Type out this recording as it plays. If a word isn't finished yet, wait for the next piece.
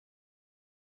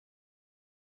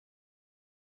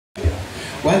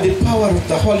while the power of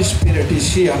the Holy Spirit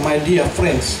is here, my dear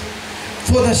friends,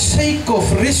 for the sake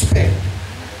of respect,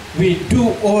 we do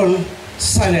all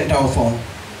silent our phone.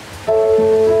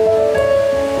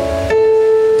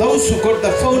 Those who got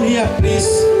the phone here, please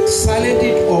silent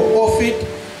it or off it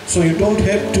so you don't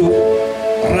have to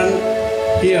run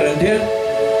here and there.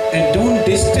 And don't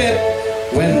disturb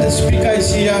when the speaker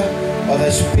is here or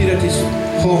the Spirit is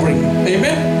hovering.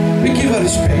 Amen? We give a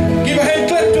respect. Give a hand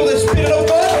clap to the Spirit of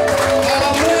God.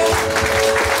 Hallelujah.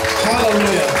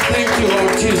 Hallelujah. Thank you,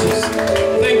 Lord Jesus.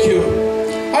 Thank you.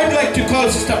 I'd like to call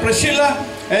Sister Priscilla,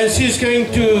 and she's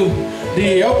going to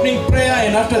the opening prayer,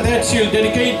 and after that she'll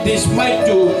dedicate this mic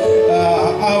to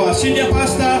our senior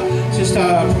pastor, Sister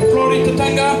Flori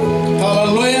Tutanga.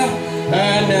 Hallelujah.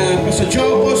 And Pastor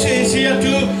Joe Bose is here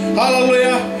too.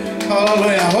 Hallelujah.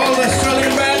 Hallelujah. All the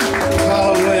Australian men.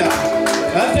 Hallelujah.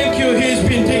 I thank you. He's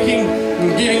been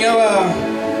giving our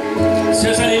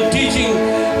session in teaching.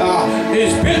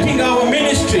 He's building our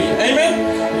ministry.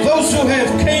 Amen. Those who have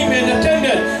came and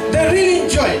attended, they really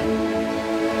enjoyed.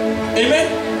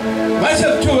 Amen.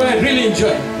 Myself too, I really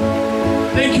enjoyed.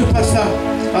 Thank you, Pastor.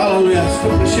 Hallelujah.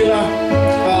 Sister Priscilla.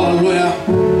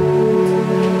 Hallelujah.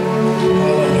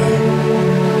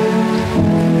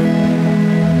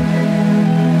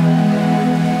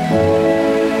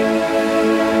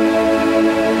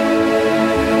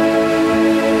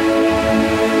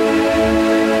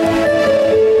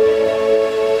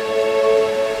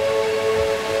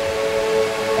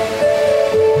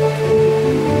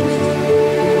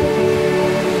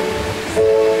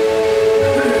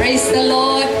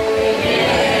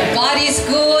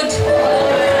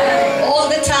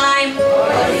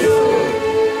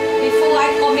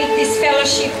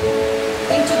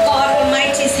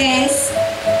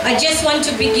 I just want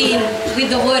to begin with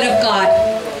the Word of God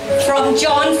from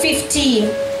John 15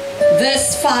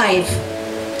 verse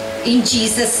 5 in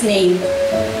Jesus' name.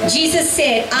 Jesus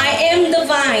said, I am the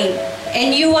vine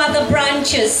and you are the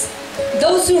branches.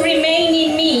 Those who remain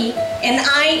in me and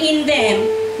I in them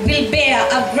will bear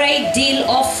a great deal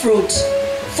of fruit,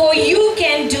 for you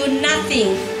can do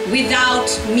nothing without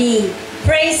me.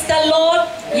 Praise the Lord.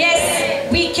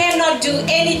 Yes, we cannot do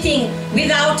anything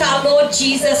without our Lord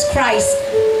Jesus Christ.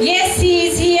 Yes, He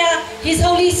is here. His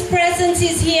Holy presence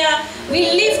is here.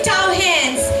 We lift our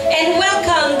hands and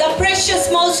welcome the precious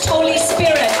most Holy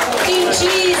Spirit in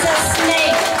Jesus'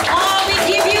 name. Oh, we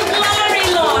give you glory,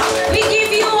 Lord. We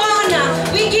give you honor.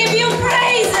 We give you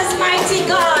praises, mighty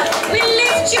God. We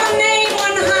lift your name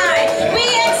on high. We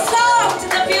exalt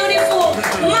the beautiful,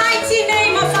 mighty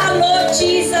name of our Lord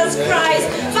Jesus Christ.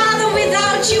 Father,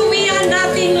 without you we are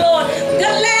nothing, Lord.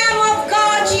 The Lamb of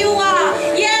God you are.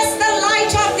 Yes, the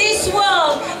light of this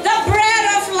world. The bread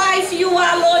of life you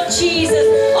are, Lord Jesus.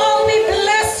 Oh, we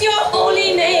bless your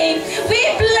holy name. We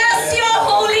bless your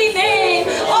holy name.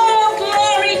 Oh,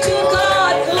 glory to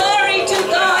God. Glory to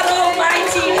God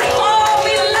Almighty. Oh,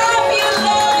 we love you,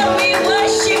 Lord. We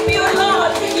worship you,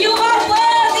 Lord. You are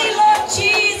worthy, Lord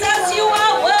Jesus. You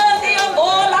are worthy of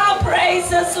all our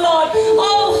praises, Lord.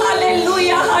 Oh,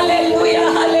 hallelujah,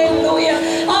 hallelujah, hallelujah.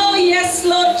 Oh, yes,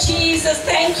 Lord Jesus.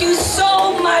 Thank you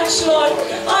so much, Lord.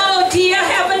 Oh, dear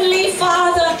Heavenly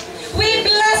Father, we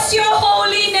bless your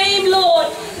holy name,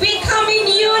 Lord. We come in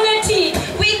unity.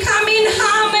 We come in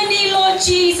harmony, Lord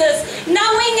Jesus,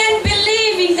 knowing and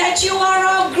believing that you are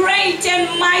our great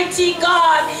and mighty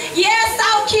God. Yes,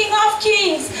 our King of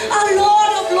Kings, our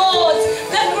Lord of Lords,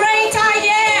 the great I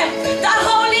am, the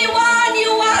Holy One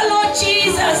you are, Lord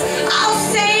Jesus, our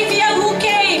Savior who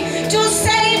came to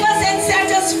save us and set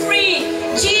us free.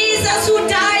 Jesus who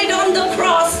died on the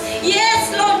cross. Yes,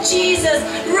 Lord Jesus,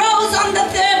 rose on the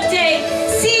third day,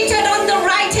 seated on the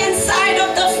right-hand side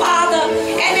of the Father.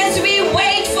 And as we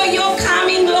wait for your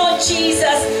coming, Lord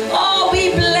Jesus, oh,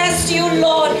 we bless you,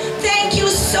 Lord. Thank you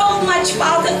so much,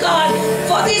 Father God,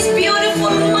 for these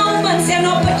beautiful moments and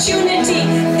opportunity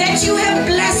that you have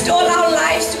blessed all our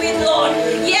lives with, Lord.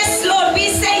 Yes, Lord, we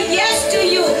say yes to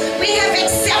you. We have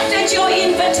accepted your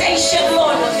invitation,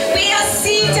 Lord. We are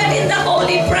seated in the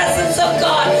holy presence of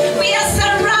God. We are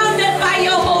surrounded by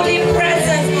your holy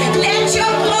presence. Let your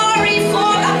glory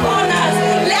fall upon us.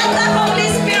 Let the Holy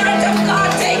Spirit of God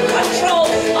take control.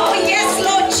 Oh, yes,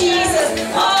 Lord Jesus.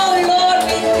 Oh, Lord,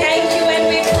 we thank you and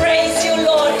we praise you,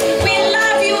 Lord. We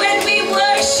love you and we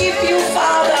worship you,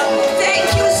 Father. Thank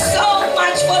you so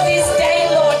much for this day,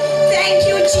 Lord. Thank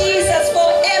you, Jesus, for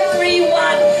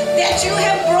everyone that you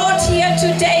have brought here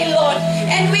today, Lord.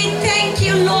 And we thank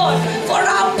you, Lord, for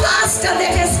our pastor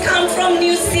that has come from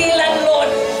New Zealand, Lord.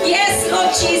 Yes,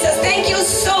 Lord Jesus, thank you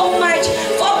so much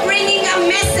for bringing a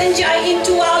messenger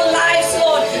into our lives,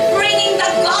 Lord. Bringing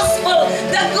the gospel,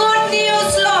 the good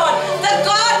news,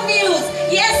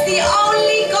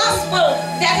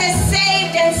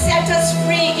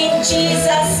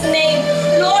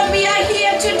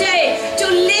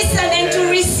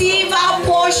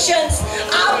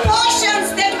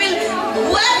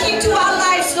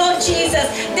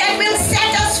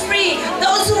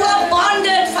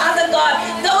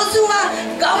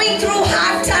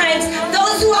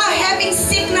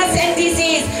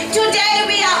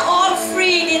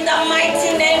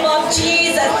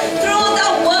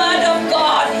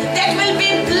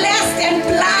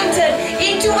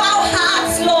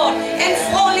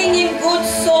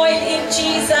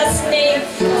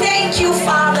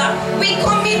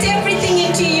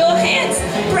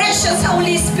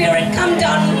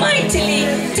 mightily.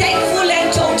 Take full and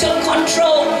total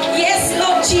control. Yes,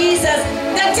 Lord Jesus,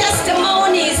 the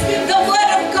testimonies, the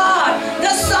word of God, the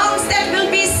songs that will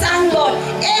be sung, Lord,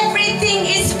 everything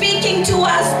is speaking to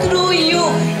us through you.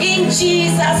 In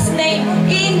Jesus' name,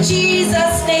 in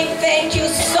Jesus' name, thank you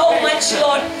so much,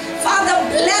 Lord. Father,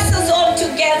 bless us all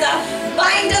together.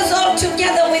 Bind us all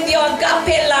together with your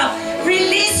agape love.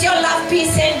 Release your love,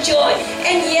 peace, and joy.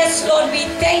 And yes, Lord, we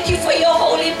thank you for your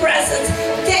holy presence.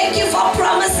 Thank you for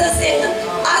promises in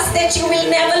us that you will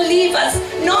never leave us,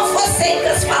 nor forsake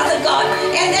us, Father God.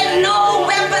 And that no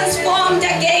weapons formed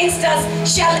against us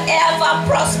shall ever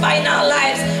prosper in our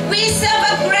lives. We serve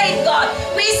a great God.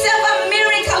 We serve a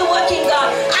miracle-working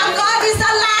God. Our God is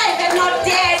alive and not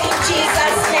dead, in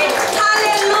Jesus' name.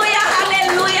 Hallelujah,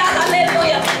 hallelujah,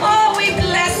 hallelujah. Oh, we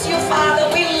bless you,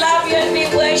 Father. We love you and we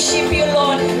worship you,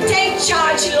 Lord. Take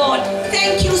charge, Lord.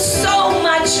 Thank you so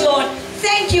much, Lord.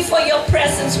 Thank you for your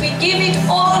presence. We give it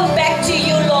all back to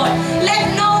you, Lord.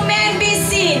 Let no man be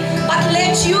seen, but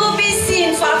let you be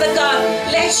seen, Father God.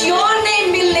 Let your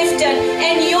name be lifted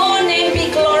and your name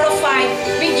be glorified.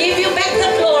 We give you back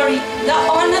the glory, the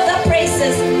honor, the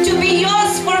praises, to be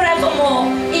yours forevermore.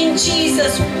 In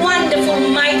Jesus' wonderful,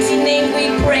 mighty name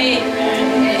we pray.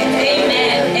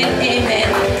 Amen and amen.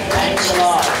 Thanks a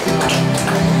lot.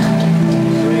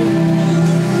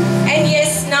 And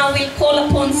yes, now we'll call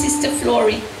upon Sister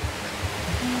Flory.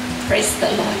 Praise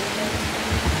the Lord.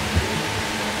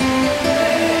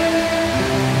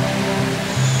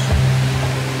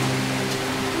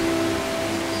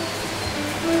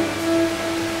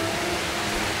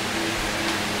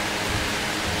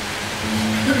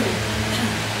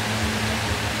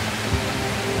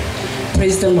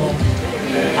 Praise the Lord.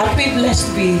 Are we blessed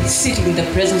to be sitting in the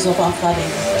presence of our Father?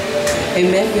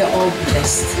 Amen. We are all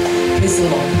blessed. Praise the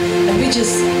Lord. And we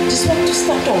just want to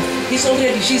start off.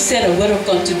 She said a word of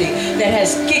God today that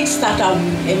has kickstarted our,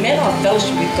 amen, our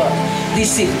fellowship with God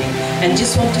this evening. And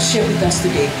just want to share with us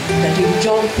today that in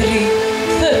John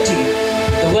 3:30,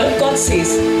 the word of God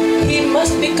says, he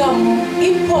must become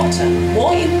important,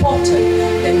 more important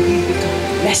than we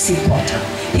become less important.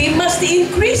 He must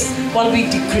increase while we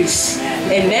decrease.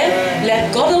 Amen.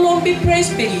 Let God alone be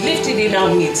praised, be lifted in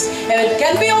our midst. And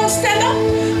can we all stand up?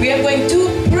 We are going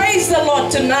to praise the Lord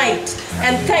tonight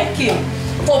and thank Him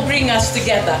for bringing us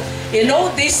together. You know,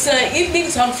 these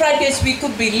evenings on Fridays we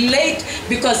could be late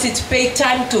because it's pay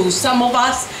time to some of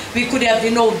us. We could have,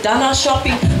 done our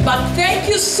shopping. But thank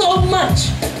you so much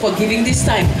for giving this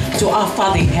time to our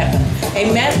Father in heaven.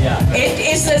 Amen. Yeah. It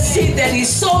is a seed that is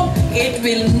sown. It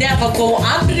will never go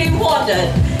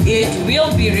unrewarded. It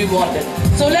will be rewarded.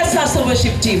 So let's ask the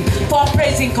worship team for a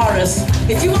praising chorus.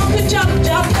 If you want to jump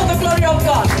for the glory of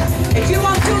God. If you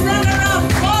want to run around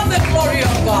for the glory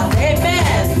of God.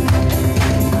 Amen.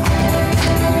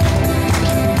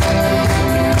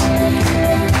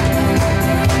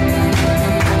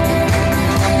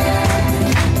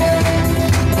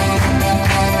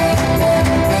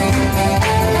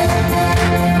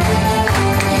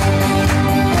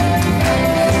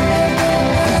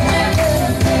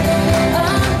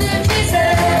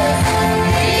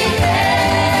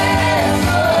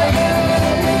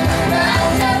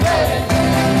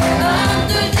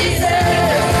 Under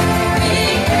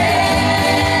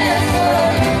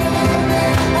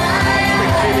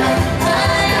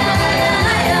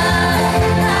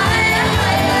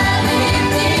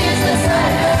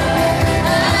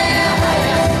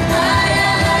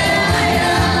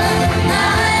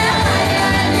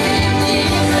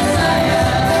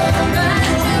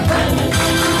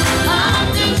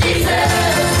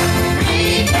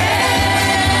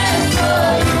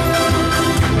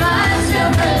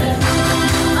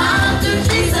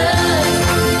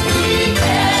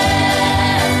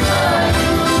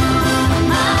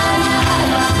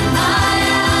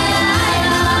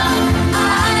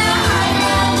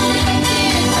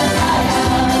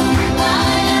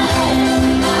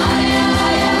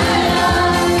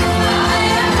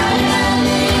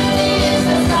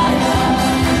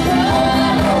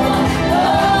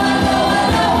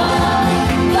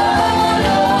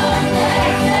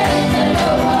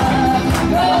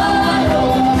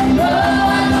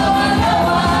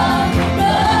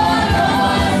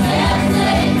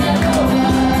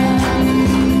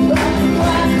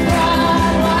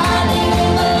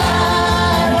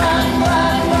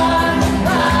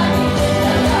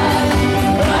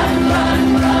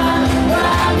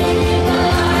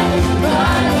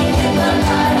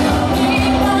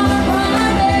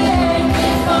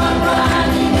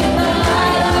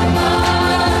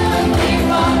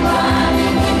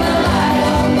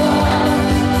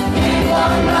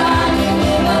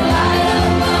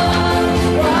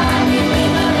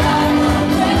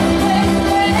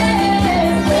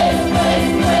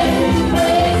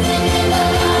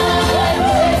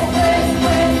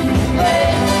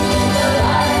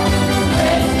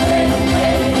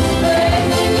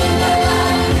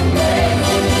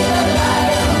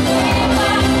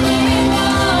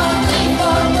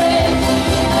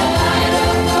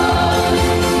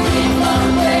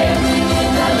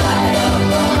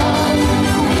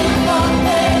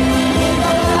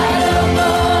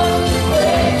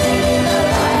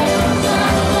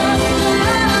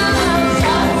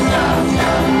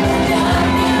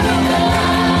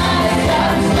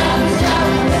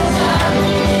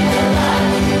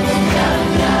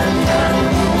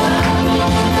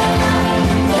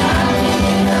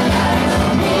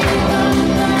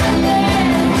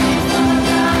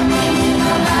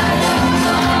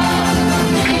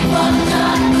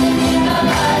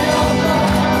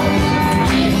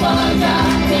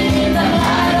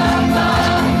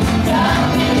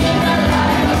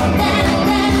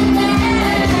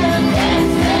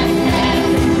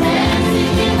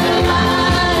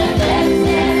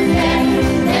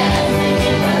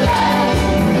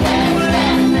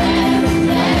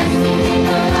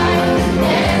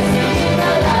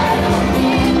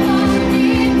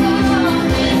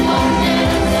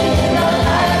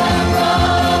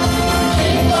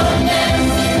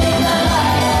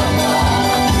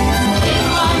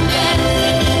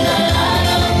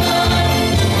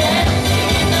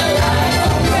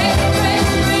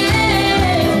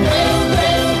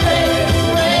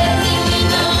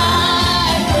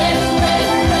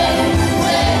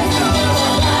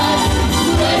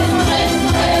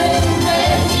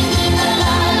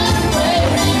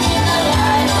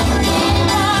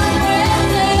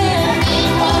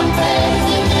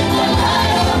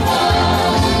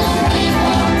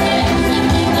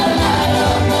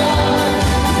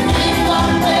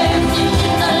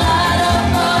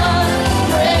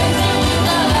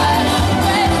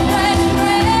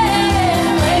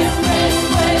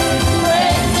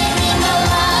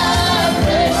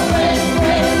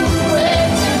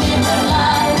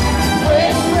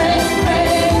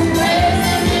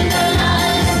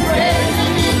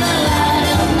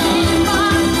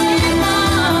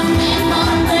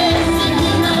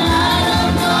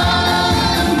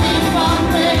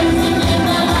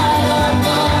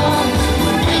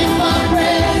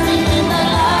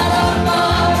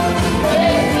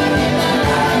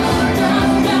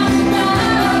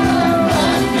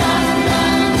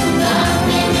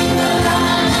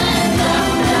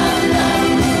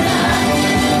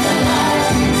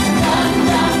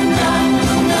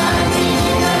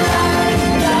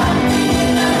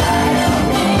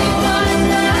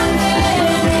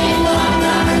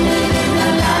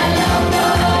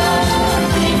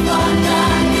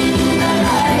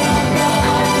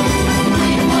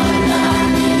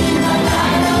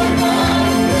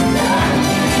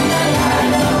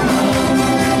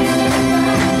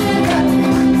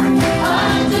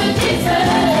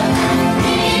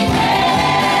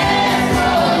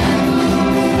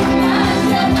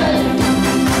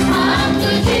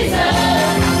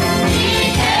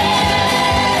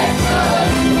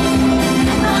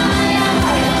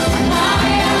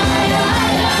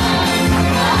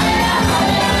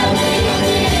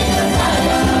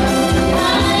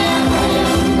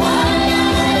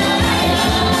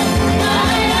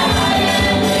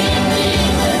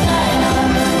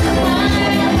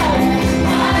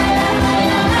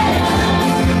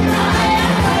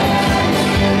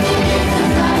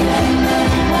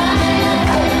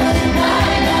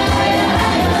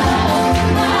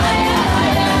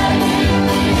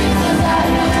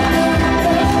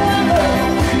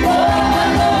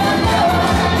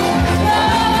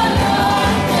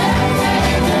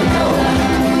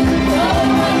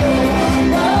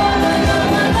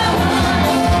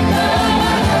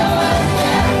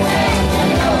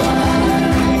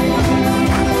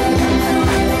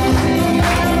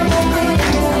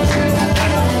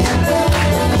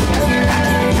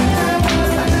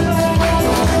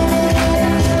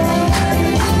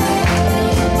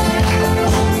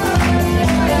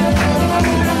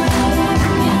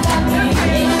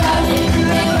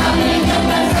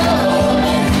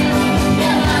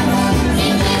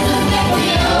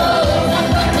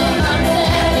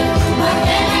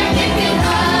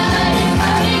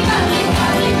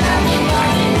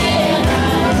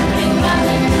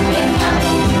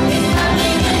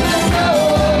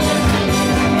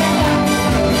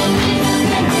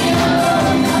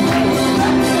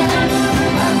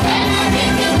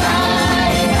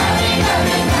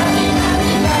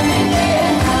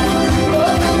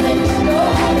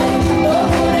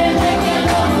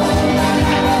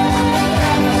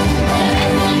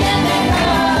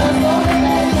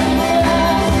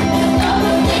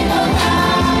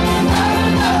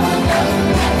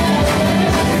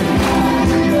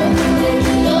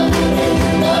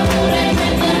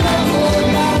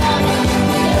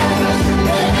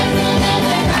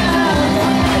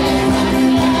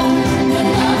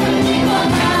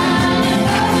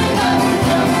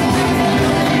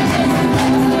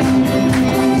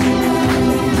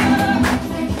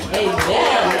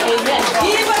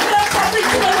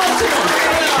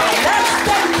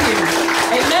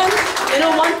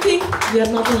we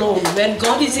are not alone. When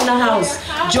God is in our house,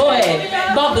 joy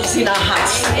bubbles in our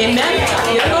hearts. Amen.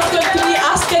 We are not going to be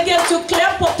asked again to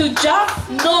clap or to jump.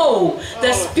 No.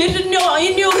 The Spirit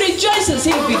in you rejoices.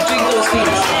 He'll be doing those things.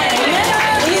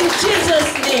 Amen. In Jesus'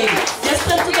 name. Just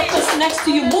turn to the person next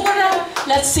to you. Move around.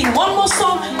 Let's sing one more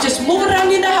song. Just move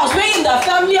around in the house. We're in the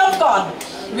family of God.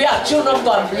 We are children of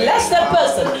God. Bless that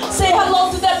person. Say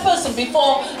hello to that person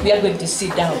before we are going to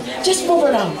sit down. Just move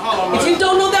around. If you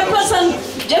don't know that person,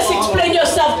 just explain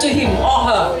yourself to him or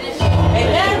her.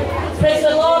 Amen. Praise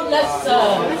the Lord. Let's,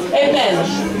 amen.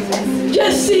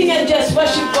 Just sing and just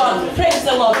worship God. Praise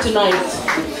the Lord tonight.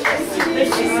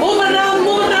 Move around,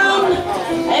 move around.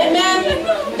 Amen.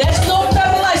 There's no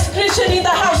paralyzed Christian in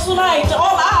the house tonight.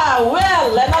 All are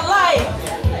well and alive.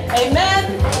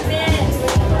 Amen.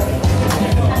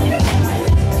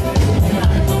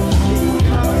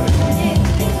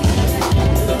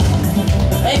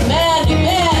 Amen,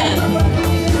 amen.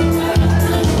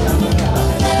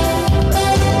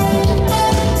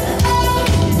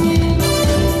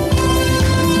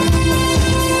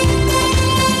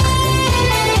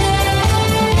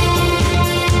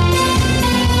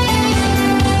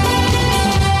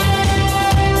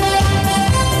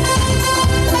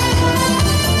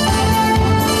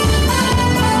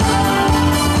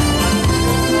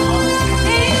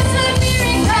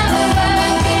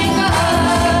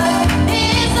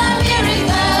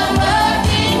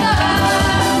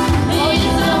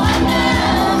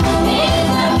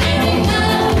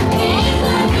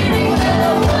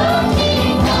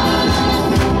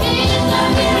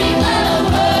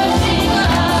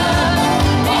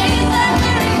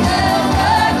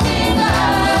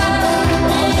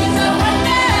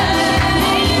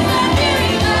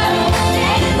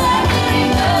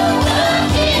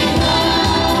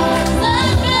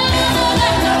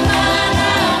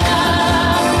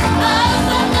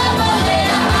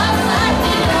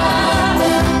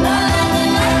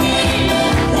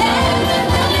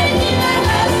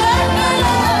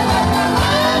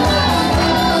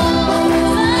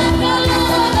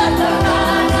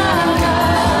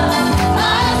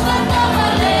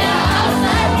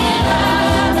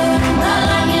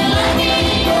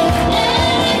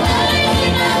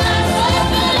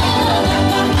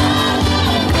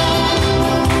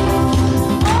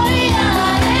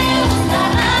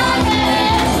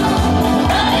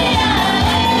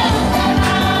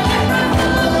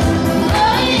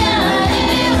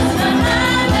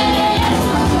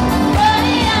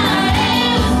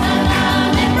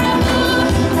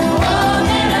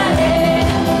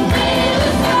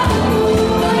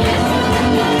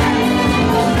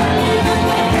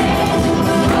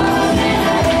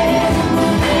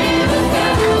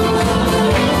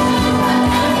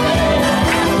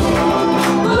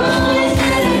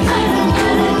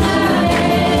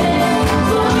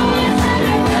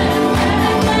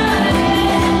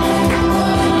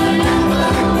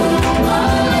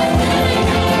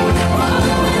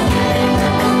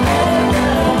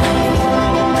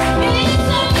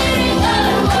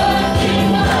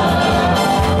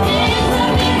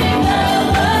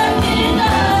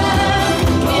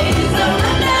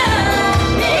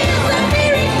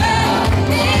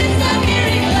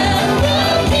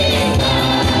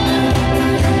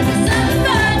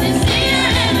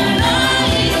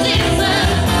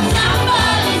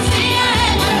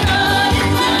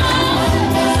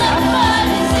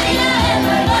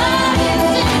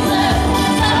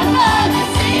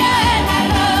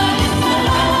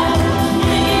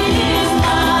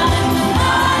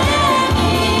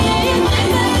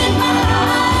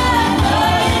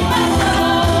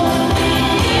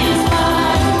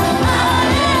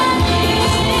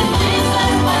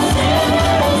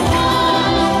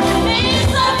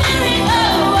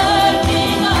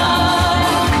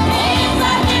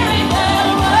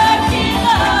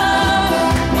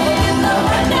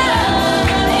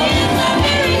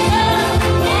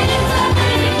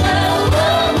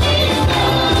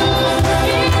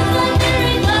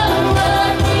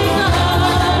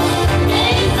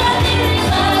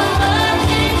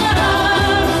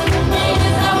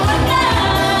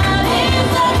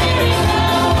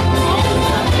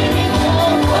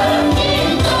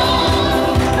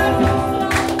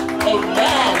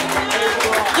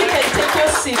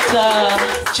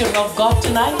 Children of God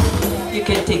tonight, you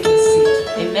can take your seat.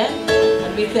 Amen.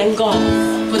 And we thank God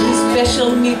for this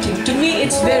special meeting. To me,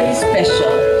 it's very special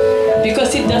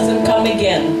because it doesn't come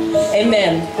again.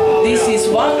 Amen. This is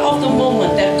one of the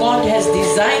moments that God has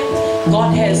designed,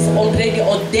 God has already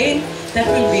ordained that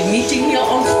we'll be meeting here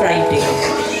on Friday.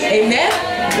 Amen.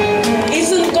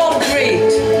 Isn't God great?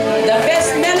 The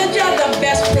best manager, the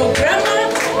best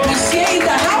programmer who's here in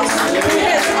the house, who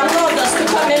has allowed us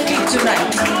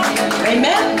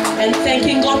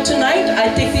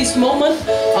I take this moment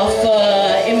of,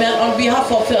 amen, on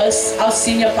behalf of our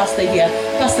senior pastor here,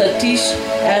 Pastor Tish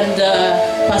and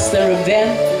Pastor Raven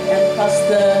and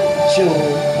Pastor Joe,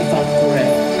 if I'm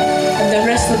correct. And the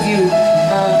rest of you,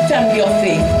 family of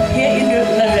faith, here in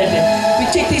Naren. We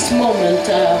take this moment,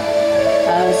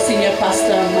 Senior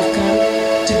Pastor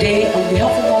Makan, today on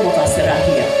behalf of all of us that are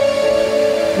here.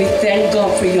 We thank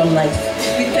God for your life.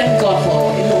 We thank God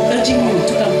for urging you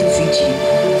to come to Fiji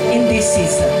in this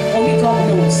season. Only God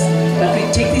knows. But we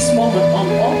take this moment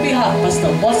on behalf of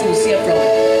Pastor Boss, who's here from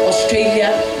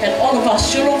Australia, and all of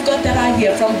us children of God that are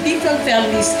here from different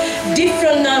families,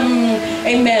 different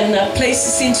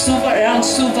places in Suva,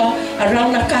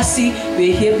 around Nakasi.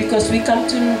 We're here because we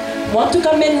want to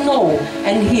come and know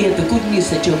and hear the good news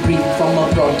that you bring from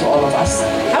abroad to all of us.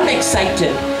 I'm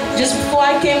excited. Just before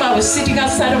I came, I was sitting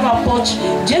outside of our porch,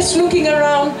 just looking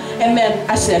around, and then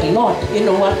I said, Lord, you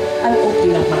know what? I'm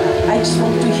opening up my heart. I just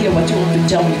want to hear what you want to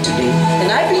tell me today.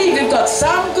 And I believe you've got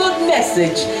some good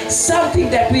message, something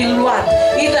that will what?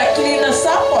 Either clean us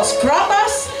up or scrub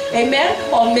us, amen,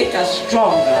 or make us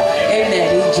stronger.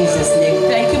 Amen, in Jesus' name.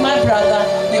 Thank you, my brother.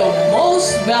 You're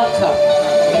most welcome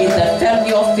in the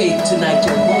family of faith tonight.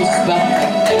 You're most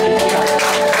welcome. Thank you for that.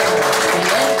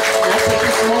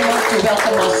 Moment to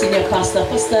welcome our senior pastor,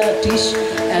 Pastor Tish,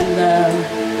 and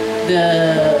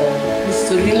Miss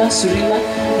Surila.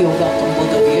 You're welcome,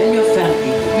 both of you and your family.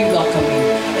 We welcome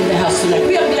you in the house tonight.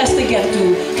 We are blessed again to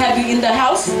have you in the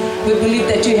house. We believe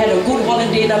that you had a good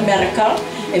holiday in America,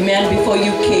 amen, before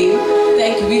you came.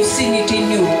 Thank you. We've seen it in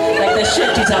you, like the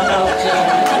shirt is about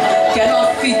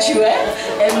cannot fit you,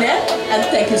 amen. And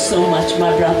thank you so much,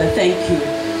 my brother. Thank you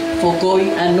for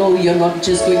going. I know you're not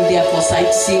just going there for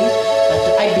sightseeing,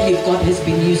 but I believe God has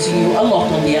been using you a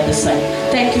lot on the other side.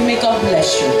 Thank you. May God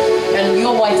bless you. And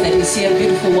your wife that is here,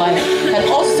 beautiful wife. And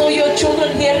also your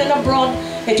children here and abroad.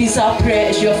 It is our prayer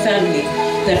as your family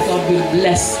that God will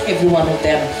bless every one of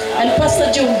them. And Pastor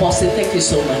John Bosse, thank you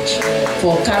so much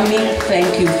for coming.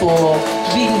 Thank you for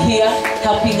being here,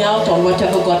 helping out on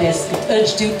whatever God has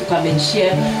urged you to come and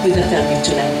share with the family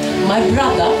tonight. My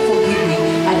brother, forgive me,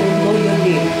 I don't know your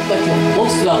name, but you're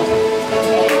most welcome.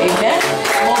 Amen.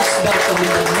 Most welcome in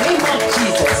the name of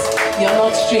Jesus. You're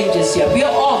not strangers here. We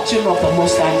are all children of the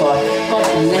Most High God. God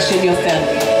bless you and your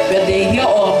family. Whether they're here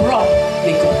or abroad,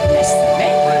 may God bless them.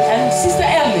 And Sister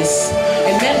Alice,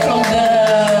 amen, from the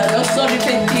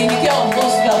Clinic, you're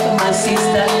most welcome, my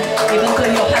sister. Even though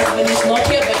your husband is not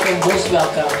here, but you're most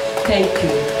welcome. Thank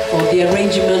you for the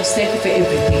arrangements. Thank you for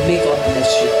everything. May God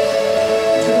bless you.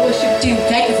 To the worship team,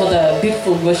 thank you for the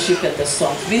beautiful worship and the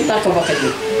songs.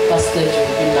 Pastor Joe,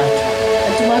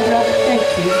 and to my brother, thank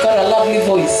you. You've got a lovely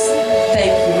voice.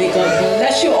 Thank you. May God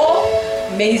bless you all.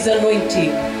 May His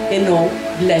anointing,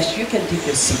 bless you. You can take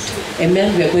your seat.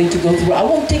 Amen. We are going to go through. I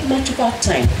won't take much of our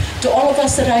time. To all of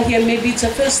us that are here, maybe it's the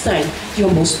first time,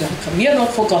 you're most welcome. You're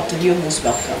not forgotten. You're most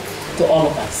welcome to all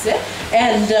of us. Yeah?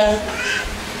 And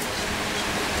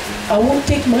I won't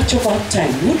take much of our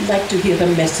time. Would like to hear the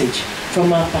message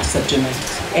from our pastor tonight.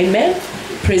 Amen.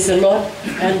 Praise the Lord.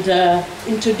 And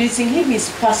introducing him is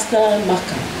Pastor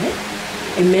Makan.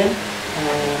 Amen.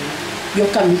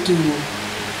 You're coming to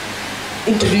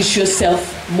introduce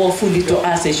yourself more fully to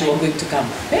us as you are going to come.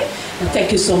 And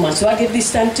thank you so much. So I give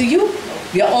this time to you.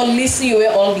 We are all listening. We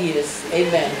are all ears.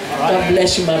 Amen. Right. God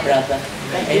bless you, my brother.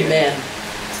 Amen.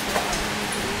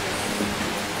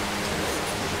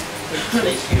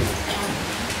 Thank you.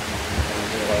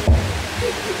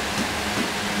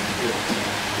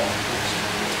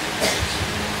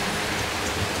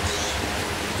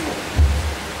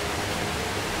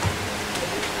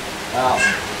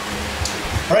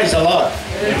 Praise the Lord.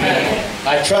 Amen.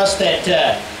 I trust that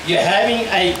you're having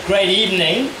a great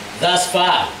evening thus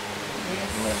far.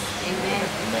 Amen.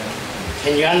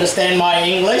 Can you understand my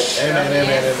English? Amen.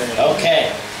 Amen.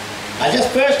 Okay. I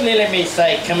just personally, let me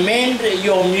say, commend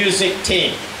your music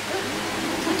team.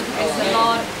 Praise the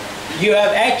Lord. You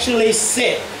have actually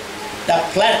set the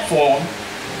platform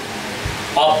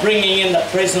of bringing in the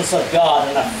presence of God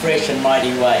in a fresh and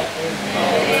mighty way.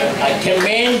 Amen. I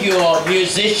commend your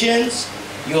musicians,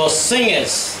 your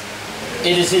singers.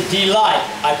 It is a delight.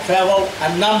 I've traveled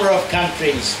a number of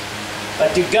countries,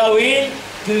 but to go in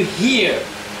to hear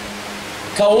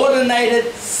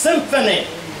coordinated symphony,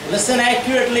 listen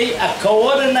accurately, a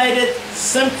coordinated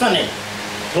symphony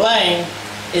playing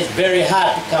is very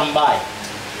hard to come by.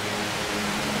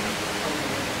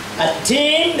 A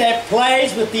team that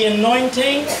plays with the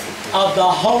anointing of the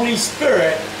Holy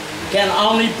Spirit can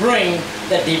only bring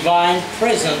the divine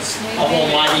presence of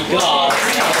Almighty God.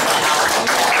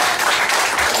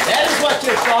 That is what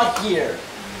you've got here.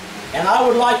 And I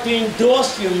would like to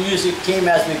endorse your music team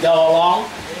as we go along.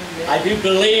 I do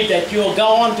believe that you'll go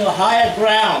on to higher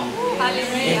ground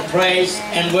in praise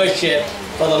and worship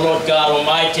for the Lord God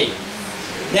Almighty.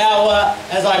 Now,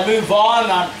 as I move on,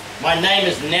 my name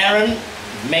is Naren.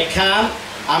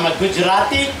 I'm a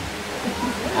Gujarati.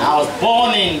 I was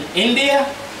born in India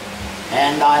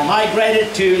and I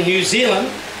migrated to New Zealand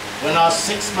when I was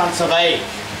 6 months of age.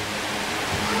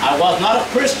 I was not a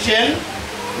Christian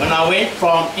when I went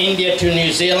from India to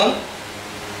New Zealand.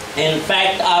 In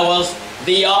fact, I was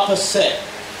the opposite.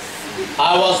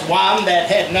 I was one that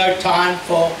had no time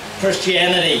for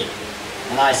Christianity.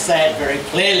 And I say it very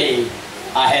clearly,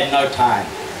 I had no time.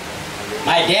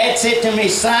 My dad said to me,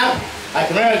 son, I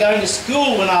can remember going to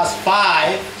school when I was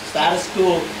 5, started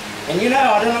school. And you know,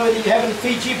 I don't know whether you have in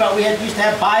Fiji, but we used to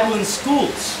have Bible in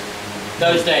schools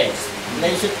those days. And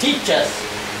they used to teach us.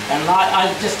 And I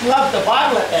just loved the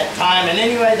Bible at that time. And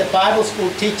anyway, the Bible school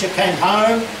teacher came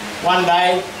home one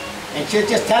day and she was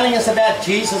just telling us about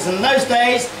Jesus. And in those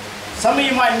days, some of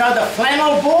you might know the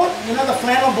flannel board. You know the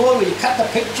flannel board where you cut the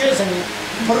pictures and you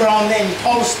put it on there and you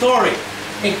told a story.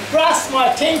 It grasped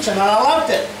my attention and I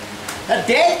loved it. A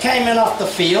dad came in off the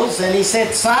fields and he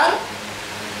said, son,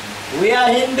 we are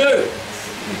Hindu.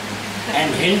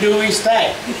 And Hindu we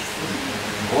stay.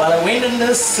 Well, I went into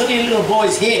this silly little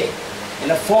boy's head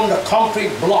and it formed a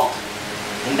concrete block.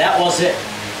 And that was it.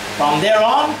 From there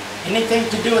on, anything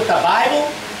to do with the Bible,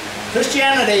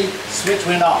 Christianity, switch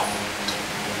went off.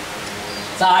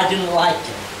 So I didn't like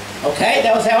it. Okay,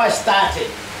 that was how I started.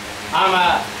 I'm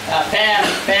a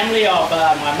family of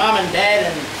my mom and dad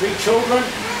and 3 children,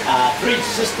 3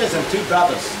 sisters and 2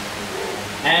 brothers.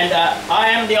 And I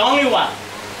am the only one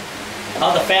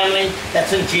of the family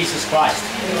that's in Jesus Christ.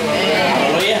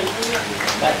 Hallelujah.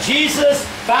 But Jesus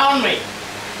found me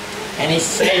and he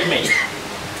saved me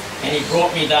and he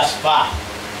brought me thus far.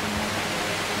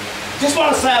 Just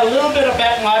want to say a little bit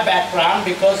about my background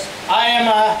because I am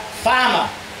a farmer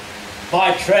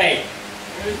by trade.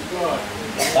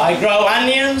 I grow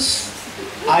onions,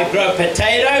 I grow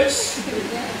potatoes,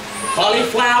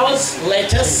 cauliflowers,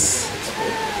 lettuce,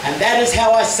 and that is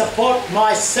how I support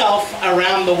myself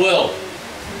around the world.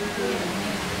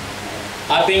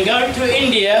 I've been going to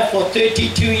India for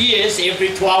 32 years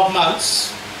every 12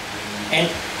 months and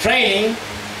training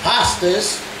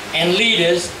pastors and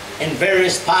leaders in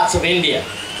various parts of India.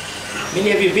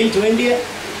 Many of you been to India?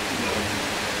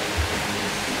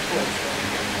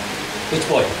 Which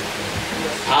boy?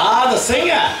 Ah, the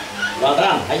singer. Well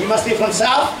done. And you must be from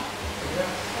South?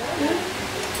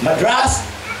 Madras?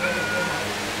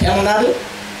 Tamil Nadu?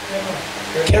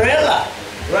 Kerala.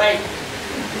 Great.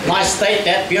 Nice state,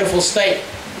 that beautiful state.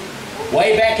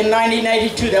 Way back in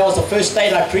 1982, that was the first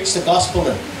state I preached the gospel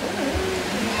in.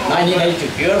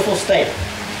 1982, beautiful state.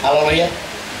 Hallelujah.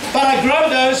 But I grow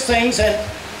those things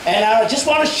and I just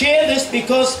want to share this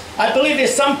because I believe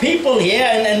there's some people here,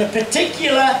 and in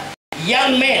particular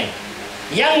young men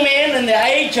in the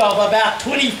age of about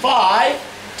 25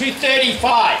 to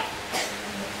 35.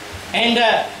 And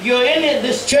you're in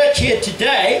this church here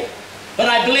today, but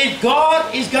I believe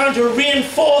God is going to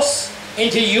reinforce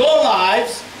into your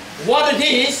lives what it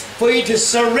is for you to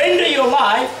surrender your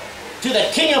life to the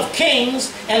King of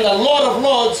Kings and the Lord of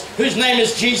Lords, whose name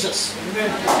is Jesus.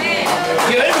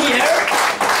 Amen. You're in here,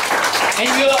 and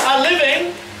you are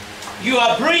living, you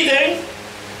are breathing,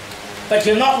 but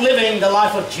you're not living the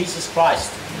life of Jesus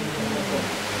Christ.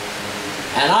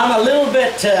 And I'm a little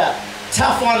bit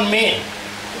tough on men,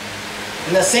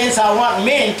 in the sense I want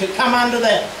men to come under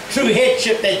the true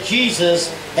headship that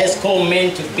Jesus has called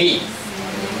men to be.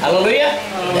 Hallelujah.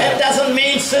 That doesn't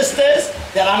mean, sisters,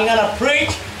 that I'm going to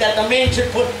preach that the men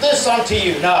should put this onto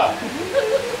you. No.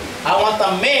 I want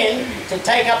the men to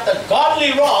take up the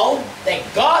godly role that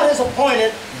God has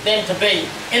appointed them to be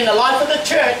in the life of the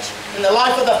church, in the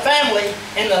life of the family,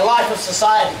 in the life of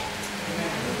society.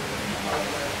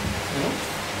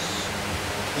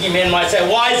 You men might say,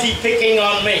 why is he picking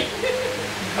on me?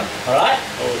 Alright?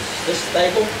 Oh, is this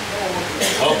stable?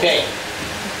 Okay.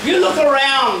 You look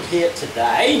around here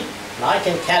today, and I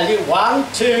can tell you 1,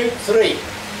 2, 3.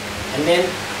 And then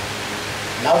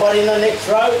nobody in the next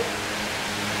row.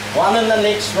 1 in the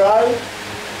next row.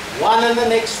 1 in the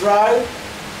next row.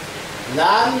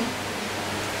 None.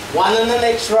 1 in the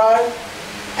next row.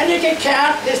 And you can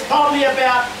count, there's probably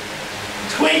about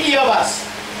 20 of us,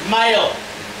 male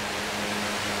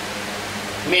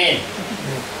men.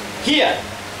 Here.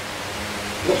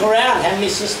 Look around, how many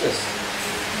sisters?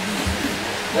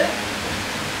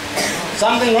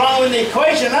 Something wrong with the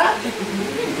equation, huh?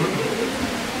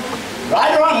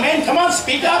 Right or wrong, man? Come on,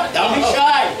 speak up. Don't be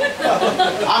shy.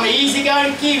 I'm an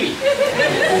easygoing Kiwi.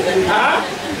 Huh?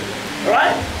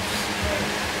 Right?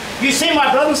 You see,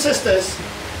 my brothers and sisters,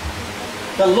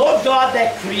 the Lord God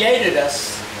that created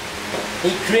us, He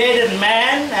created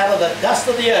man out of the dust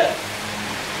of the earth.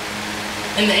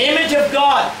 In the image of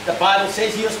God, the Bible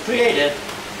says he was created.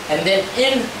 And then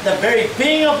in the very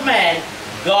being of man,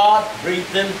 God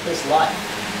breathed in his life.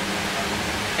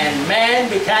 And man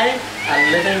became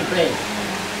a living being.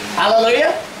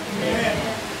 Hallelujah? Amen.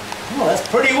 Oh, that's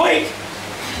pretty weak.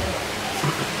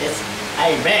 It's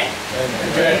amen.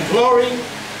 To the glory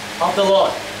of the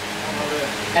Lord.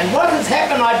 And what has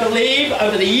happened, I believe,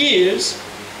 over the years,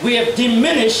 we have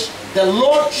diminished the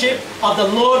lordship of the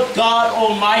Lord God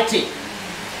Almighty.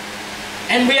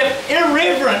 And we have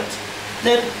irreverenced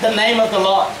the name of the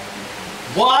Lord.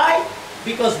 Why?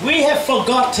 Because we have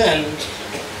forgotten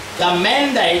the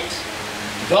mandate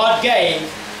God gave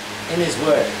in His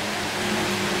Word.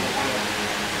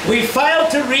 We fail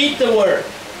to read the Word.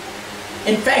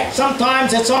 In fact,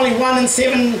 sometimes it's only 1 in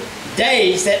 7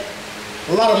 days that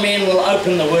a lot of men will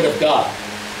open the Word of God.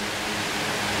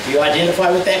 Do you identify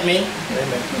with that, men?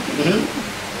 Amen.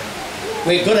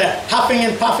 We're good at huffing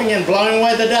and puffing and blowing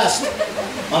away the dust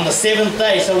on the 7th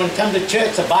day, so when we come to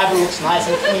church, the Bible looks nice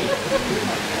and clean.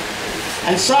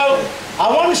 And so, I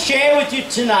want to share with you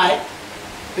tonight,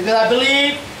 because I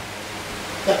believe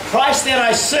the Christ that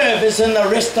I serve is in the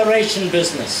restoration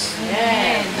business.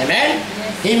 Amen. Amen?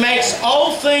 Yes. He makes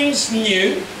old things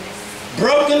new,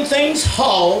 broken things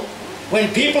whole.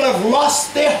 When people have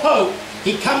lost their hope,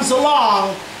 He comes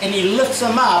along and He lifts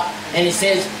them up and He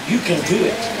says, you can do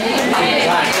it. Amen.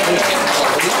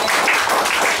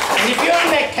 And if you're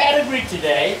in that category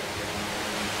today,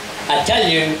 I tell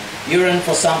you, you're in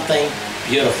for something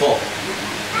beautiful.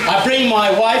 I bring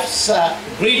my wife's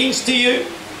greetings to you.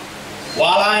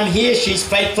 While I'm here, she's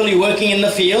faithfully working in the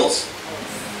fields.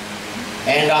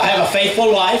 And I have a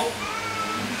faithful wife.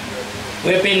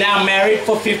 We've been now married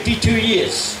for 52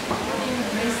 years.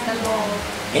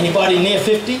 Anybody near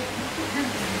 50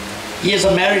 years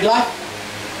of married life?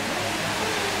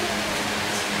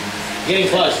 Getting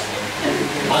close.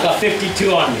 I got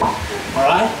 52 on you.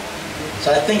 Alright?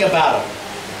 So think about it.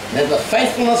 That the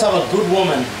faithfulness of a good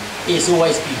woman is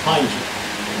always behind you.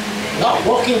 Not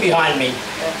walking behind me,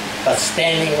 but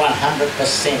standing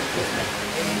 100% with me.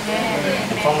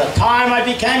 And from the time I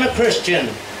became a Christian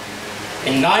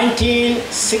in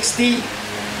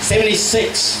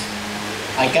 1976,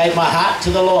 I gave my heart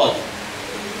to the Lord.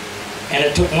 And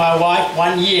it took my wife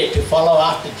 1 year to follow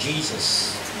after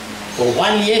Jesus. For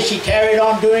 1 year she carried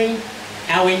on doing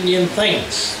our Indian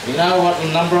things. You know what a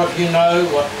number of you know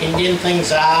what Indian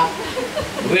things are?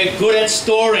 We're good at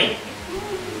storing.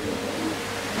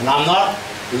 And I'm not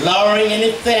lowering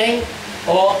anything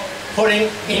or putting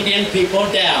Indian people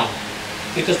down.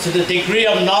 Because to the degree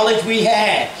of knowledge we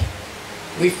had,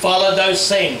 we followed those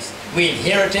things. We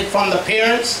inherited from the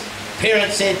parents.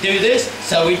 Parents said do this,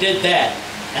 so we did that.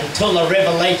 Until the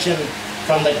revelation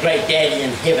from the great daddy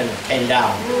in heaven came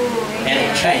down. And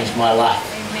it changed my life.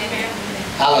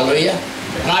 Hallelujah.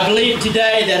 And I believe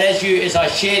today that as I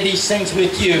share these things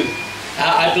with you,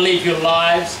 I believe your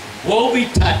lives will be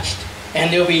touched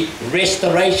and there'll be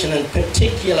restoration, in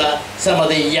particular some of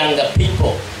the younger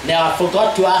people. Now I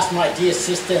forgot to ask my dear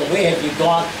sister, where have you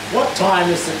gone? What time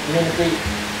is it meant to be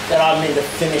that I'm meant to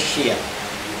finish here?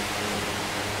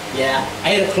 Yeah,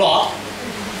 8 o'clock,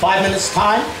 5 minutes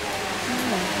time,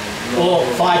 or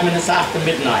 5 minutes after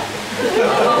midnight?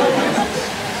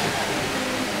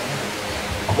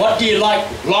 What do you like,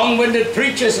 long-winded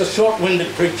preachers or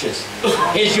short-winded preachers?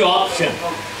 Here's your option.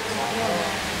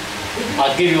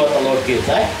 I'll give you what the Lord gives,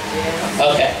 eh?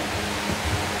 Okay.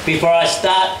 Before I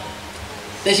start,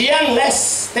 there's a young lass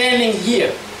standing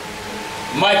here.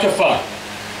 Microphone.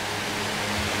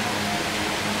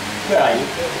 Where are you?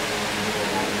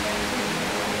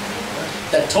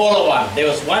 The taller one. There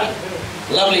was one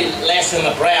lovely lass in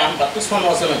the brown, but this one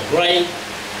was in a grey,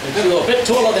 and she was a bit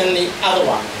taller than the other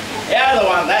one. The other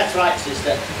one, that's right,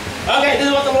 sister. Okay, this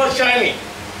is what the Lord showed me.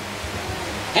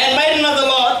 Handmaiden of the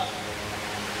Lord,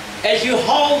 as you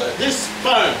hold this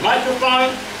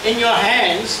microphone in your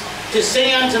hands to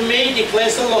sing unto me,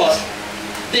 declares the Lord,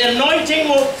 the anointing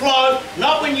will flow,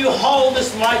 not when you hold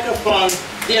this microphone,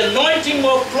 the anointing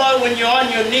will flow when you're on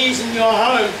your knees in your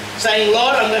home, saying,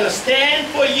 Lord, I'm going to stand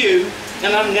for you,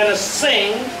 and I'm going to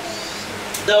sing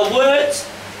the words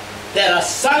that are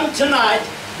sung tonight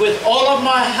with all of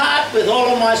my heart, with all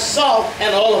of my soul,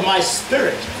 and all of my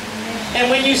spirit. And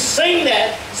when you sing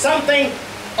that, something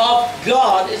of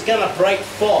God is going to break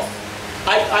forth.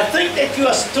 I think that you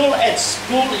are still at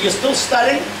school, you're still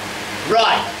studying.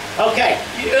 Right. Okay.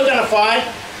 You're going to find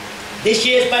this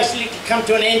year's basically come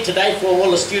to an end today for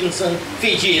all the students in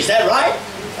Fiji. Is that right?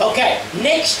 Okay.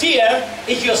 Next year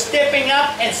is your stepping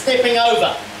up and stepping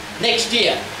over. Next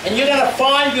year. And you're going to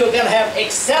find you're going to have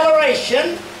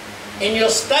acceleration in your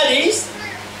studies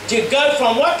to go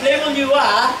from what level you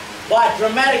are by a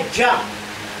dramatic jump.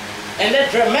 And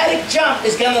that dramatic jump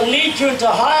is going to lead you into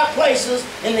higher places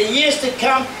in the years to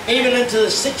come, even into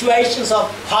the situations of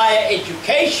higher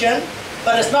education.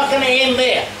 But it's not going to end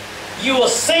there. You will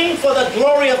sing for the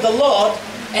glory of the Lord,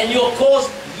 and you'll cause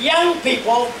young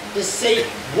people to see,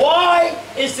 why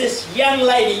is this young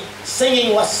lady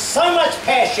singing with so much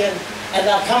passion? And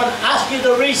they'll come and ask you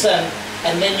the reason,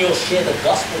 and then you'll share the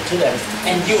gospel to them,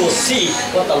 and you will see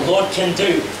what the Lord can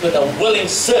do with a willing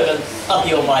servant of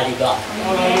the Almighty God.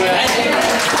 Amen.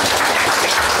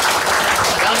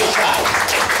 Don't be shy.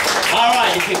 All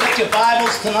right, if you've got your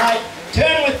Bibles tonight,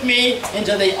 turn with me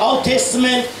into the Old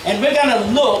Testament, and we're going to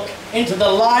look into the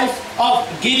life of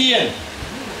Gideon.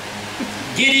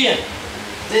 Gideon,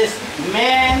 this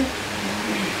man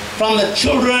from the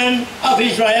children of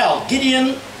Israel.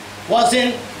 Gideon was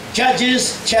in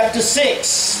Judges chapter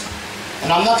 6.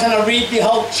 And I'm not going to read the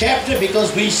whole chapter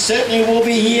because we certainly will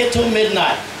be here till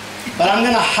midnight. But I'm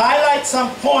going to highlight some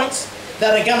points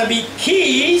that are going to be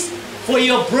keys for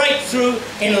your breakthrough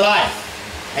in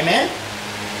life. Amen?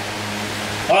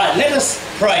 All right, let us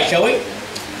pray, shall we?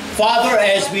 Father,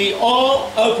 as we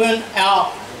all open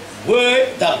our Word,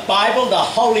 the Bible, the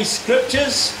Holy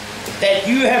Scriptures, that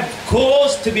you have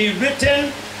caused to be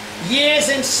written years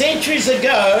and centuries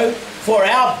ago for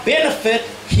our benefit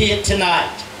here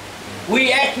tonight.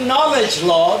 We acknowledge,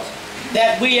 Lord,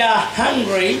 that we are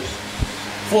hungry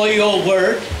for your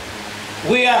Word.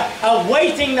 We are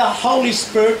awaiting the Holy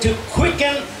Spirit to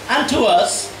quicken unto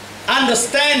us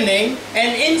understanding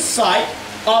and insight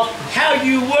of how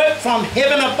you work from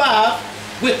heaven above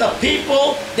with the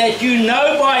people that you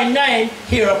know by name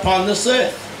here upon this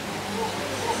earth.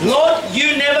 Lord,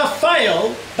 you never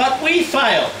fail, but we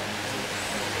fail.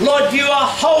 Lord, you are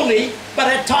holy, but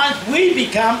at times we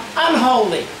become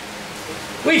unholy.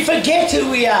 We forget who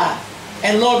we are,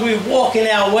 and Lord, we walk in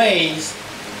our ways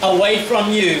away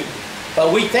from you.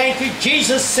 But we thank you.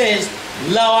 Jesus says,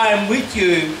 lo, I am with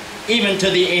you even to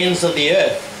the ends of the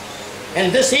earth.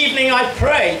 And this evening I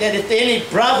pray that if any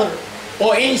brother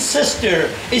or any sister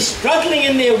is struggling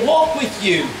in their walk with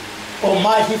you,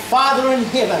 Almighty Father in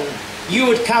heaven, you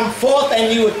would come forth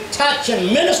and you would touch and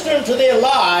minister into their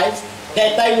lives,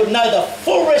 that they would know the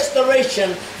full restoration,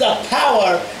 the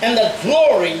power and the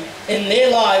glory in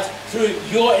their lives through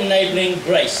your enabling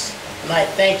grace. And I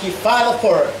thank you, Father,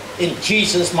 for it in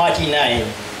Jesus' mighty name.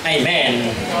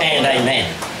 Amen and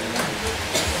amen.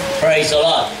 Praise the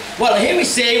Lord. Well, here we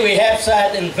see, we have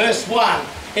said in verse 1,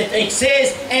 it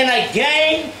says, and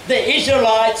again the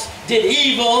Israelites did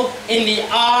evil in the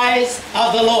eyes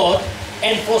of the Lord,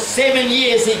 and for 7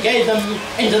 years he gave them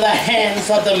into the hands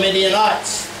of the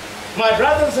Midianites. My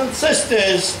brothers and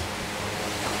sisters,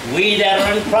 we that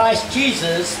are in Christ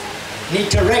Jesus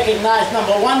need to recognize,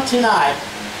 number one tonight,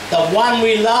 the one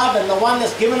we love and the one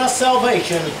that's given us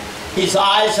salvation, his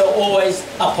eyes are always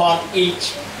upon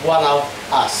each one of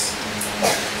us.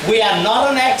 We are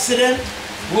not an accident.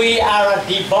 We are a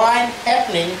divine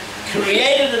happening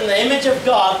created in the image of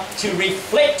God to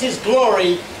reflect his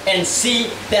glory and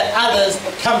see that others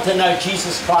come to know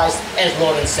Jesus Christ as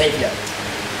Lord and Savior.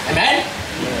 Amen?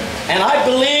 And I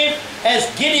believe as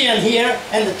Gideon here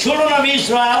and the children of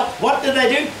Israel, what did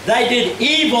they do? They did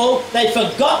evil. They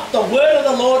forgot the word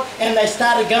of the Lord and they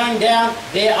started going down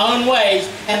their own ways.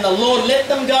 And the Lord let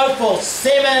them go for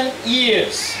 7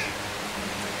 years.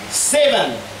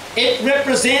 7. It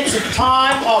represents a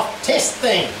time of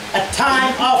testing, a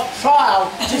time of trial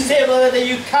to see whether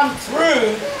you come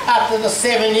through after the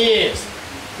 7 years.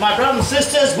 My brothers and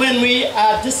sisters, when we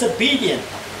are disobedient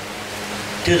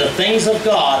to the things of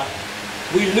God,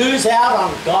 we lose out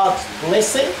on God's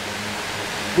blessing,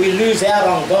 we lose out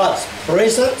on God's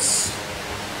presence,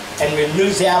 and we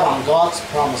lose out on God's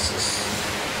promises.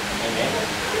 Amen.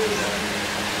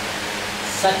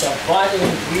 Such a vital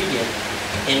ingredient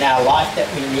in our life that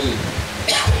we need.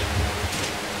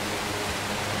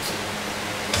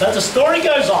 So the story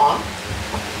goes on.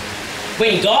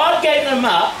 When God gave them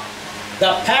up,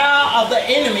 the power of the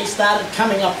enemy started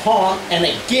coming upon and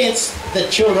against the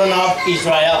children of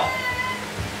Israel.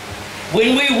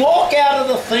 When we walk out of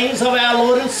the things of our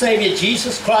Lord and Savior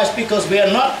Jesus Christ because we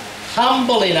are not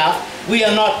humble enough, we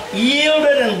are not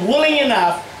yielded and willing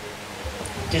enough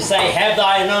to say, have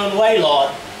thine own way,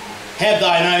 Lord, have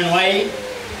thine own way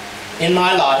in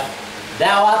my life.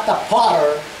 Thou art the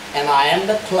potter and I am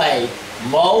the clay.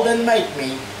 mold and make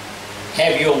me,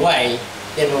 have your way,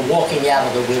 then we're walking out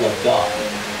of the will of God.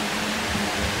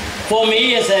 For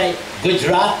me as a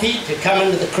Gujarati to come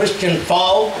into the Christian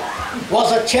fold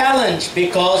was a challenge,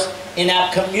 because in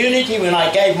our community when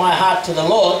I gave my heart to the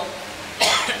Lord,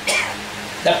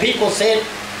 the people said,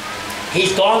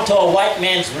 he's gone to a white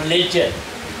man's religion.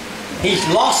 He's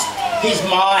lost his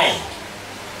mind.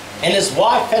 And his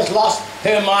wife has lost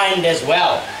her mind as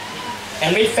well.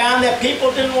 And we found that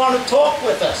people didn't want to talk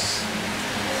with us.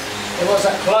 It was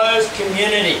a closed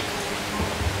community.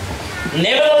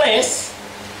 Nevertheless,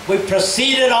 we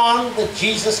proceeded on with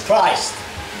Jesus Christ.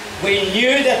 We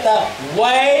knew that the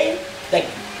way,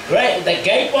 the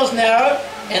gate was narrow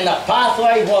and the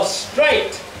pathway was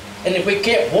straight. And if we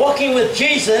kept walking with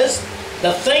Jesus,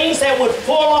 the things that would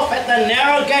fall off at the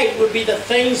narrow gate would be the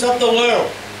things of the world.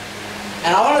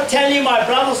 And I want to tell you, my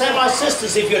brothers and my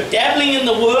sisters, if you're dabbling in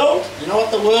the world, you know what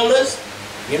the world is?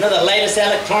 You know the latest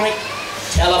electronic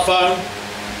telephone,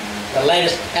 the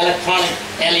latest electronic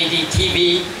LED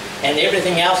TV, and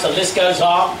everything else, the list goes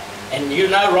on. And you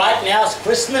know right now it's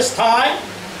Christmas time.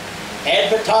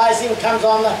 Advertising comes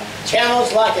on the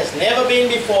channels like it's never been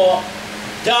before.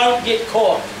 Don't get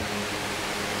caught.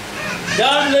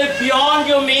 Don't live beyond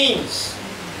your means.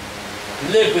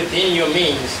 Live within your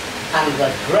means under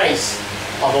the grace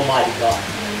of Almighty God.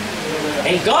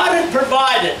 And God had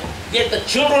provided, yet the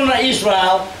children of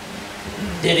Israel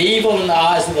did evil in the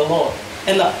eyes of the Lord.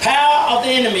 And the power of the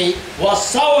enemy was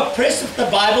so oppressive, the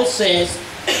Bible says,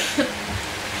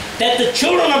 that the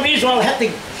children of Israel had to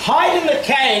hide in the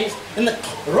caves, in the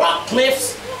rock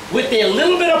cliffs, with their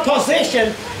little bit of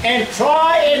possession, and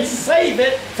try and save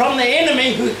it from the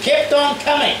enemy who kept on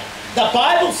coming. The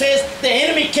Bible says the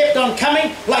enemy kept on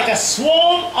coming like a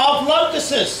swarm of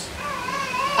locusts.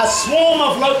 A swarm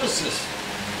of locusts.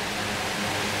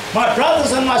 My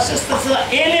brothers and my sisters, the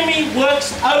enemy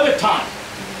works overtime.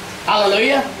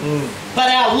 Hallelujah.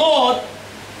 But our Lord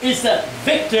is the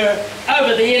victor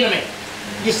over the enemy.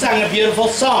 You sang a beautiful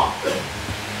song.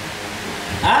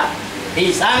 Huh?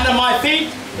 He's under my feet.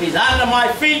 He's under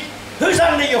my feet. Who's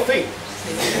under your feet?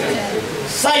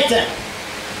 Satan.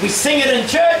 We sing it in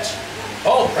church.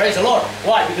 Oh, praise the Lord.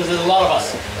 Why? Because there's a lot of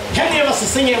us. How many of us are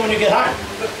singing it when you get home?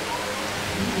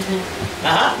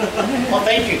 Well,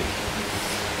 thank you.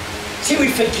 See, we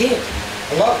forget.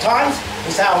 A lot of times,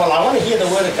 we say, oh, well, I want to hear the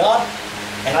Word of God.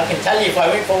 And I can tell you, if I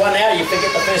went for 1 hour, you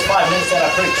forget the first 5 minutes that I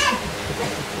preach.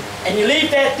 And you leave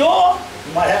that door,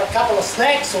 you might have a couple of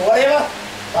snacks or whatever.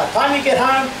 By the time you get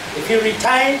home, if you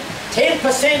retain 10%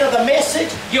 of the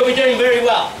message, you'll be doing very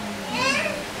well.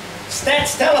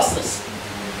 Stats tell us this.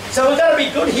 So we've got to be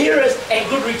good hearers and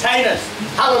good retainers.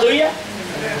 Hallelujah.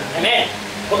 Amen.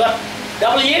 We've got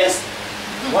double ears,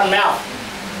 one mouth.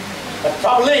 But the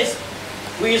trouble is,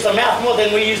 we use the mouth more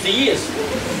than we use the ears.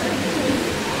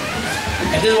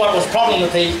 And this is what was the problem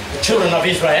with the children of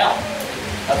Israel.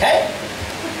 Okay?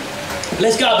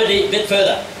 Let's go a bit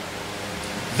further.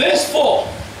 Verse 4.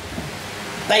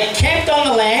 They camped on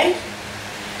the land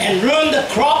and ruined the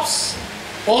crops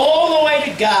all the way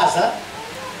to Gaza,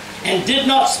 and did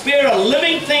not spare a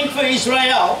living thing for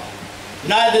Israel,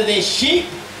 neither their sheep,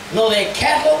 nor their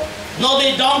cattle, nor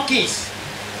their donkeys.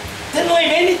 Didn't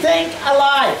leave anything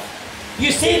alive.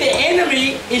 You see, the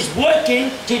enemy is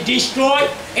working to destroy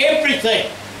everything.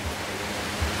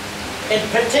 In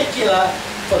particular,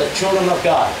 for the children of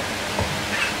God.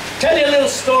 Tell you a little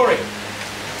story.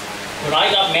 When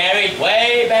I got married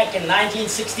way back in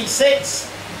 1966,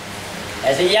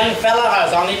 as a young fella, I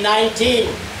was only 19.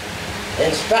 The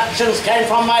instructions came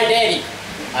from my daddy.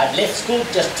 I'd left school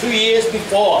just 2 years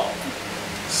before.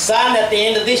 Son, at the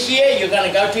end of this year, you're going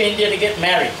to go to India to get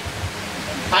married.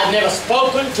 I'd never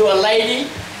spoken to a lady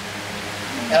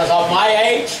that was of my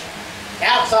age,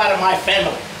 outside of my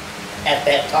family at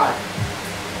that time.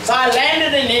 So I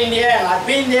landed in India, and I'd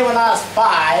been there when I was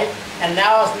 5, and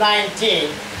now I was 19.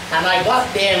 And I got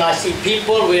there and I see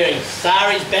people wearing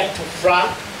saris back to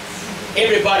front.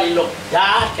 Everybody looked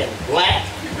dark and black.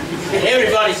 And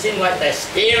everybody seemed like they're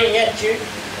staring at you.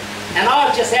 And I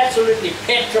was just absolutely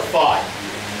petrified.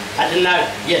 I didn't know,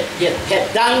 you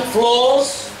had dung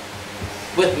floors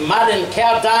with mud and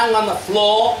cow dung on the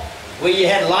floor, where you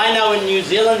had lino in New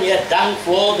Zealand, you had dung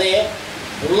floor there.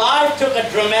 Life took a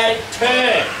dramatic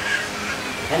turn.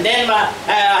 And then I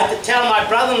had to tell my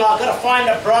brother-in-law, I've got to find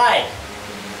a bride.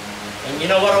 And you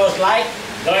know what it was like?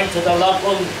 Going to the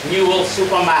local Newell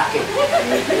supermarket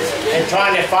and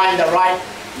trying to find the right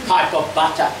type of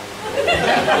butter.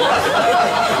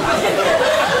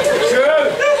 True.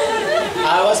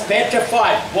 I was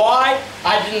petrified. Why?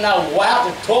 I didn't know how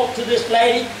to talk to this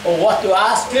lady or what to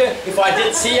ask her. If I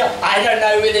did see her, I don't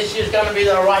know whether she's going to be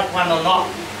the right one or not.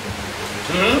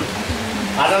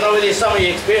 I don't know whether some of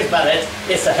you experienced, but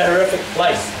it's a horrific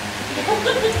place.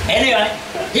 Anyway,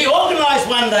 he organised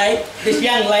one day this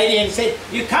young lady and said,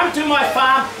 you come to my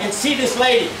farm and see this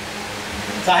lady.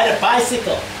 So I had a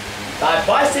bicycle. So I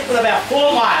bicycled about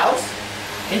 4 miles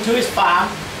into his farm,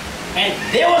 and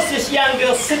there was this young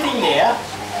girl sitting there,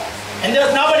 and there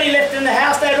was nobody left in the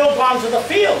house. They had all gone to the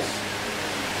fields.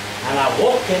 And I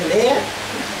walked in there,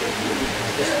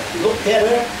 just looked at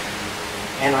her,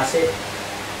 and I said,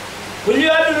 will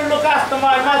you able to look after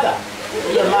my mother?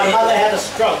 Because my mother had a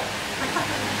stroke.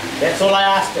 That's all I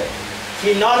asked her.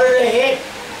 She nodded her head.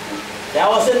 That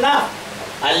was enough.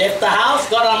 I left the house,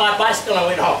 got on my bicycle, and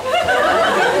went home.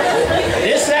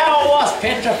 This is how I was,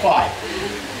 petrified.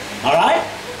 All right?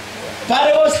 But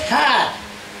it was hard.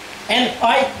 And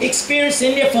I experienced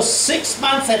India for 6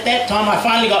 months at that time. I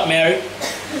finally got married.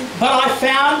 But I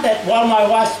found that while my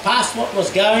wife's passport was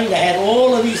going, they had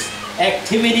all of these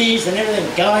activities and everything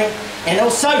going. And it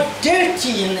was so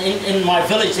dirty in my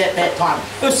village at that time.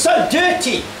 It was so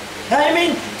dirty. I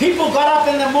mean, people got up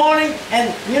in the morning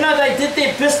and, you know, they did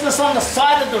their business on the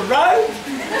side of the road.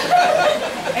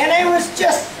 And it was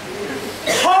just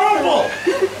horrible.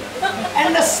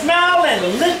 And the smell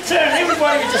and litter, and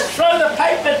everybody would just throw the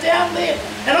paper down there.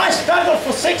 And I struggled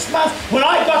for 6 months. When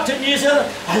I got to New Zealand,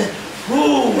 I said,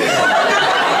 ooh.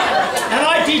 And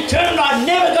I determined I'd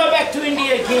never go back to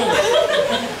India again.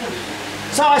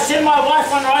 So I sent my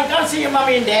wife on, right, go and see your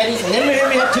mummy and daddy. And then we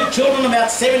had 2 children about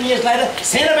 7 years later.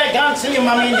 Send her back, go and see your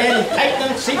mummy and daddy. Take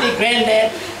them to see their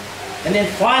granddad. And then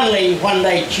finally, one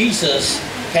day, Jesus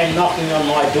came knocking on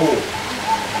my door.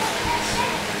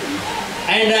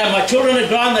 And my children had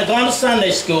gone, they'd gone to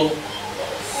Sunday school.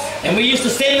 And we used to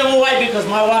send them away because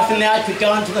my wife and I could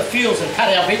go into the fields and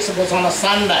cut our vegetables on a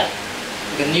Sunday.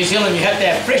 In New Zealand, you have to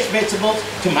have fresh vegetables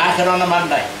to market on a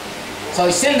Monday. So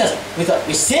we send us, we thought,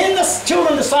 we send the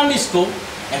children to Sunday school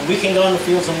and we can go in the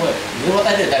fields and work. You know what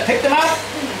they did? They picked them up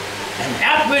and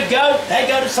out we'd go. They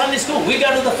go to Sunday school, we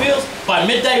go to the fields. By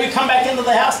midday we come back into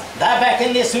the house. They're back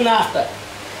in there soon after.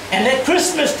 And then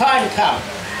Christmas time come.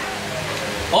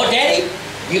 Oh, Daddy,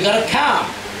 you got to come.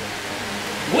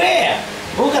 Where?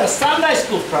 We've got a Sunday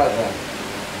school program.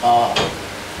 I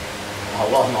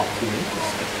was not too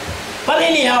interested. But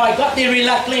anyhow, I got there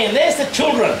reluctantly, and there's the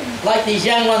children, like these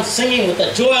young ones singing with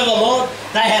the joy of the Lord.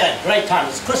 They had a great time.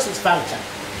 It's Christmas function.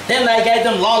 Then they gave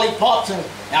them lollipops and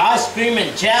ice cream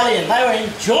and jelly, and they were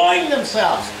enjoying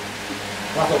themselves.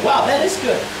 And I thought, wow, that is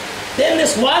good. Then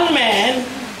this one man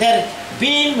that had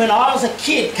been, when I was a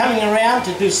kid, coming around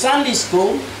to do Sunday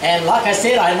school, and like I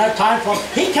said, I had no time for him.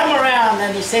 He come around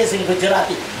and he says in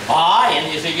Gujarati, bye,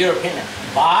 and he's a European,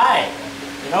 bye.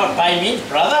 You know what bye means,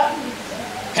 brother?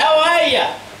 How are you?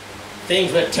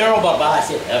 Things were terrible, but I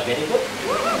said, oh, very good.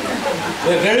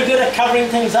 We're very good at covering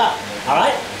things up, all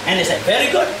right? And he said, very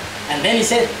good. And then he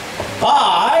said,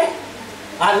 bye,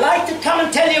 I'd like to come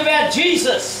and tell you about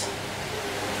Jesus.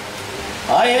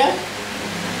 Oh, yeah?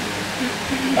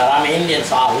 But I'm Indian,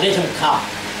 so I'll let him come.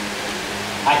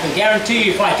 I can guarantee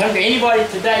you, if I come to anybody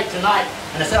today, tonight,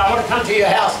 and I said, I want to come to your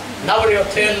house, nobody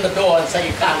will turn the door and say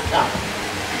you can't come.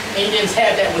 Indians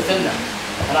have that within them.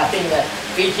 And I think that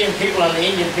Fijian people and the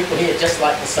Indian people here are just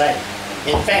like the same.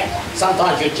 In fact,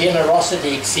 sometimes your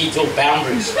generosity exceeds all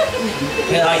boundaries.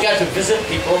 When I go to visit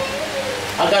people,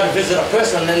 I go to visit a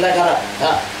person and they got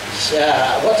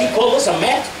what do you call this, a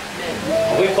mat?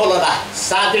 We call it a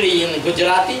sadri in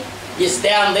Gujarati. It's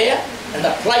down there, and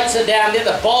the plates are down there,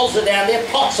 the bowls are down there,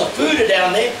 pots of food are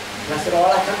down there. And I said, oh,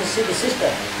 I come to see the sister.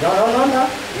 No, no, no, no.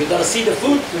 You've got to see the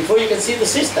food before you can see the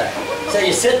sister. So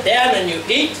you sit down and you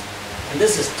eat. And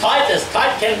this is tight as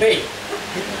tight can be.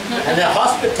 And the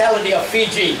hospitality of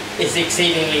Fiji is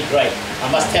exceedingly great. I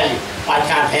must tell you, I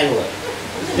can't handle it.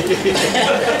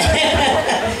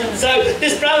 So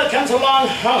this brother comes along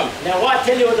home. Now I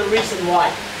tell you the reason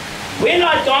why. When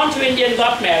I'd gone to India and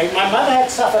got married, my mother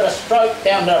had suffered a stroke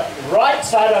down the right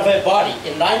side of her body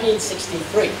in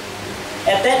 1963.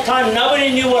 At that time,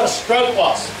 nobody knew what a stroke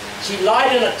was. She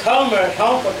lied in a coma at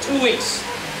home for 2 weeks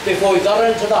before we got her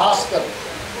into the hospital.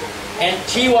 And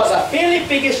she was a fairly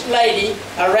biggish lady,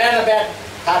 around about,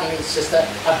 pardon me sister,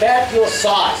 about your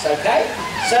size, okay?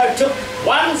 So it took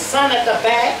one son at the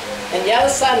back and the other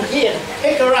son here to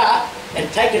pick her up and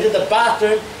take her to the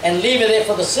bathroom and leave her there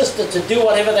for the sister to do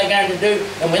whatever they're going to do.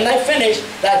 And when they finished,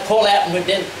 they'd call out and we'd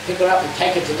then pick her up and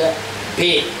take her to the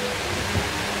bed.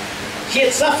 She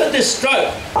had suffered this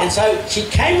stroke, and so she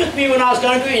came with me when I was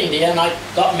going to India, and I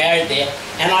got married there.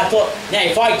 And I thought, now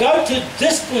if I go to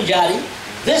this Punjabi,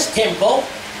 this temple,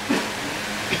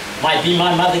 might be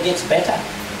my mother gets better.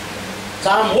 So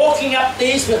I'm walking up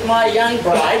these with my young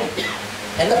bride,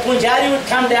 and the Punjabi would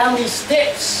come down these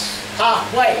steps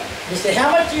halfway. He said, how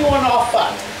much do you want to offer?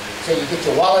 So you get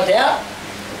your wallet out,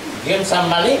 give him some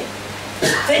money.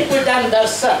 I think we've done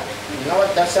darshan. You know what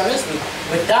darshan is?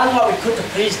 We've done what we could to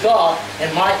please God,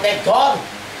 and might that God,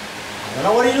 I don't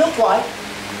know what he looked like,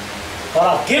 but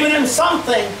I've given him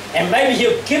something, and maybe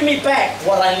he'll give me back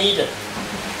what I needed.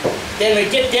 Then we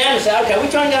get down and say, okay,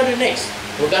 which one go to next?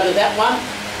 We'll go to that one,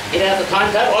 get out the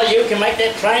timetable, or you can make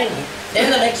that train,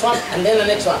 then the next one, and then the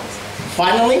next one.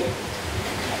 Finally,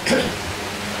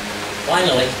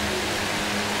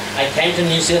 I came to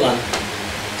New Zealand.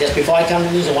 Just before I come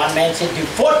to New Zealand, one man said, do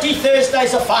 40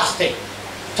 Thursdays of fasting,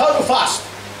 total fast.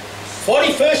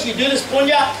 41st you do this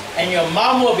punya, and your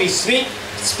mom will be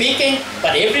speaking,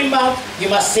 but every month you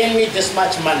must send me this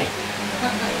much money.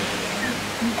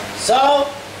 So,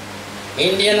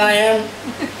 Indian I am.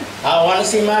 I want to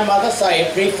see my mother, so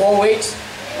every 4 weeks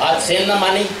I'd send the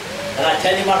money. And I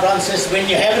tell you, my brother and sister, when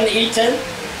you haven't eaten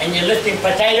and you're lifting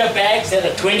potato bags that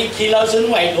are 20 kilos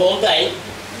in weight all day,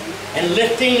 and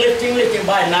lifting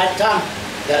by night time,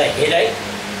 got a headache,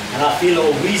 and I feel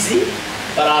all wheezy,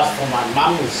 but I was for my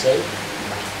mum, you see.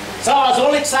 So I was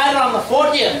all excited on the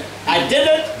 40th. I did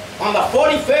it. On the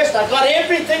 41st, I got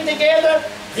everything together,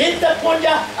 did the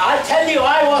punya. I tell you,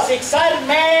 I was excited,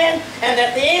 man. And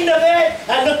at the end of it,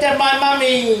 I looked at my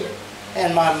mummy,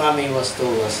 and my mummy was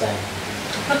still the same.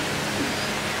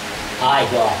 I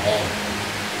got angry,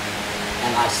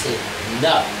 and I said,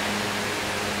 no.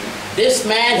 This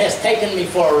man has taken me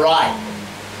for a ride.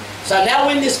 So now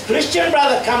when this Christian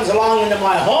brother comes along into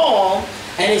my home,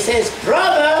 and he says,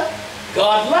 brother,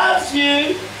 God loves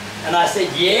you. And I said,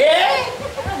 yeah?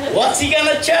 What's he going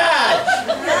to charge?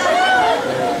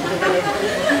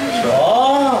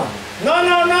 Oh,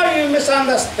 no, you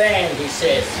misunderstand, he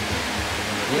says.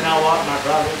 You know what, my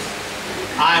brothers?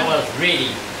 I was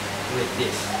ready with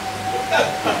this.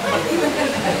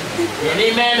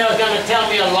 Any man that was going to tell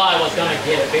me a lie was going to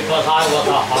get it, because I was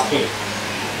a hockey.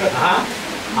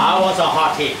 I was a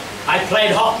hockey. I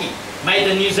played hockey, made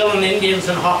the New Zealand Indians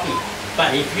in hockey.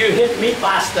 But if you hit me,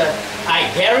 Pastor, I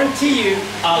guarantee you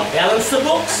I'll balance the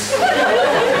books.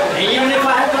 And even if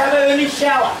I have to have an early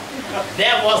shower,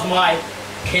 that was my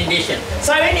condition.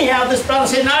 So anyhow, this brother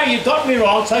said, no, you got me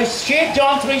wrong. So he shared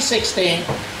John 3:16,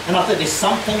 and I thought, there's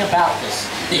something about this.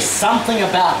 There's something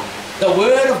about it. The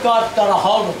Word of God got a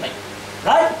hold of me,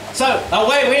 right? So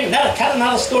away we went. Now to cut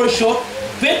another story short,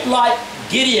 bit like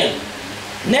Gideon.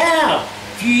 Now,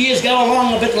 a few years go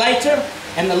along a bit later,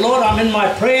 and the Lord, I'm in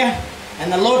my prayer,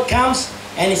 and the Lord comes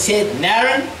and he said,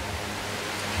 Naren,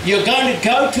 you're going to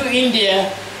go to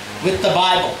India with the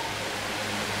Bible.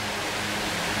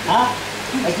 Huh?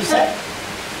 What did you say?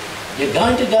 You're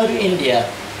going to go to India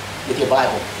with your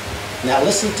Bible. Now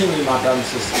listen to me, my brothers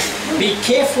and sisters. Be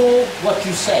careful what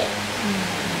you say.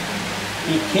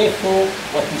 Be careful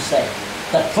what you say.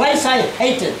 The place I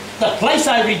hated, the place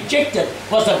I rejected,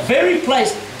 was the very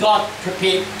place God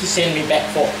prepared to send me back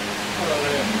for.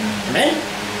 Amen?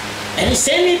 And he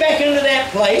sent me back into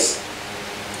that place.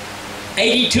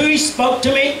 82, he spoke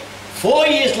to me. 4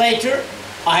 years later,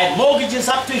 I had mortgages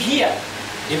up to here,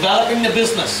 developing the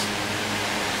business.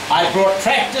 I brought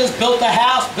tractors, built a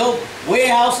house, built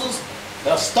warehouses,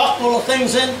 stocked all the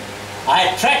things in. I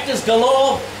had tractors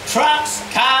galore, trucks,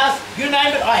 cars, you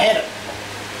name it, I had it.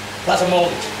 Plus a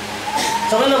mortgage.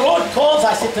 So when the Lord calls,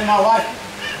 I said to my wife,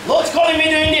 Lord's calling me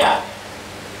to India.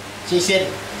 She said,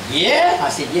 yeah? I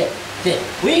said, yeah. She said,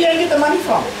 where are you going to get the money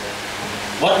from?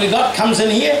 What we got comes in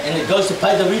here and it goes to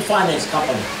pay the refinance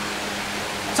company.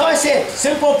 So I said,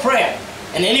 simple prayer.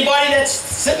 And anybody that's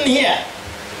sitting here,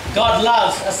 God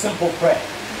loves a simple prayer.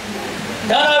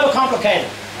 Don't overcomplicate it.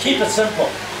 Keep it simple.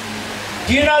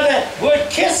 Do you know that word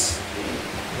kiss?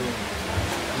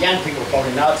 Young people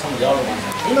probably know it, some of the older ones.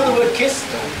 You know the word kiss?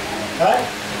 Right?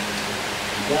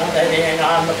 You know,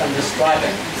 I'm not going to describe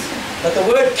it. But the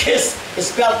word kiss is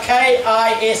spelled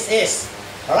K-I-S-S.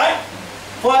 Alright?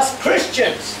 For us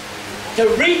Christians to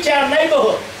reach our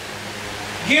neighborhood,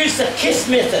 use the KISS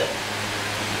method.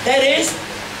 That is,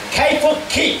 K for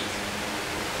keep,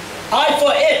 I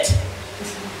for it,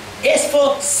 S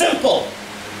for simple,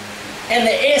 and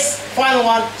the S, final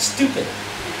one, stupid.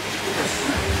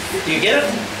 Do you get it?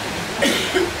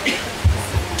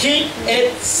 Keep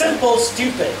it simple,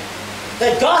 stupid.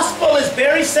 The gospel is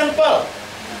very simple.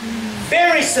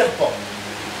 Very simple.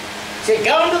 So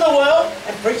go into the world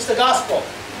and preach the gospel.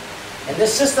 And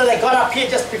this sister that got up here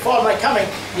just before my coming,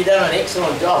 you done an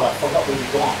excellent job. I forgot where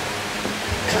you'd gone.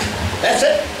 That's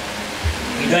it.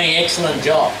 You're doing an excellent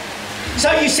job.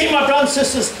 So you see, my brothers and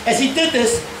sisters, as he did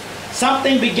this,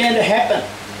 something began to happen.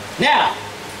 Now,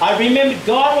 I remember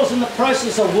God was in the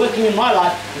process of working in my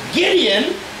life.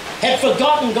 Gideon had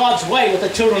forgotten God's way with the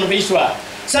children of Israel.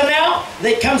 So now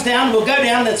it comes down, we'll go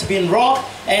down, it's been robbed.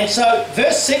 And so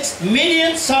verse 6,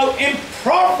 Midian so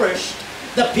impoverished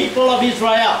the people of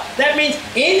Israel. That means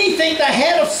anything they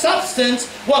had of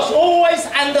substance was always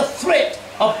under threat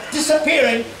of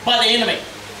disappearing by the enemy.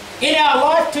 In our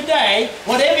life today,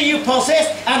 whatever you possess,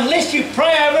 unless you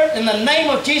pray over it in the name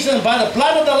of Jesus and by the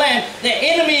blood of the Lamb, the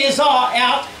enemy is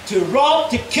out to rob,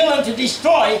 to kill, and to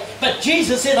destroy. But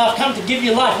Jesus said, I've come to give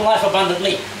you life and life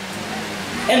abundantly.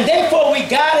 And therefore we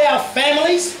guard our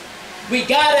families, we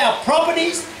guard our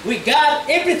properties, we guard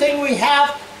everything we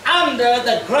have under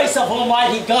the grace of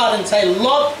Almighty God and say,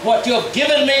 Lord, what you have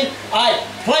given me, I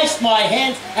place my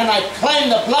hands and I claim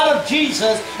the blood of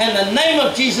Jesus and the name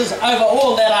of Jesus over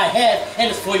all that I have, and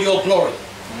it's for your glory.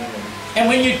 And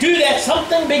when you do that,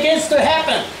 something begins to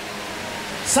happen.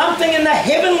 Something in the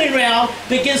heavenly realm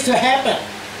begins to happen.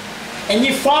 And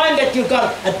you find that you've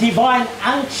got a divine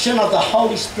unction of the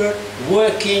Holy Spirit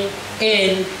working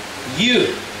in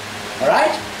you. All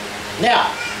right? Now,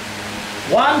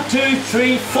 1, 2,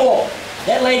 3, 4.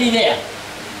 That lady there.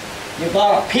 You've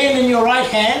got a pen in your right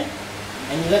hand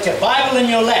and you've got your Bible in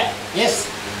your lap. Yes?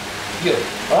 You.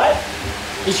 All right?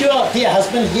 Is your dear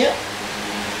husband here?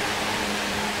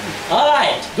 All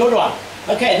right. Good one.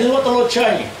 Okay, this is what the Lord's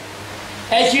showing you.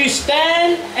 As you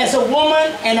stand as a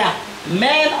woman and a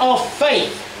man of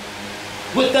faith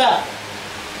with a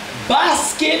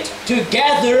basket to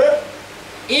gather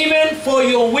even for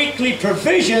your weekly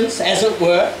provisions, as it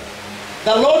were,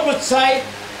 the Lord would say,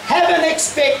 have an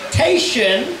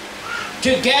expectation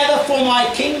to gather for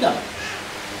my kingdom.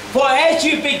 For as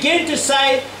you begin to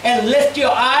say and lift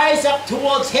your eyes up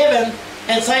towards heaven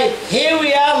and say, here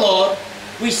we are, Lord,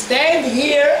 we stand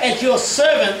here as your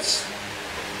servants,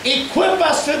 equip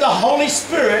us through the Holy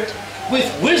Spirit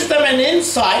with wisdom and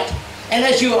insight, and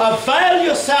as you avail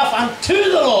yourself unto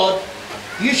the Lord,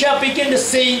 you shall begin to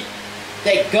see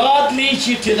that God leads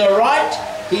you to the right,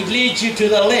 He leads you to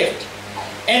the left.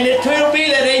 And it will be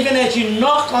that even as you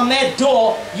knock on that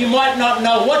door, you might not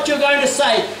know what you're going to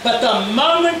say, but the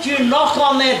moment you knock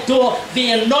on that door,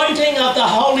 the anointing of the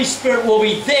Holy Spirit will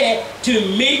be there to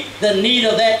meet the need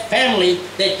of that family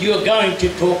that you're going to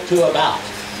talk to about.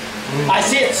 I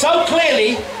see it so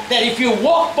clearly that if you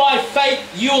walk by faith,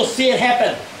 you'll see it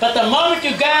happen. But the moment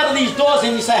you go out of these doors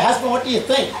and you say, husband, what do you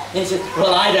think? And he says,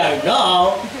 well, I don't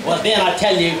know. Well, then I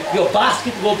tell you, your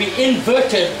basket will be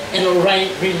inverted and it will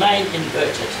remain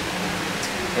inverted.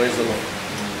 Praise the Lord.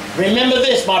 Remember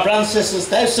this, my brothers and sisters,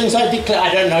 those things I declare,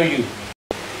 I don't know you,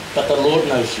 but the Lord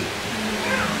knows you.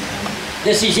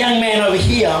 There's this young man over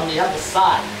here on the other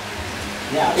side.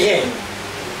 Now, yeah,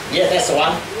 that's the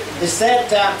one. Is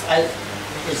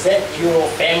that your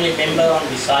family member on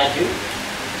beside you?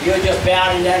 You're just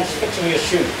bowing down, fixing your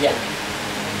shoe. Yeah.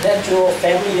 Is that your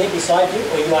family there beside you,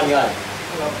 or you on your own?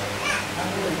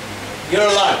 You're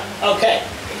alone. Okay.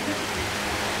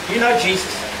 You know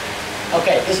Jesus.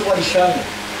 Okay, this is what he's showing you.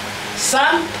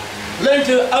 Son, learn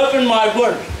to open my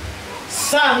word.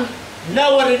 Son,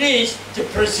 know what it is to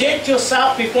present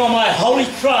yourself before my holy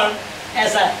throne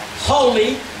as a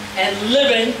holy and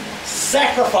living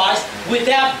sacrifice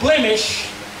without blemish,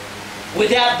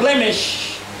 without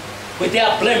blemish,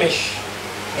 without blemish,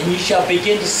 and you shall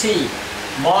begin to see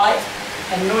my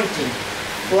anointing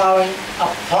flowing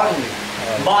upon you,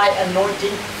 my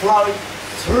anointing flowing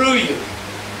through you,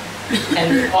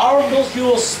 and the oracles you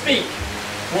will speak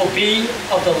will be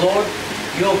of the Lord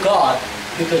your God,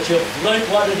 because you've learned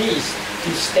what it is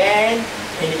to stand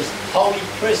in His holy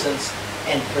presence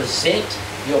and present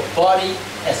your body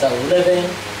as a living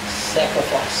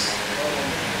sacrifice.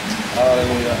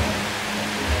 Hallelujah.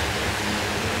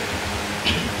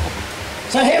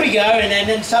 So here we go, and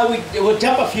then so we'll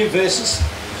jump a few verses.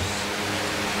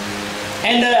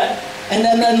 And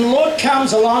then the Lord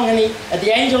comes along, and the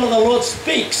angel of the Lord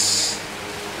speaks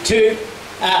to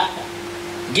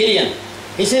Gideon.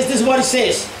 He says, this is what he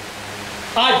says.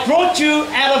 I brought you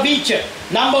out of Egypt.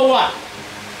 Number one,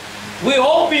 we've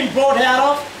all been brought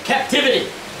out of captivity.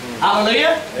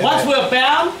 Hallelujah. Amen. Once we're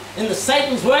bound in the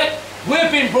Satan's work,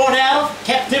 we've been brought out of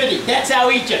captivity. That's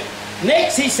our Egypt.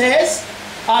 Next he says,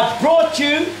 I brought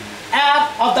you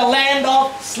out of the land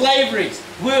of slavery.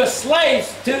 We were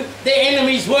slaves to the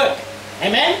enemy's work.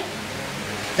 Amen?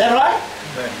 Is that right?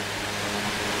 Amen.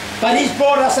 But He's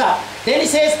brought us up. Then He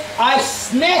says, I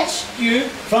snatched you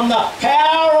from the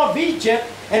power of Egypt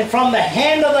and from the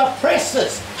hand of the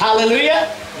oppressors.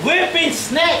 Hallelujah. we've been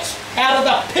snatched out of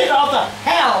the pit of the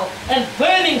hell and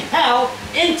burning hell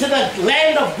into the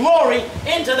land of glory,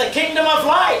 into the kingdom of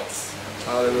lights.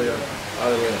 Hallelujah.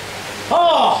 Hallelujah.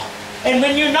 Oh, and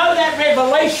when you know that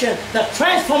revelation, the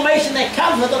transformation that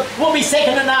comes with it will be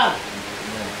second to none.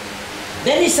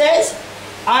 Then he says,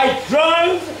 I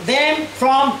drove them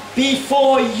from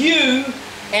before you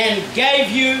and gave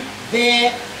you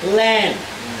their land.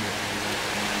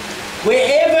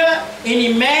 Wherever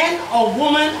any man or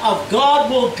woman of God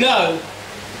will go,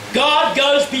 God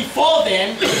goes before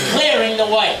them, clearing the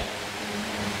way.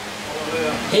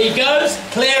 He goes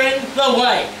clearing the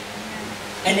way.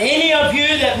 And any of you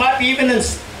that might be even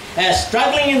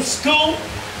struggling in school,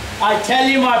 I tell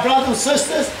you, my brothers and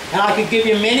sisters, and I could give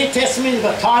you many testimonies,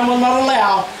 but time will not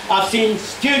allow. I've seen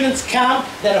students come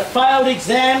that have failed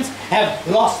exams, have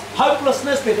lost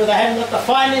hopelessness because they haven't got the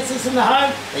finances in the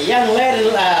home. The young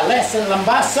lass in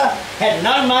Lambasa had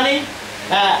no money.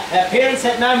 Her parents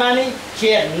had no money.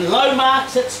 She had low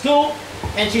marks at school.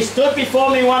 And she stood before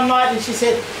me one night and she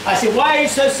said, I said, why are you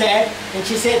so sad? And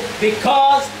she said,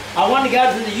 because I want to go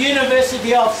to the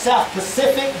University of South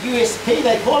Pacific, USP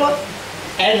they call it.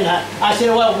 And I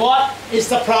said, well, what is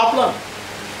the problem?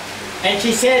 And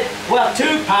she said, well,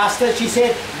 two, Pastor. She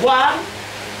said, one,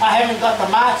 I haven't got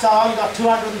the marks, I only got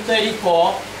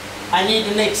 234. I need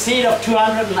an exceed of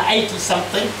 280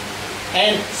 something.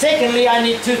 And secondly, I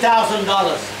need $2,000. And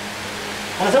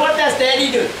I said, what does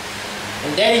Daddy do?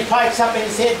 And Daddy pipes up and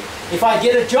he said, if I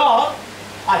get a job,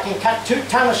 I can cut 2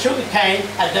 tons of sugar cane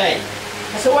a day.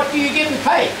 I said, what do you get me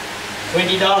paid?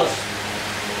 $20.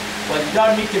 Well, you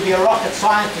don't need to be a rocket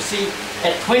scientist to see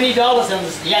at $20 and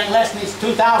this young lass needs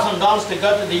 $2,000 to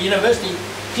go to the university.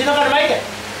 She's not going to make it.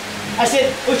 I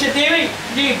said, Usha Devi,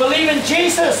 do you believe in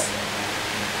Jesus?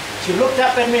 She looked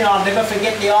up at me and I'll never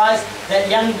forget the eyes, that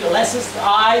young lass's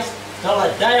eyes, till the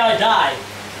day I die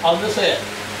on this earth.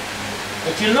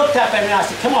 And she looked up at me and I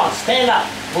said, come on, stand up.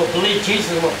 We'll believe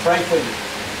Jesus and we'll pray for you.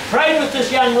 Prayed with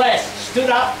this young lass, stood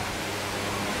up.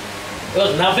 It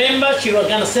was November, she was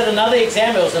going to sit another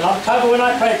exam. It was in October when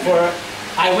I prayed for her.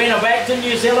 I went back to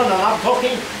New Zealand and I'm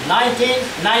talking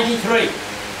 1993.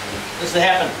 This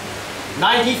happened.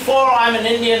 94, I'm in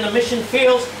India in the mission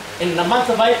fields. In the month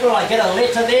of April, I get a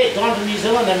letter there, gone to New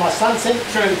Zealand, and my son sent it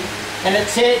through. And it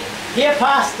said, dear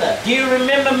Pastor, do you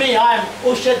remember me? I'm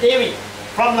Usha Devi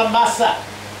from Lambasa.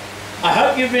 I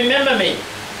hope you remember me.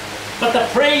 But the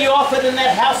prayer you offered in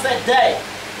that house that day,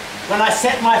 when I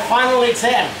sat my final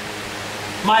exam,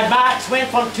 my marks went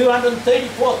from 234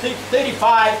 to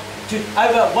 35 to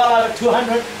well over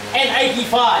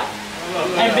 285.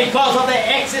 And because of the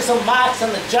excess of marks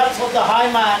and the jumps of the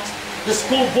high marks, the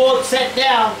school board sat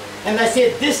down and they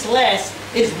said, this lass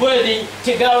is worthy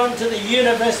to go into the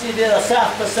University of the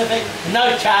South Pacific,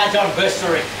 no charge on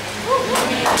bursary.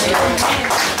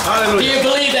 Hallelujah. Do you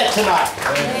believe that tonight?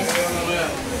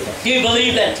 Do you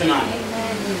believe that tonight?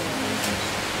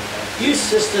 You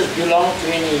sisters belong to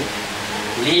any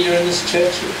leader in this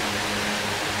church here?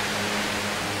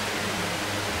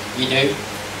 You do?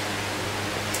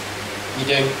 You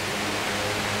do?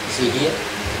 Is he here?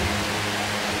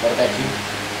 What about you?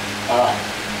 Alright.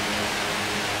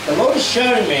 The Lord is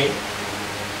showing me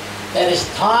that it's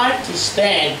time to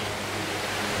stand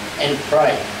and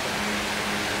pray.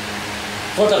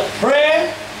 For the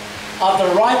prayer of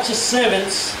the righteous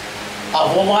servants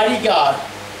of Almighty God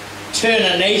turn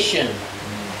a nation,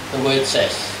 the word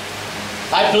says.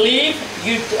 I believe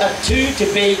you are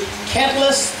to be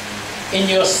catalysts in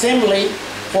your assembly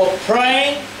for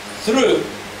praying through,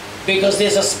 because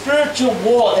there's a spiritual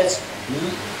war that's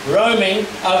roaming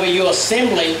over your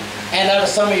assembly and over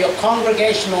some of your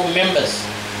congregational members.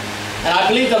 And I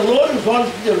believe the Lord is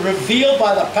going to reveal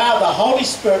by the power of the Holy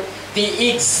Spirit the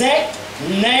exact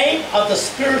name of the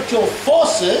spiritual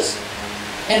forces,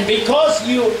 and because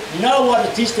you know what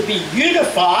it is to be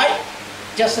unified,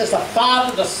 just as the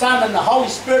Father, the Son, and the Holy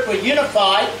Spirit were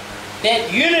unified,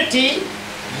 that unity,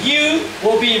 you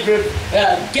will be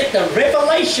get the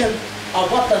revelation of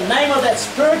what the name of that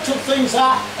spiritual things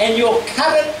are, and you'll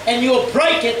cut it and you'll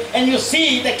break it and you'll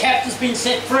see the captives being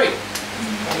set free.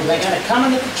 And they're going to come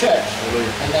into the church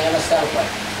and they're going to celebrate.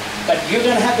 But you're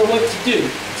going to have the work to do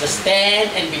to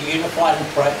stand and be unified and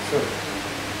pray through.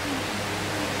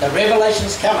 The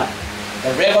revelation's coming.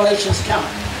 The revelation's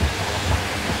coming.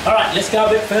 All right, let's go a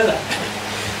bit further.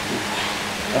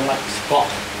 I'm like spot.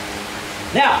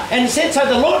 Now, and he said, so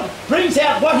the Lord brings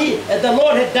out what the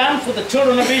Lord had done for the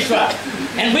children of Israel.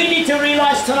 And we need to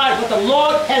realize tonight what the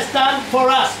Lord has done for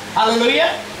us.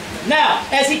 Hallelujah. Now,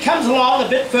 as he comes along a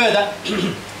bit further,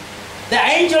 the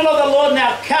angel of the Lord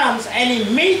now comes and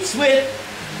he meets with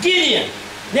Gideon.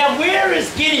 Now, where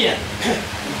is Gideon?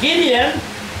 Gideon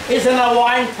is in a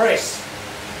wine press.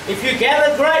 If you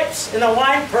gather grapes in a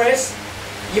wine press,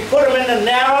 you put them in a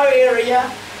narrow area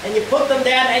and you put them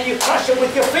down and you crush them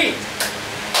with your feet.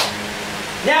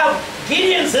 Now,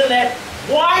 Gideon's in that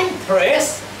wine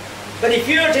press, but if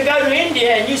you were to go to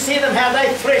India and you see them how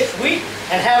they thresh wheat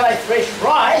and how they thresh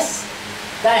rice,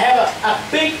 they have a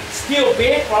big steel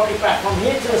bed, probably back from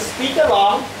here to the speaker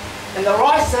long, and the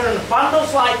rice are in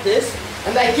bundles like this,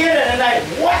 and they get it and they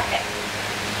whack it.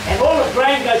 And all the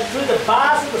grain goes through the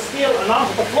bars of the steel and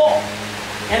onto the floor.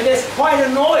 And there's quite a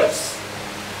noise,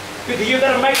 because you've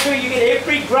got to make sure you get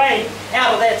every grain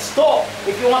out of that stalk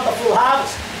if you want the full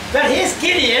harvest. But here's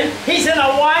Gideon, he's in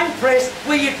a wine press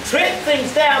where you tread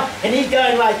things down, and he's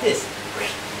going like this.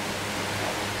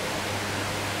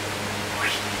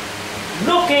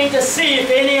 Looking to see if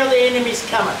any of the enemy's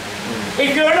coming.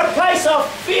 If you're in a place of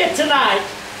fear tonight,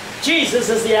 Jesus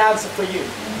is the answer for you.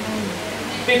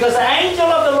 Because the angel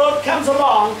of the Lord comes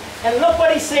along, and look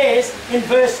what he says in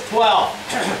verse 12.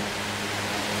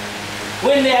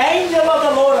 When the angel of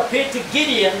the Lord appeared to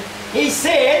Gideon, he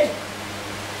said,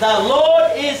 "The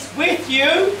Lord is with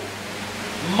you,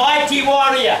 mighty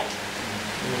warrior."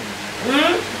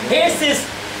 Here's this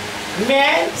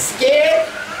man, scared,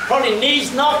 probably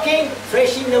knees knocking,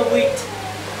 threshing the wheat.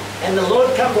 And the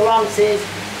Lord comes along and says,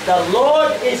 "The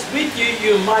Lord is with you,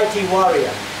 you mighty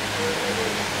warrior."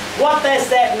 What does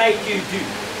that make you do?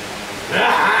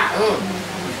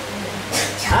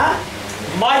 Huh?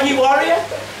 Mighty warrior?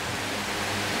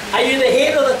 Are you the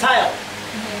head or the tail?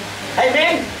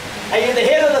 Amen? Are you the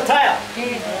head or the tail?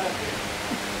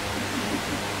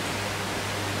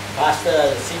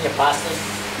 Pastor, senior pastors,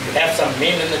 you have some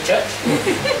men in the church?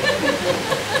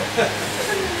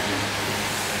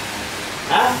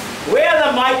 Huh? Where are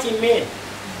the mighty men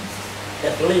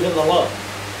that believe in the Lord?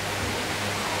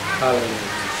 Hallelujah.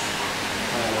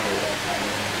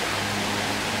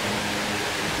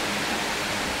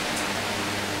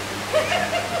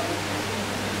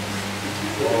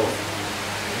 Whoa.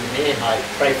 Man, I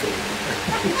pray for you.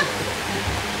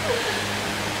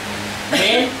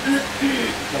 Man,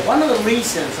 one of the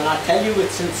reasons, and I tell you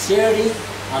with sincerity,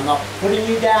 I'm not putting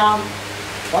you down,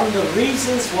 one of the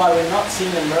reasons why we're not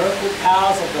seeing the miracle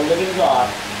powers of the living God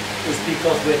is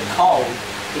because we're cold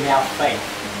in our faith.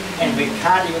 And we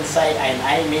can't even say an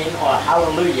amen or a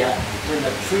hallelujah when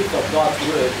the truth of God's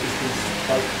word is being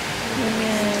spoken.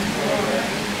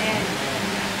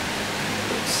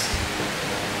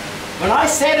 When I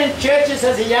sat in churches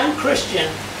as a young Christian,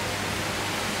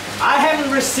 I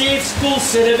haven't received school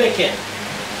certificate.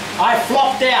 I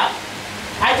flopped out.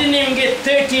 I didn't even get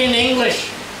 30 in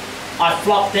English. I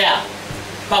flopped out.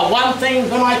 But one thing,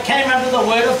 when I came under the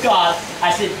Word of God,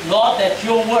 I said, "Lord, that's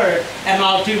your Word, and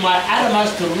I'll do my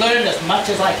uttermost to learn as much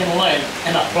as I can learn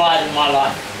and apply it in my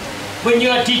life." When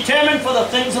you are determined for the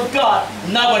things of God,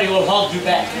 nobody will hold you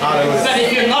back. Hallelujah. But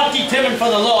if you're not determined for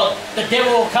the Lord, the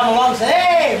devil will come along and say,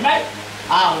 "Hey, mate,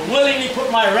 I'll willingly put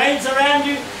my reins around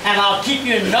you, and I'll keep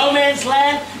you in no man's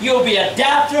land. You'll be a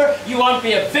doubter, you won't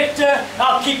be a victor.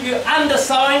 I'll keep you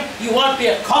undersowing, you won't be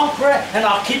a conqueror, and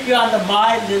I'll keep you under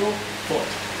my little foot."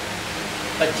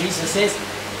 But Jesus says,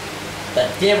 the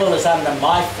devil is under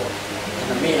my foot, and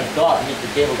the men of God need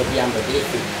the devil to be under their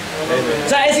feet. Amen.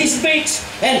 So as he speaks,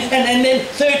 and then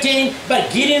 13,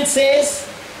 but Gideon says,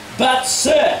 "But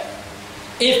sir,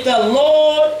 if the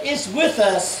Lord is with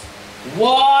us,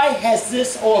 why has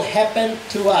this all happened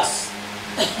to us?"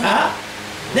 Huh?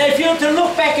 Now if you were to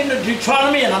look back into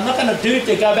Deuteronomy, and I'm not going to do it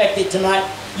to go back there tonight,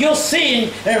 you'll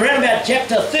see in around about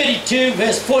chapter 32,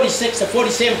 verse 46 to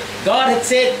 47, God had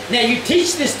said, now you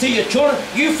teach this to your children.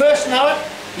 You first know it.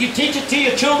 You teach it to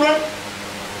your children.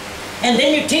 And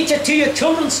then you teach it to your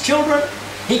children's children.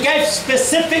 He gave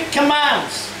specific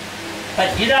commands.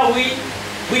 But you know, we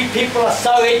people are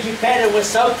so educated, we're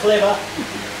so clever.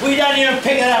 We don't even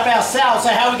pick it up ourselves. So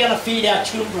how are we going to feed our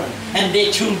children and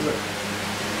their children?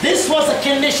 This was the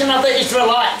condition of the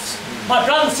Israelites. My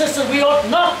brothers and sisters, we ought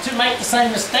not to make the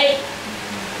same mistake.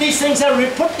 These things are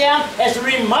put down as a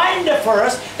reminder for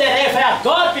us that if our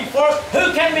God be for us,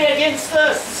 who can be against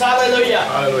us? Hallelujah.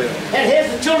 Hallelujah. And here's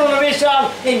the children of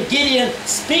Israel in Gideon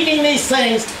speaking these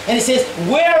things. And he says,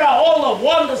 where are all the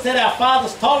wonders that our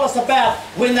fathers told us about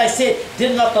when they said,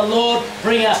 did not the Lord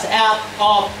bring us out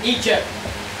of Egypt?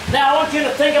 Now I want you to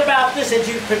think about this as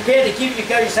you prepare to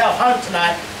go yourself home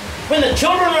tonight. When the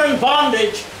children were in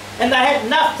bondage and they had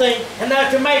nothing and they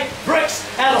had to make bricks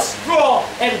out of straw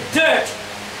and dirt,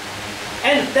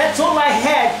 and that's all they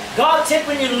had, God said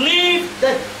when you leave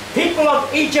the people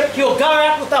of Egypt, you'll go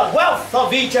out with the wealth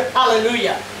of Egypt.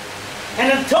 Hallelujah.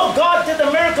 And until God did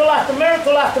the miracle after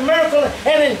miracle after miracle,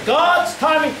 and in God's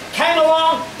timing came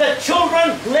along, the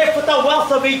children left with the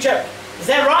wealth of Egypt. Is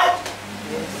that right?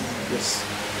 Yes.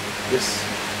 Yes.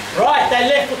 Right, they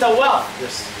left with the wealth.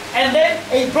 Yes. And then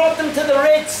he brought them to the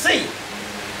Red Sea.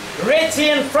 The Red Sea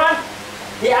in front,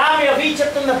 the army of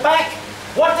Egypt in the back.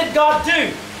 What did God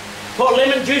do? Pour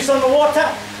lemon juice on the water?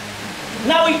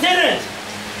 No, he didn't.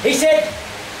 He said,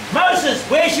 Moses,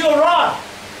 where's your rod?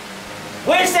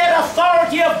 Where's that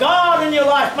authority of God in your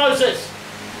life, Moses?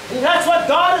 And that's what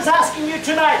God is asking you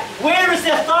tonight. Where is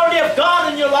the authority of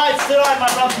God in your life tonight, my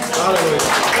brothers and sisters?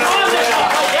 Hallelujah.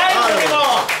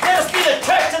 Let us be the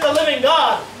church of the living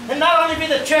God. And not only be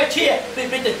the church here,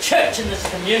 but be the church in this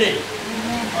community.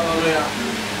 Hallelujah.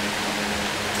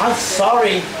 I'm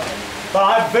sorry, but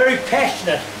I'm very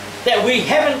passionate that we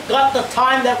haven't got the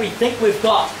time that we think we've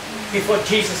got before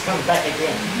Jesus comes back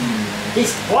again.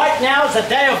 Right now is a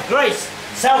day of grace.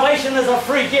 Salvation is a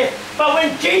free gift. But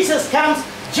when Jesus comes,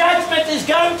 judgment is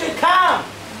going to come.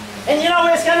 And you know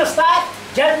where it's going to start?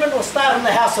 Judgment will start in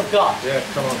the house of God. Yeah,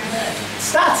 come on. It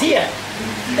starts here.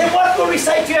 Then what will we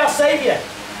say to our Savior?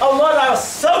 Oh Lord, I was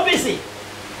so busy.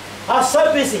 I was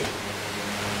so busy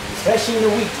threshing the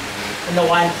wheat in the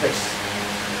winepress.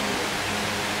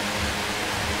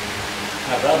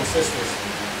 My brothers and sisters,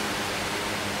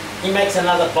 he makes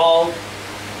another bold,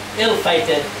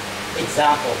 ill-fated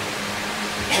example.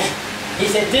 He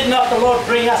said, did not the Lord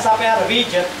bring us up out of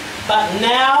Egypt? But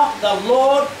now the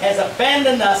Lord has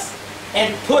abandoned us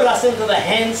and put us into the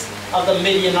hands of the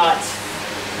Midianites.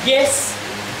 Yes,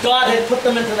 God had put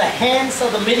them into the hands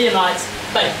of the Midianites,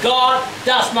 but God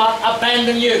does not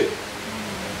abandon you.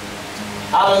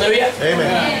 Hallelujah.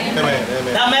 Amen. Amen.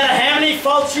 Amen. No matter how many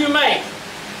faults you make,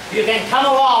 you can come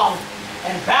along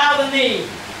and bow the knee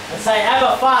and say,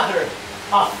 Abba, Father,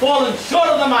 I've fallen short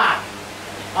of the mark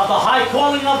of the high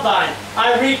calling of thine.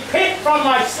 I repent from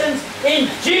my sins in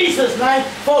Jesus' name.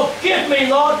 Forgive me,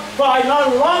 Lord, for I no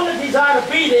longer desire to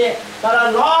be there, but I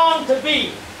long to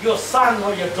be your son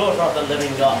or your daughter of the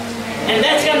living God. And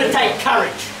that's going to take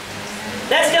courage.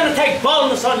 That's going to take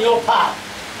boldness on your part.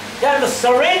 You have to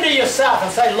surrender yourself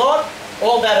and say, Lord,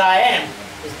 all that I am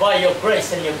is by your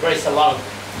grace and your grace alone.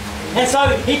 And so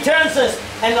he turns this,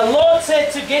 and the Lord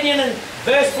said to Gideon in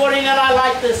verse 14, and I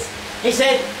like this, he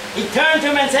said, he turned to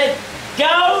him and said,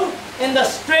 go in the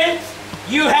strength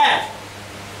you have.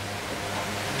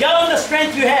 Go in the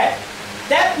strength you have.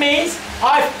 That means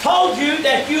I've told you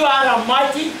that you are a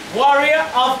mighty warrior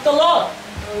of the Lord.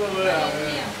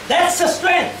 That's the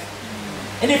strength.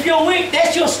 And if you're weak,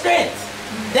 that's your strength.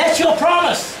 That's your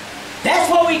promise. That's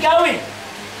what we go in.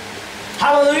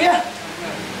 Hallelujah.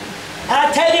 And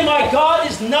I tell you, my God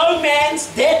is no man's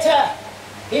debtor.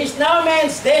 He's no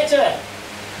man's debtor.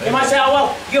 You might say, oh,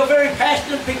 well, you're very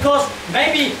passionate because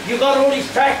maybe you got all these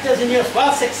tractors and you're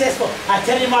well successful. I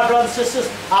tell you, my brothers and sisters,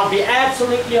 I'll be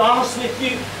absolutely honest with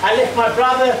you. I left my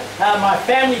brother, my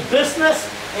family business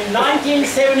in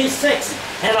 1976.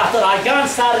 And I thought I'd go and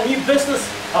start a new business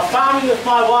of farming with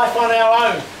my wife on our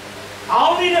own.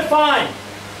 Only to find,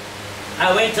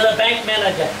 I went to the bank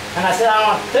manager and I said, I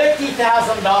want $30,000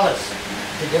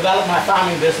 to develop my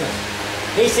farming business.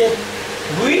 He said,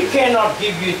 we cannot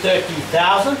give you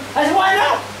 $30,000. I said, why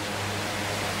not?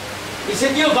 He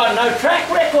said, you've got no track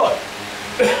record.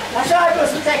 I said, I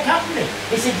was with that company.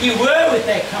 He said, you were with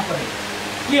that company.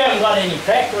 You haven't got any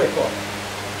track record.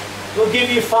 We'll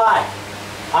give you 5.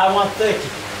 I want 30.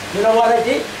 You know what I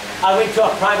did? I went to a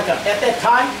private company. At that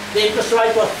time, the interest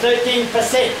rate was 13%.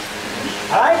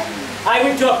 All right? I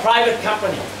went to a private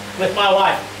company with my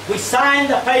wife. We signed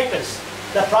the papers.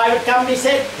 The private company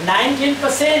said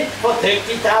 19% for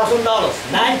 $30,000.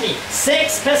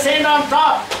 96% on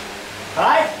top. All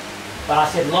right? But I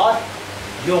said, Lord,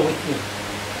 you're with me.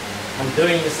 I'm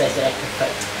doing this as an act of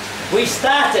faith. We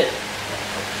started,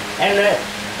 and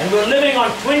we're living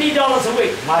on $20 a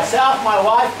week. Myself, my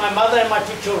wife, my mother, and my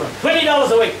 2 children.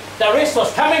 $20 a week. The rest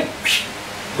was coming,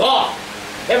 gone.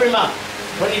 Every month,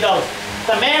 $20.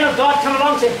 The man of God come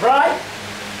along and said, bride,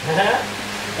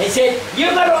 he said,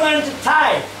 you've got to learn to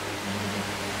tithe.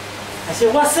 I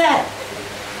said, what's that?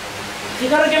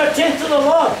 You've got to give a tenth to the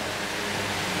Lord.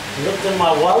 He looked in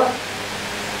my wallet,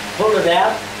 pulled it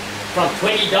out. From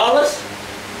 $20,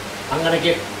 I'm going to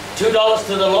give $2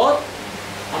 to the Lord.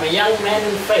 I'm a young man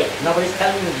in faith. Nobody's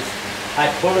telling me this.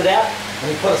 I pulled it out,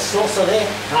 and he put a saucer there.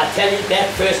 And I tell you,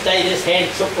 that first day, this hand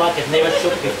shook like it never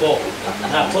shook before.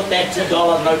 And I put that $2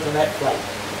 note in that plate.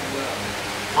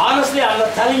 Honestly, I'm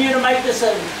not telling you to make this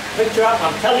a picture up.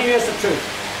 I'm telling you it's the truth.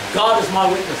 God is my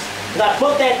witness. And I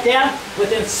put that down.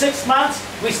 Within 6 months,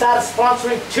 we started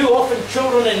sponsoring 2 orphan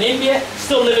children in India,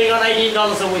 still living on $18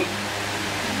 a week.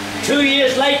 2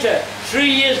 years later, 3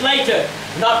 years later,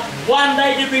 not one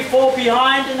day did we fall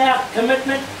behind in our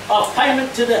commitment of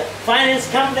payment to the finance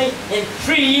company. In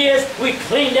 3 years, we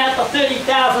cleaned out the $30,000,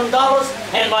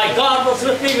 and my God was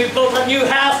with me. We built a new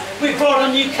house, we brought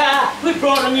a new car, we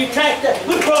brought a new tractor,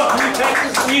 we brought new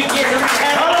tractors, new gears,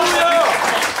 and hallelujah!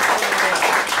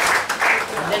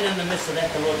 And then in the midst of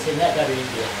that, the Lord said, now go to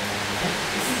India.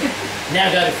 Now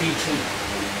go to Fiji.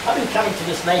 I've been coming to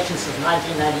this nation since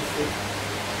 1993.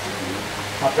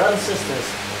 My brothers and sisters,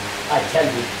 I tell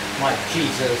you, my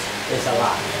Jesus is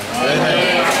alive.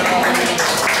 Amen.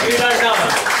 You don't know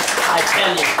him. I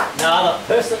tell you, no other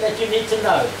person that you need to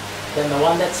know than the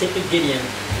one that said to Gideon,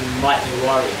 you mighty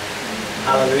warrior.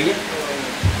 Hallelujah.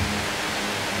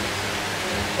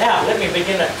 Now, let me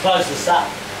begin to close this up.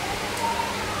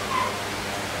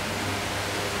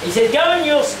 He said, go in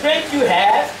your strength you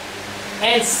have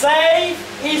and save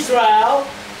Israel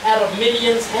out of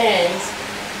Midian's hands.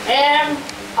 Am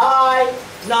I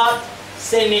not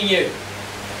sending you?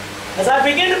 As I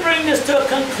begin to bring this to a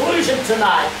conclusion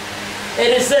tonight,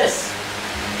 it is this.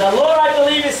 The Lord, I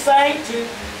believe, is saying to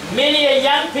many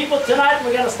young people tonight, and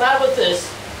we're going to start with this.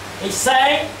 He's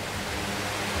saying,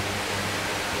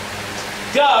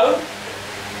 go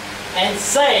and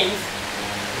save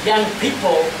young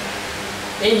people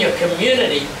in your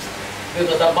community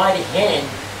because the mighty hand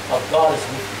of God is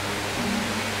with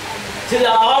you. To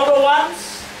the older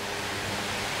ones,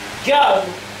 go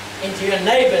into your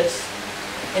neighbors,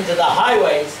 into the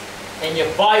highways and your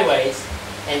byways,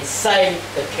 and save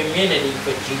the community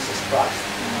for Jesus Christ.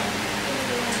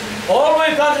 All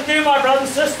we've got to do, my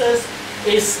brothers and sisters,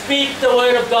 is speak the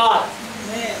word of God.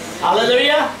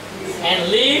 Hallelujah.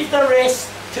 And leave the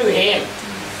rest to Him.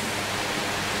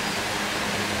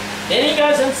 Then he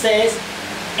goes and says,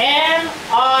 am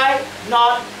I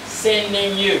not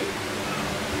sending you?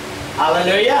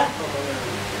 Hallelujah.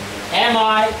 Am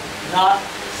I not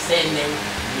sending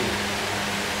you?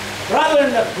 Brother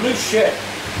in the blue shirt,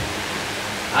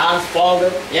 arms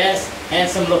folded, yes,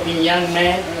 handsome looking young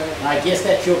man. I guess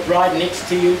that's your bride next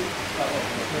to you.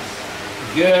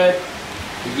 Good.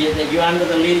 You're under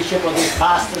the leadership of these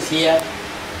pastors here.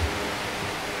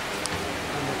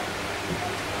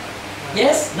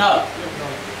 Yes? No?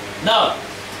 No.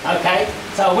 Okay.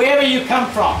 So wherever you come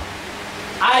from,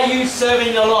 are you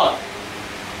serving the Lord?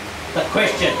 The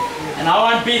question. And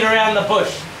I won't beat around the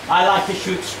bush. I like to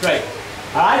shoot straight.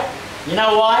 Alright? You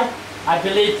know why? I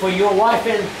believe for your wife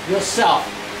and yourself,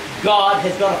 God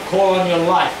has got a call on your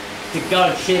life to go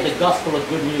and share the gospel of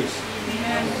good news.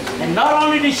 Amen. And not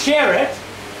only to share it,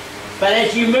 but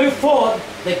as you move forward,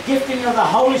 the gifting of the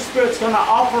Holy Spirit's going to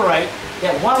operate,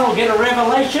 that one will get a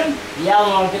revelation, the other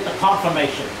one will get the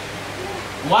confirmation.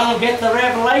 One will get the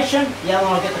revelation, the other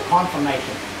one will get the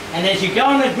confirmation. And as you go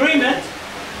in agreement,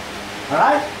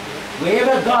 alright,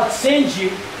 wherever God sends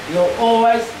you, you'll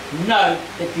always know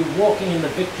that you're walking in the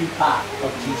victory path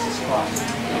of Jesus Christ.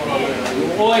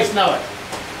 You'll always know it.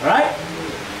 Alright?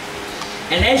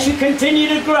 And as you continue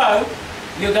to grow,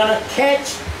 you're going to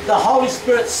catch the Holy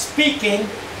Spirit speaking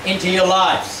into your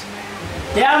lives.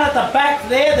 Down at the back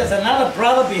there, there's another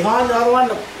brother behind the other one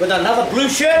with another blue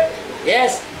shirt.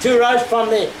 Yes, 2 rows from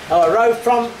the, or a row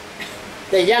from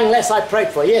the young lass I prayed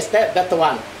for. Yes, that's the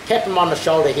one. Tap him on the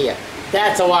shoulder here.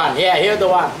 That's the one. Yeah, here's the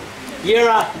one. You're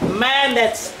a man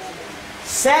that's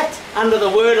sat under the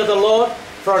word of the Lord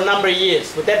for a number of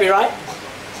years. Would that be right?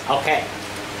 Okay.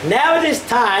 Now it is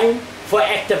time for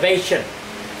activation.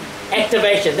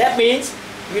 Activation. That means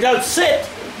you don't sit,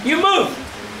 you move.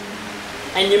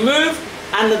 And you move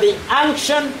under the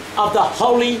unction of the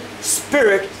Holy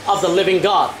Spirit of the living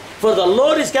God. For the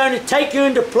Lord is going to take you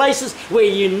into places where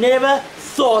you never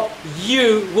thought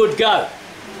you would go.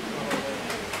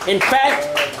 In fact,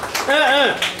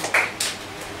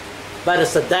 but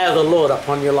it's the day of the Lord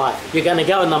upon your life. You're going to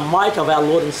go in the might of our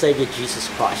Lord and Savior Jesus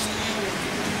Christ.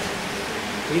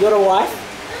 You got a wife?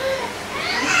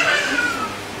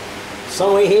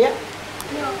 Somewhere here?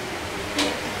 No.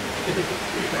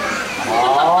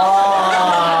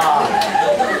 Oh.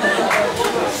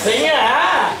 Singer,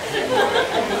 huh?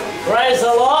 Praise the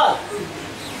Lord.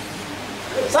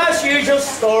 So it's usual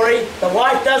story. The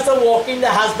wife does the walking, the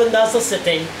husband does the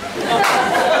sitting.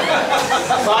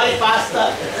 Sorry,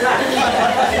 Pastor.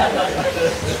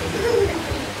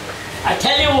 I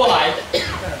tell you why.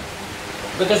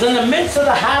 Because in the midst of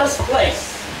the hardest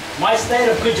place, my state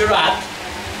of Gujarat,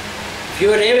 if you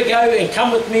would ever go and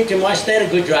come with me to my state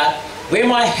of Gujarat, where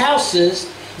my house is,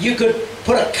 you could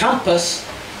put a compass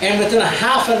and within a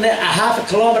half a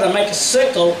kilometer make a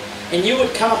circle, and you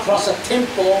would come across a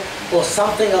temple or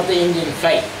something of the Indian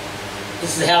faith.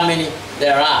 This is how many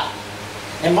there are.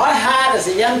 In my heart as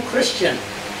a young Christian,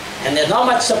 and there's not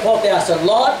much support there, I said,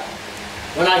 Lord,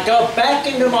 when I go back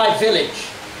into my village,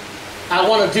 I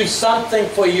want to do something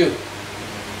for you.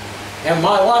 And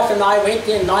my wife and I went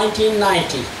there in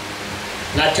 1990.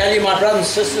 And I tell you, my brothers and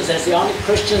sisters, there's the only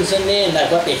Christians in there, and they've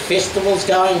got their festivals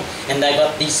going, and they've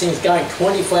got these things going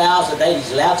 24 hours a day,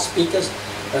 these loudspeakers.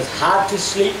 It's hard to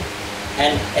sleep.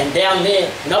 And down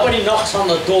there, nobody knocks on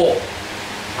the door.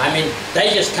 I mean,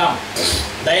 they just come.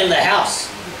 They're in the house.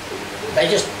 They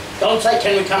just don't say,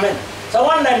 can we come in? So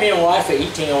one day me and my wife are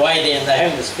eating away there, and they're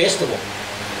having this festival.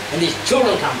 And these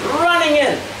children come running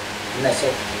in. And they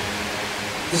said,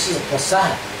 this is a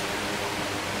prasad.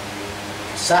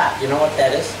 Prasad, you know what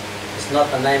that is? It's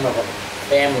not the name of a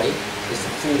family. It's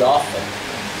the food offered.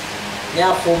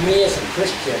 Now for me as a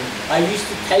Christian, I used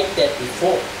to take that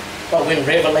before. But when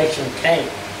revelation came,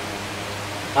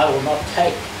 I will not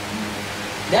take.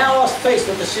 Now I was faced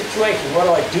with the situation, what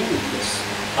do I do with this?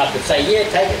 I could say, yeah,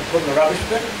 take it and put it in the rubbish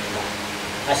bin.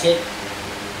 I said,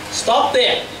 stop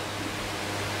there.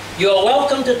 You are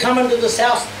welcome to come into this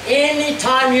house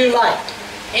anytime you like.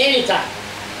 Anytime.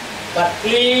 But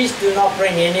please do not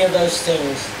bring any of those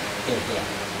things in here.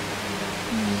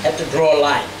 Had to draw a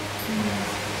line.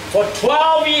 For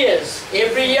 12 years,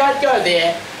 every year I'd go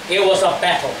there, it was a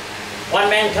battle. One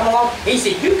man come along, he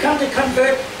said, you come to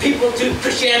convert people to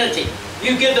Christianity.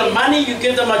 You give them money, you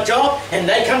give them a job, and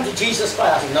they come to Jesus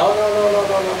Christ. I said, no.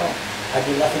 I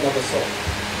do nothing of the sort.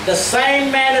 The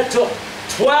same man, it took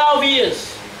 12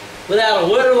 years without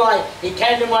a word of lie. He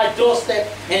came to my doorstep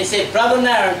and he said, Brother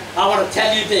Naren, I want to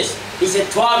tell you this. He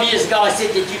said, 12 years ago I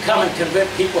said, did you come and convert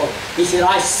people? He said,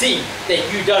 I see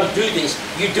that you don't do this.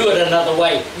 You do it another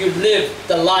way. You live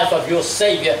the life of your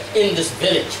Savior in this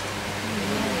village.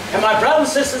 And my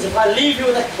brothers and sisters, if I leave you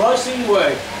with a closing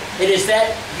word, it is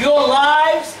that your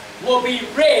lives will be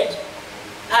read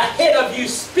ahead of you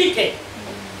speaking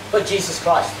for Jesus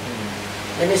Christ.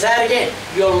 Let me say it again.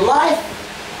 Your life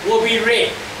will be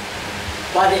read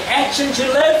by the actions you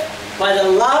live, by the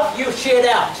love you shared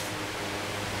out,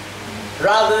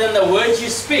 rather than the words you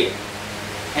speak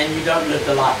and you don't live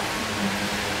the life.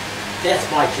 That's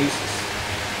my Jesus.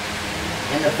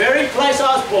 In the very place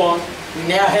I was born, we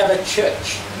now have a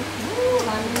church.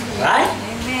 Right?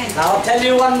 Amen. Now I'll tell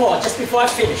you one more, just before I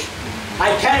finish.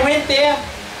 I went there,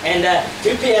 and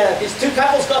these two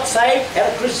couples got saved,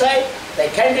 had a crusade. They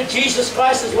came to Jesus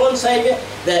Christ as Lord and Savior.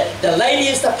 The lady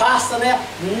is the pastor now.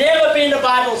 Never been to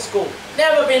Bible school.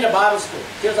 Never been to Bible school.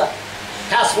 She was a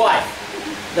housewife.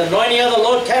 The anointing of the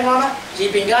Lord came on her.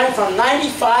 She's been going from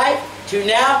 95 to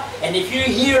now. And if you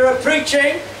hear her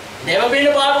preaching, never been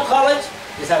to Bible college,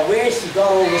 you say, where has she got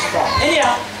all this from?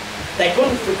 Anyhow,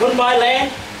 we couldn't buy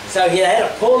land. So he had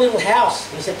a poor little house.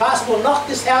 And he said, Pastor, we'll knock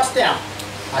this house down.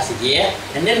 I said, yeah.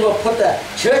 And then we'll put the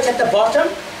church at the bottom,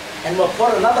 and we'll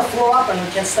put another floor up, and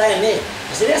we can stay in there.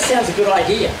 I said, that sounds a good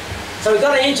idea. So we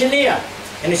got an engineer,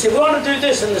 and he said, we want to do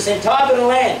this in this entire bit of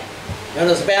land. And it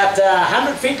was about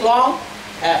 100 feet long,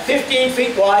 15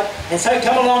 feet wide. And so he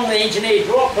come along, the engineer,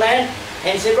 drew a plan,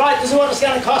 and he said, right, this is what it's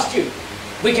going to cost you.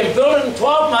 We can build it in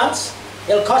 12 months.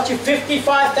 It'll cost you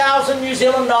 55,000 New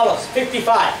Zealand dollars,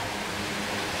 55.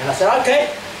 And I said,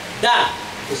 okay, done.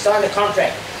 We signed the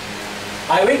contract.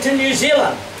 I went to New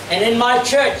Zealand, and in my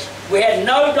church, we had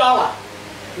no dollar,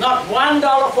 not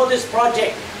 $1 for this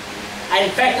project.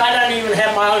 In fact, I don't even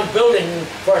have my own building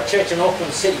for a church in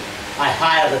Auckland City. I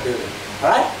hired a building, all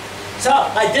right? So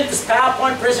I did this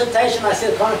PowerPoint presentation. I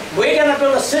said, we're going to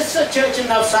build a sister church in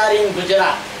Navsari in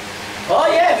Gujarat. Oh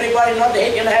yeah, everybody nod their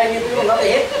head. You know how you people nod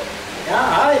their head?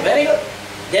 Yeah, very good.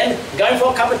 Then, going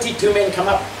for a cup of tea, two men come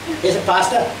up. He said,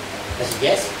 Pastor? I said,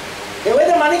 yes. Hey,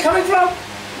 where's the money coming from?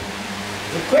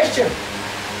 Good question.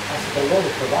 I said, the Lord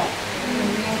will provide.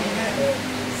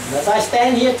 And as I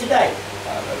stand here today,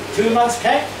 2 months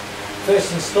came,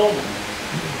 first installment,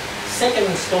 second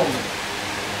installment,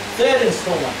 third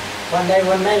installment. One day,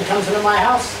 one man comes into my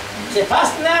house. He said,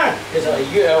 Pastor Naren, there's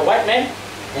a white man.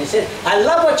 And he said, I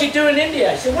love what you do in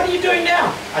India. He said, what are you doing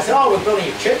now? I said, oh, we're building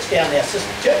a church down there,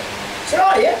 sister church. I said,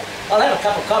 oh yeah, I'll have a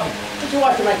cup of coffee. Get your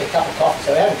wife to make a cup of coffee,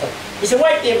 so we have a cup. He said,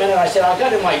 wait there a minute. I said, I'll go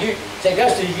to my ute. So he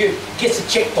goes to the ute, gets a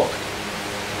checkbook.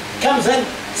 Comes in,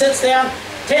 sits down,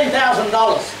 $10,000.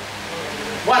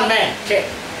 One man, check.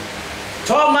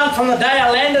 12 months from the day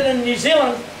I landed in New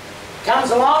Zealand,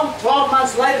 comes along, 12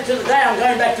 months later to the day I'm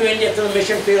going back to India to the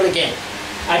mission field again.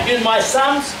 I give my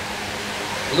sums,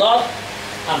 Lord,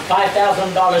 I'm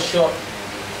 $5,000 short to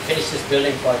finish this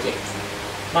building project.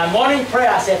 My morning prayer,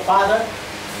 I said, Father,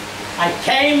 I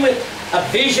came with a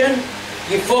vision,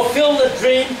 you fulfill the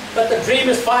dream, but the dream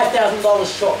is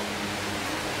 $5,000 short.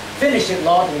 Finish it,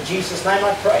 Lord, in Jesus' name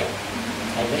I pray.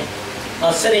 Amen.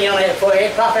 I'm sitting on it for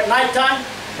aircraft at night time.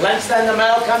 Lunchtime the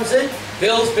mail comes in.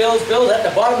 Bills. At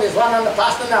the bottom there's one under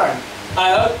Pastor Naren.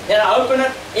 Then I open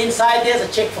it. Inside there's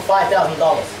a check for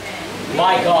 $5,000.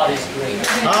 My God is great.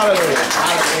 Hallelujah.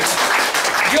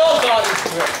 Hallelujah. Your God is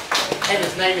great. And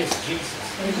His name is Jesus.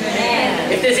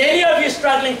 Amen. If there's any of you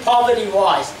struggling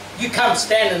poverty-wise, you come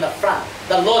stand in the front.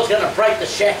 The Lord's going to break the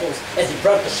shackles as He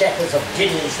broke the shackles of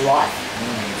Gideon's life.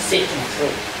 Set you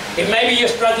free. If maybe you're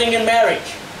struggling in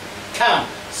marriage, come,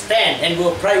 stand, and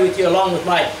we'll pray with you along with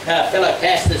my fellow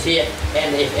pastors here.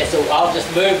 And so I'll just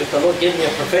move. If the Lord gives me a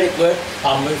prophetic word,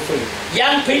 I'll move for you.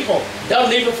 Young people, don't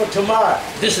leave it for tomorrow.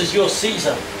 This is your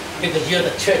season because you're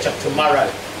the church of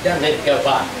tomorrow. Don't let it go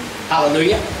by.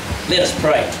 Hallelujah. Let us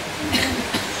pray.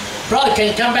 Brother, can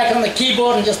you come back on the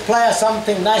keyboard and just play us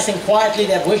something nice and quietly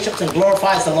that worships and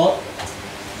glorifies the Lord?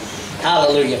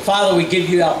 Hallelujah. Father, we give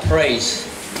you our praise.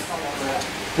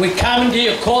 We come into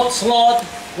your courts, Lord,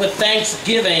 with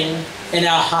thanksgiving in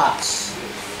our hearts.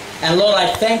 And Lord, I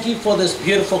thank you for this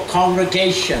beautiful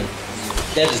congregation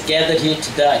that is gathered here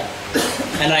today.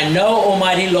 And I know,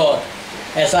 Almighty Lord,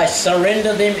 as I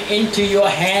surrender them into your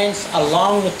hands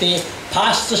along with their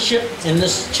pastorship in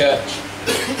this church,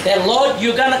 that Lord,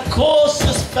 you're going to cause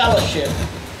this fellowship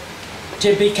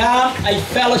to become a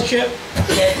fellowship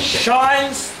that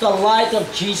shines the light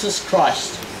of Jesus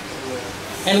Christ.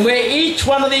 And where each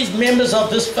one of these members of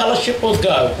this fellowship will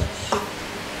go,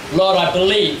 Lord, I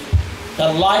believe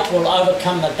the light will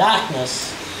overcome the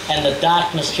darkness and the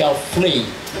darkness shall flee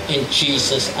in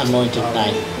Jesus' anointed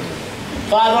name.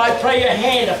 Father, I pray your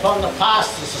hand upon the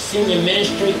pastors, the senior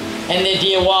ministry and their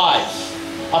dear wives,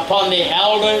 upon their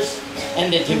elders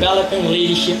and the developing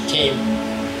leadership team.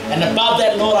 And above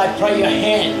that, Lord, I pray your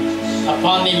hand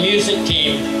upon the music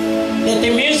team, that the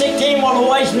music team will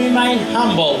always remain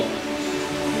humble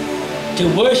to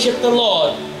worship the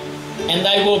Lord, and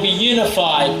they will be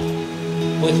unified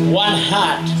with one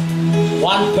heart,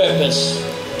 one purpose,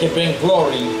 to bring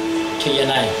glory to your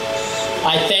name.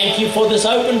 I thank you for this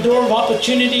open door of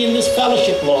opportunity in this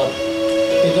fellowship, Lord,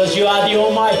 because you are the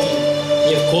Almighty.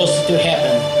 You have caused it to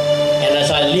happen. And as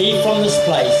I leave from this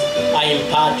place, I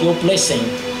impart your blessing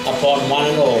upon one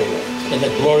and all in the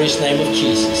glorious name of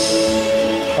Jesus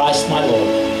Christ my Lord.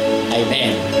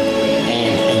 Amen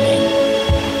and amen.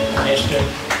 Esther.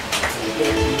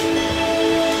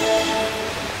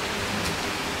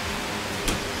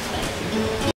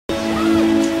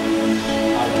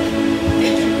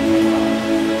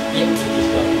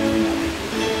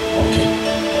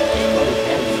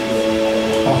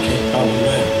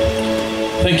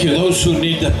 Thank you. Those who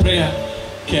need the prayer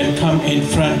can come in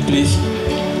front, please.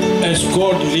 As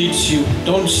God leads you,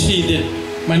 don't see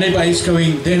that my neighbor is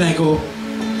going, then I go.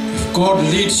 If God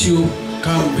leads you,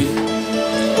 come with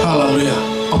hallelujah,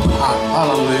 open heart,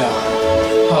 hallelujah,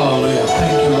 hallelujah.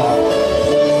 Thank you, Lord.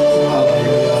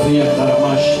 Hallelujah.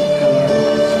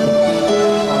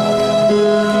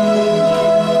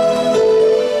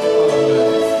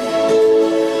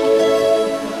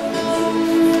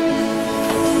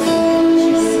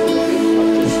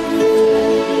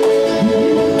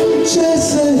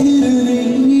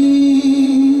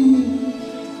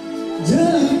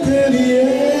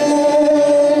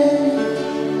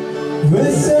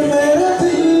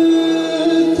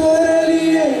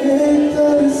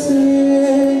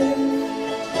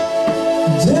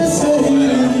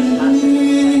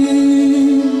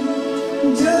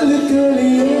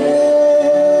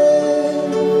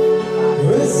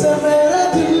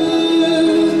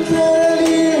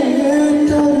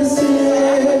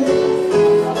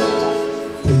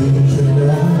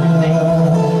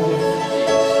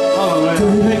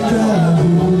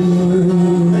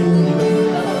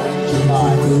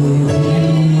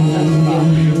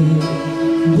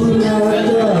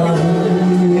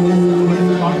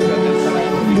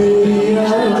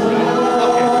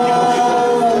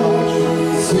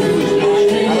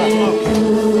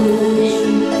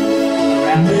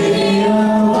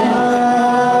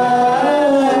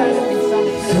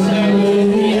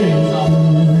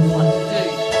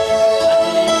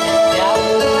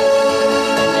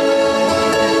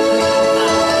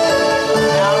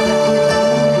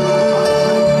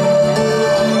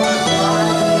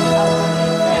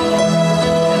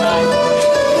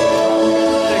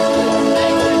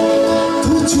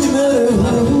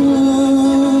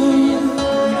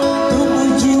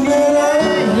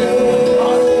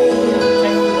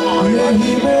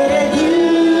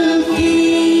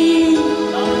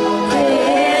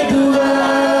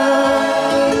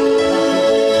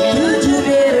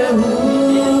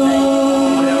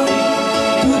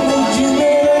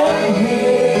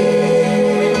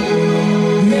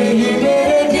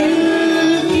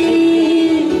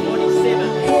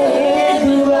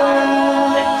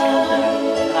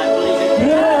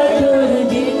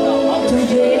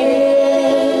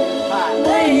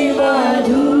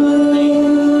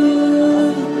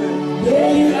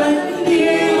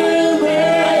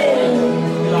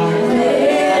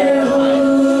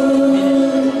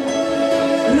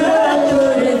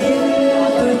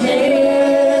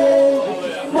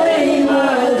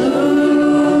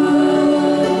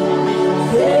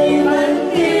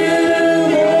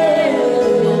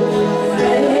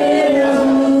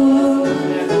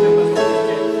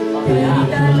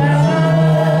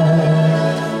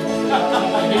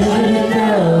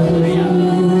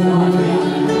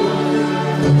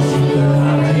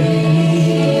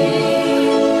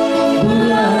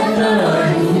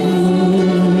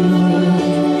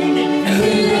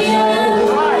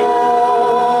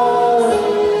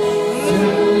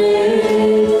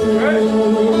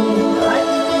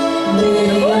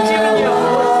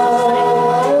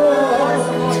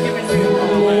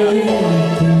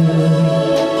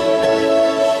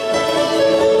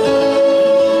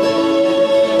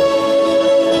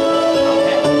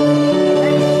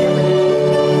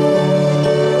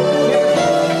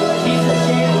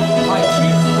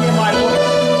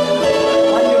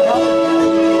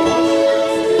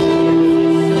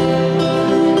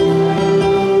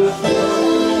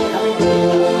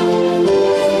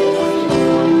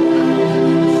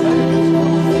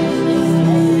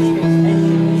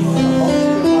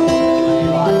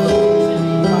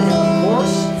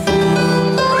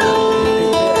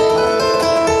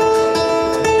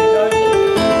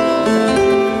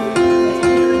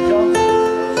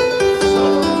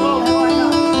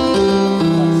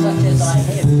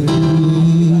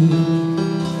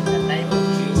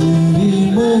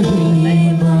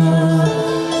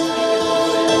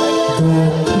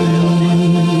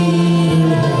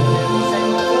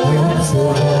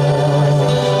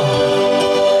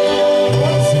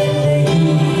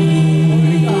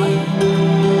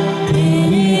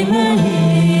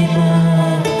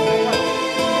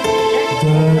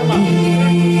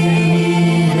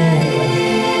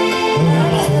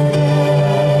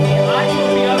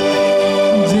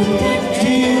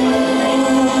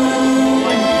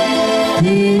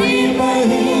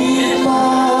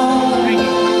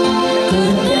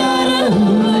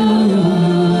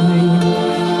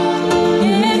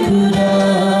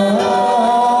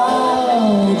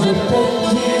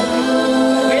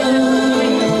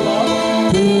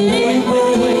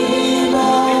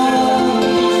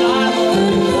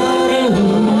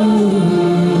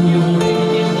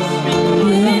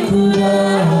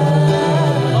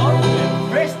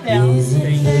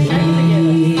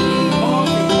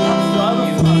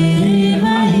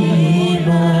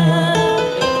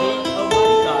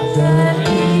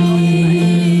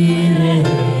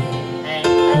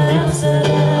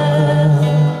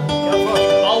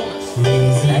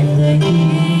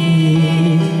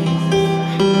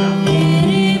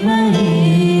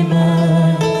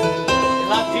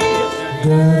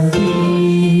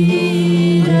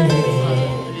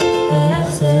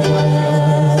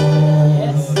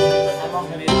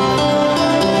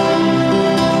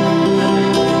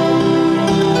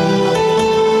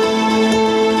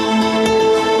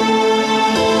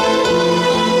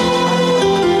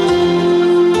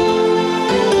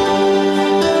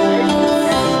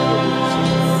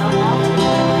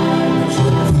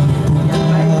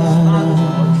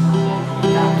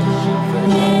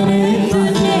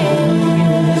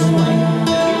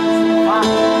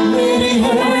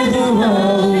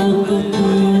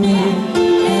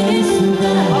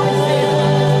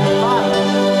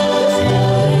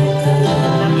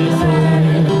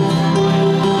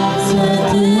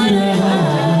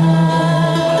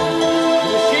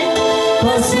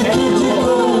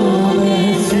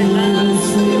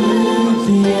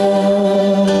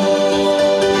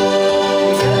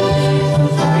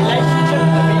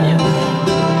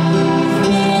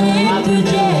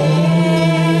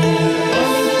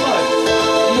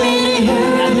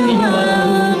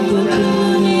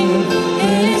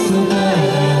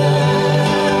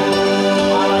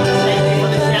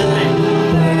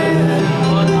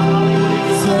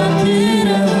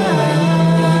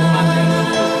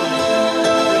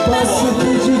 Bus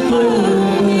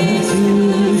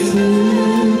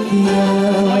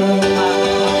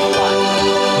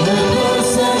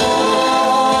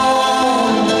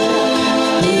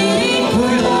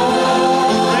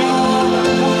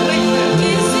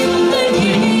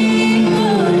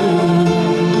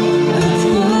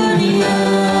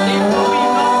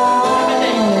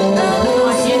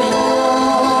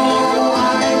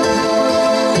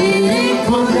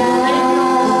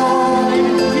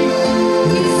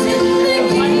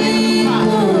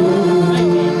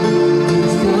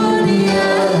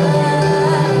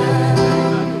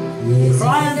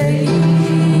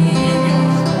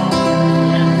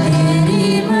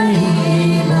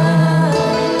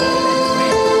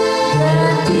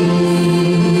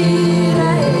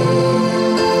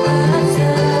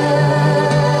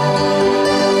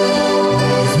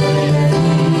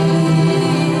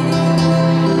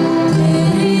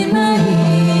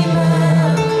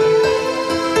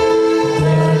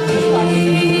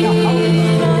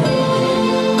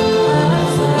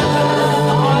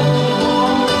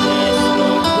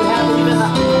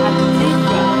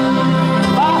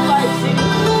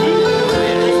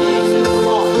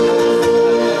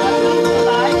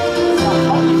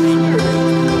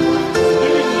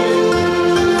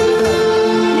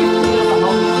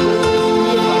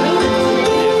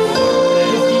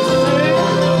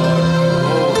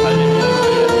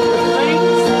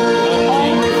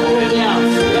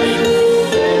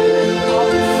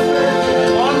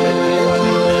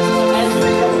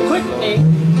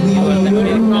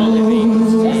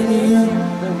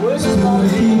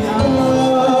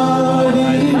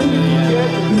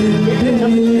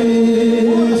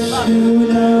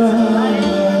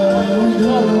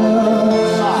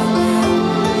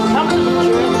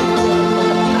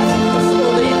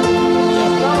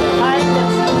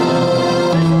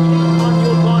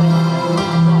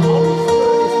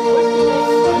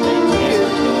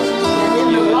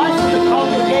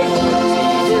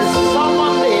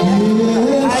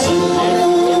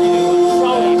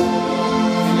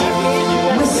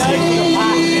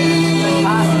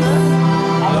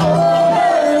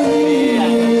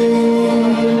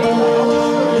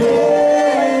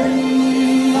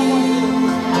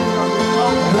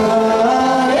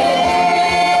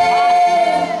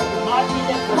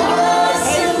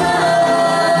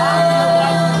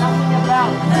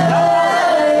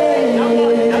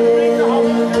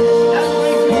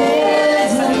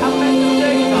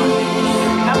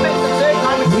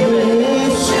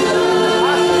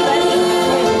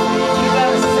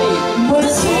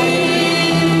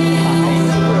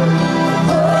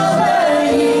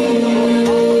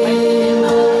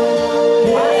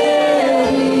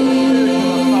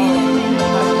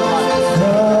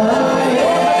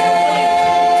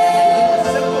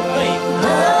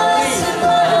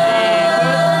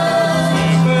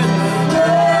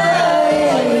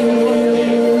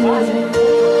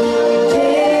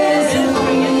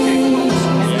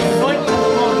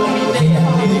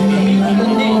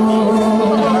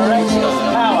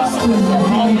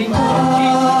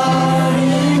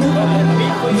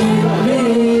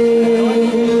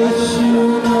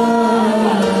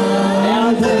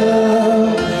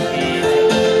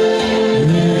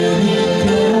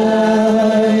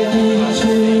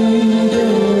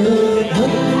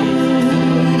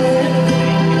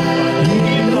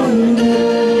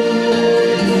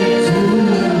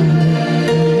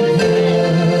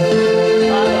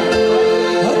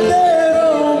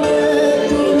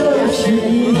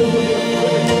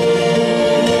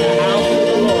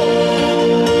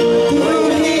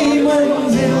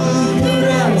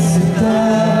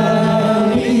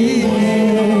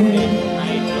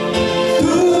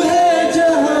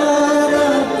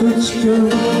You'll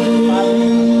be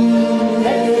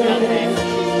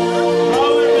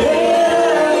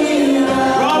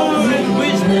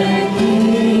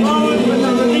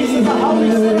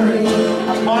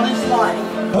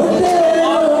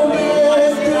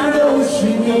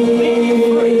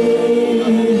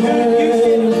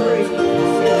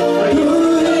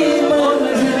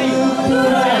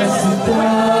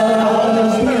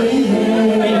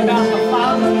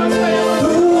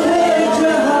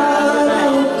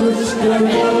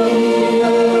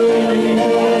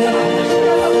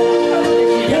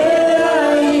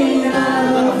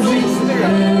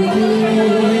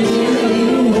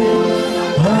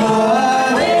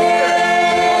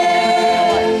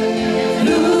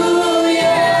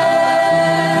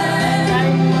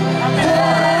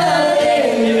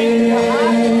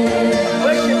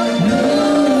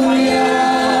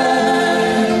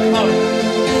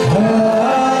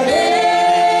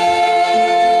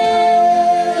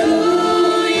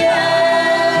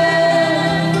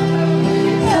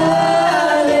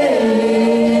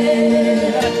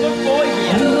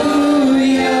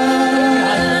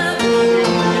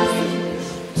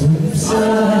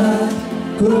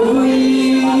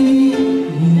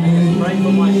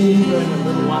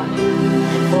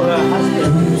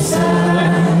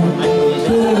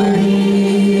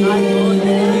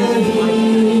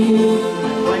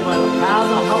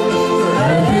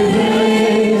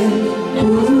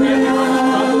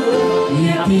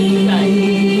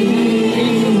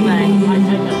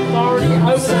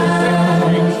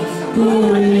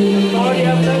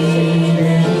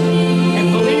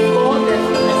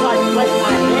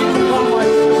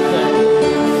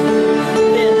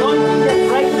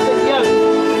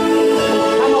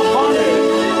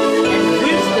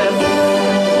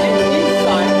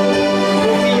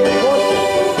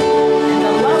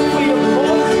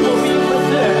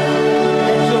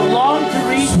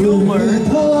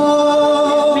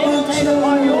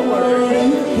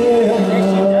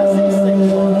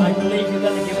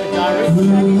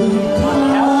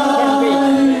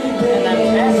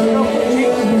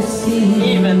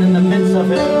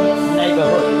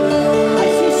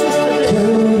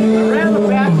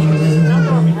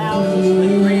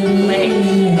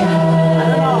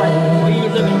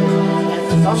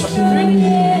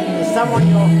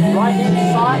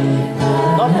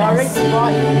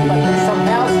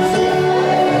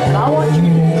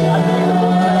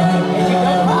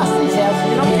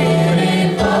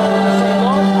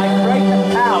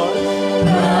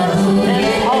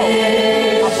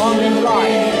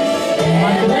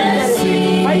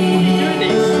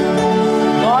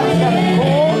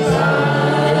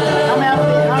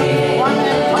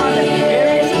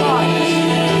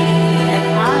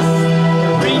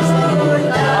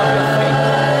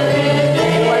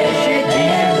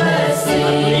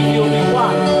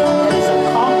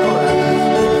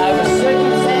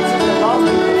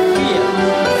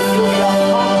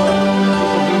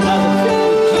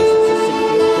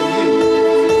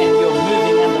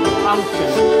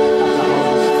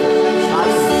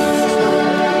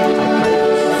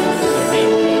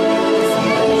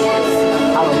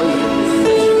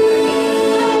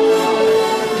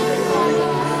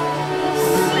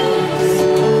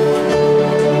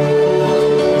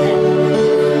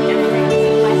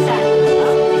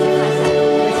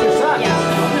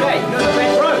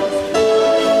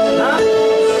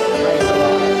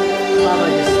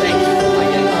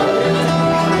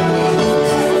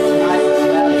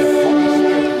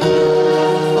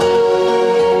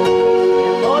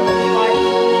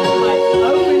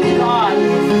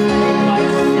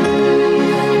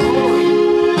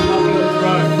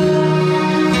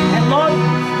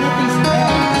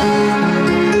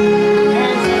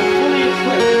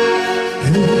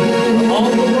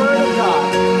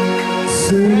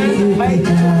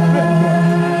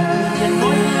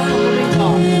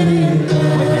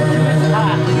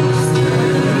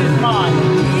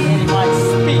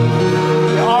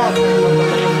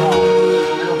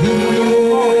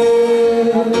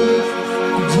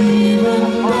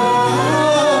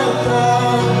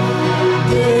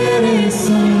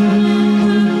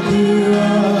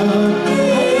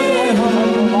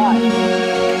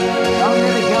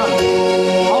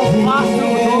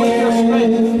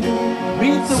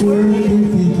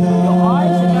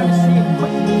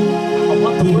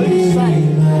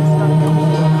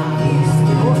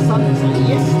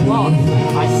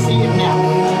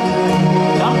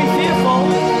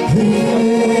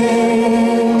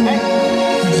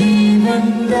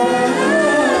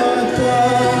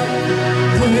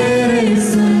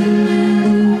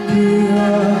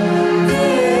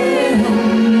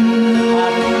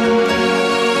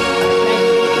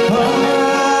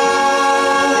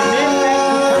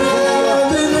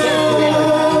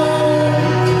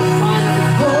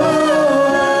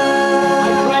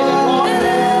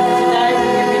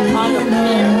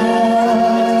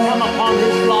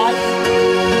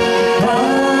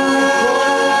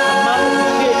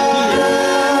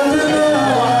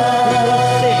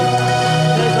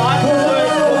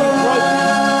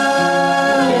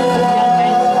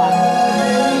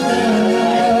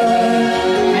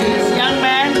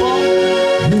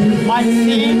might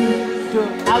seem to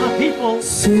other people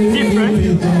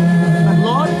different, but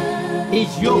Lord,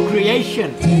 He's your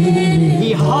creation.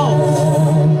 He holds,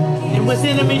 and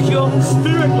within Him is your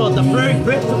spirit, Lord, the very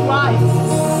breath of life.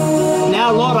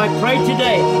 Now, Lord, I pray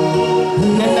today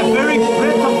that the very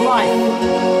breath of life,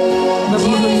 the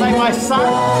Lord will say, my son,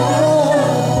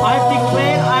 I have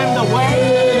declared I am the way,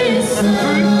 the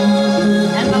truth,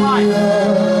 and the life.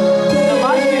 The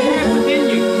life you have within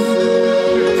you,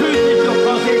 the truth is your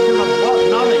possession of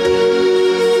knowledge,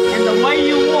 and the way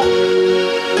you walk.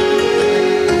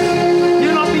 Do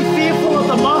not be fearful of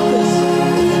the mockers,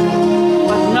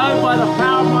 but know by the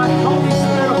power of my Holy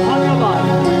Spirit upon your life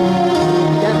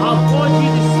that I'll cause you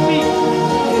to speak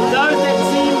to those that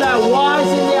seem they're wise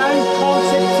in their own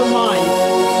concepts of mind,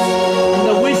 and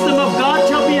the wisdom of God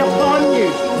shall be upon you.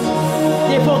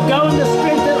 Therefore go in the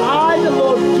strength that I, the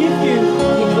Lord, give you,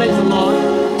 declares the Lord,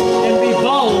 and be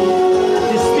bold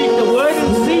to speak the word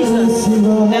in season.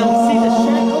 They'll see the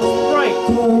shackles break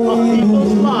of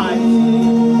people's lives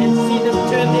and see them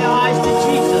turn their eyes to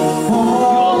Jesus,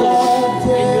 your Lord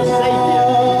and your Savior.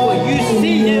 For you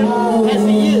see Him as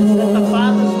He is at the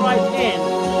Father's right hand,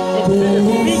 and through the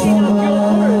speaking of your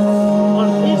words on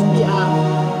His behalf,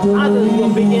 others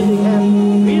will begin to have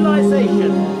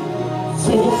realization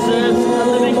that He serves the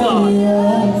living God,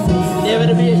 never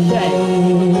to be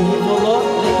ashamed. For Lord,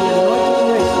 let the anointing grace,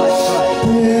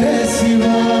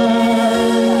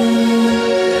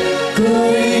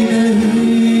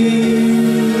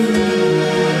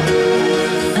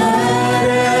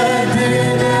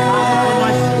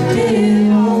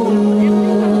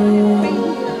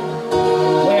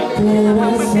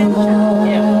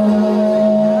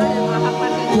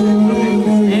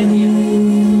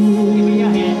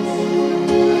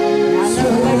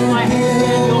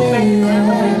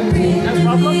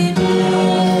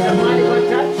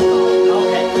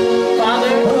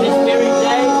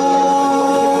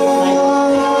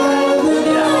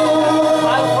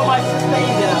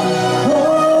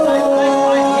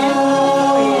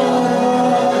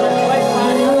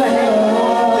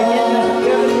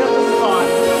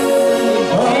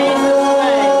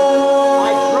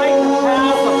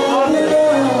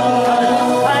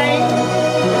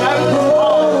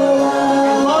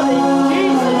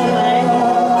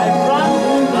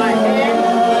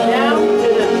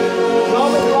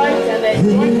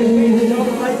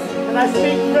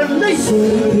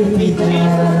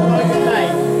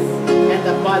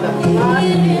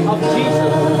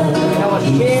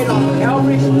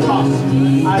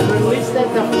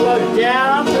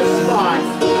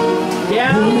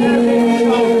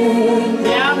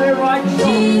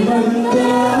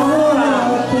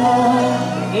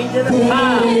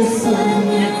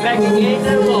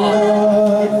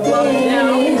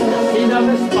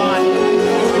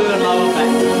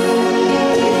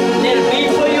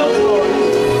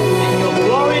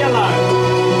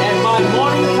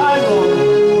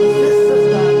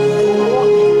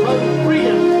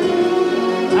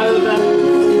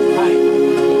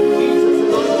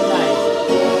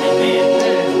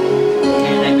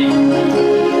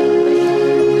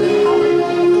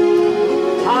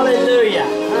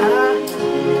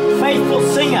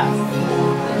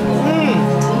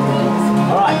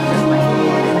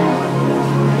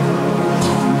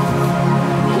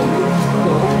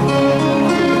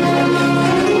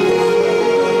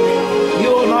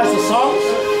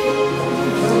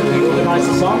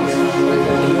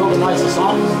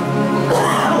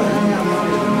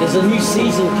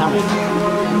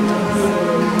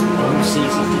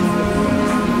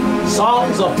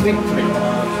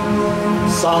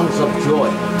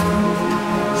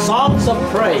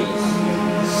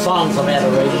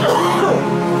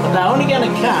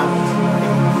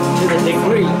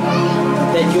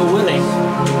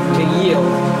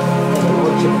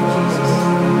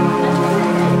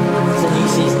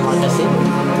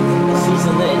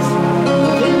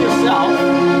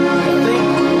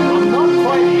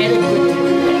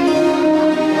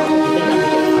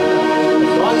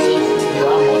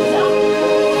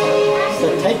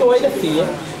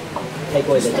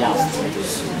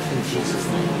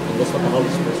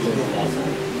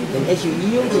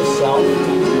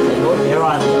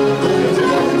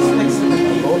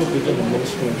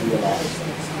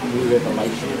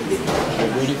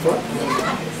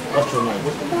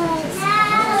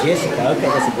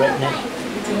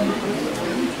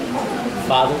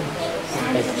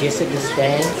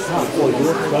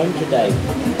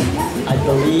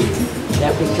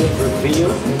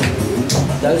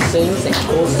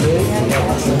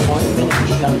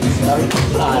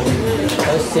 I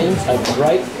those things are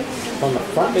great from the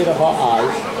front bit of our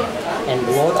eyes And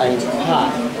Lord, I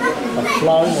impart the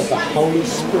flowing of the Holy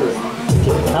Spirit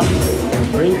to come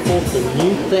and bring forth the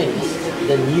new things,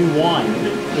 the new wine,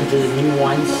 into the new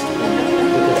wineskin.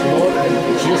 Because Lord,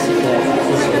 Jessica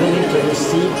is willing to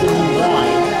receive the new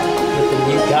wine with the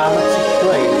new garments of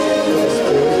praise for the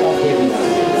Spirit of heaven.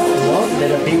 Lord,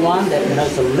 let it be one that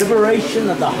knows the liberation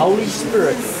of the Holy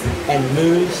Spirit and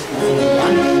moves in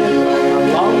unction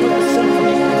along with the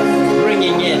symphony,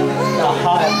 bringing in the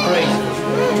higher praises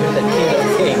to the King of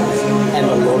Kings and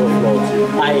the Lord of Lords.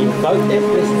 I invoke that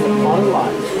blessing upon her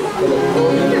life for the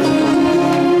glory of Jesus,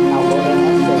 our Lord and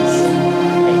our Savior.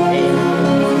 Amen.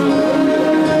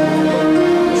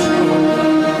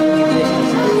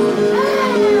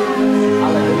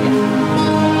 Hallelujah.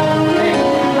 Hey,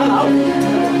 hello.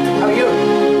 How are you?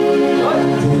 Good?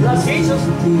 Love Jesus?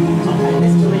 Okay,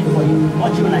 let's believe for you.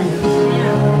 What's your name?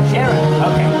 Sharon.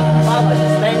 Okay. Father,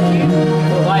 just thank you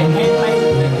for thy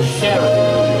handmaid, Sharon.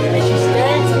 As she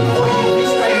stands before you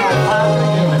this day, my Father in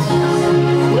heaven,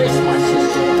 bless my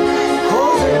sister.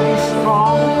 Cause her to be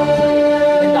strong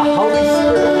in the Holy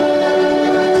Spirit.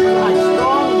 My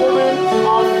strong woman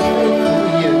of faith for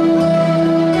you.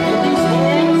 And these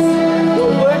hands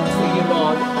will work for you,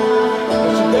 Lord.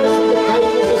 As she goes through the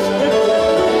pages of Scripture,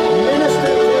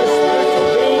 minister to her spiritual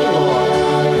being, Lord.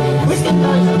 Quicken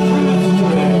those truths to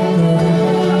her.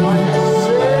 I might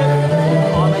serve and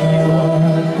honor you, Lord.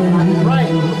 I pray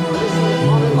for this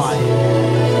on life.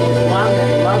 One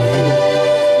that loves you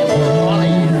and will honor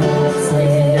you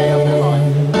every day of their life.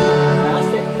 Ask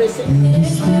that blessing.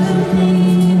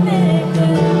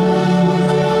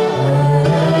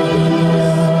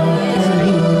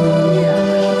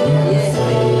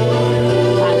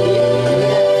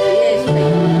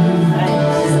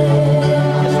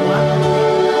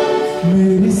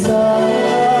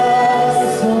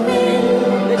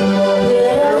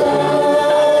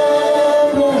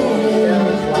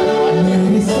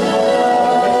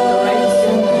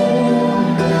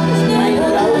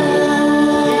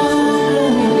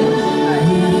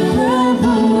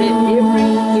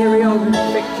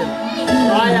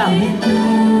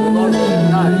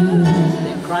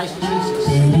 Christ Jesus.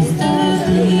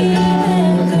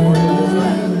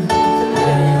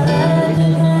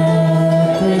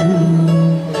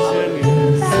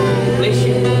 Bless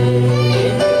you.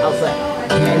 How's that?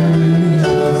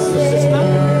 Sister?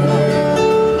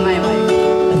 My wife.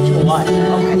 That's your wife.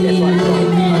 Okay, that's right.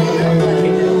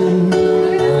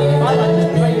 Father, I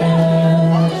just pray you.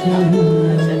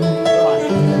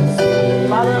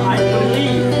 Father, I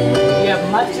believe you have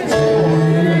much in store.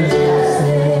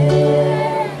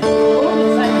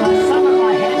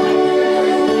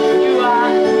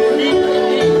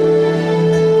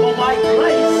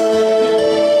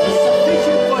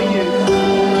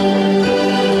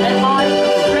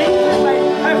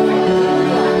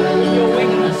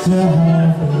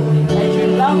 As you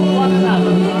love one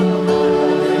another,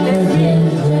 let me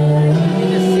be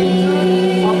the center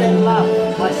of that love,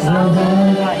 my son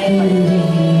and my heaven.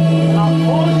 I'll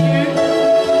cause you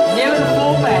never to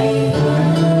fall back,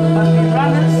 but be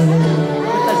runners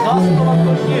with the gospel of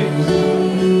good news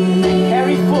and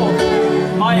carry forth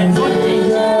my anointing,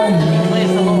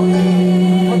 declares the Lord.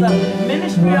 For the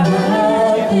ministry of the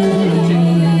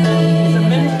is a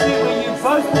ministry where you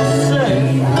both will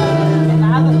serve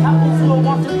other couples will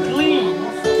want to glean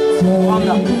from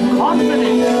the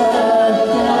confidence,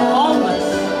 the boldness,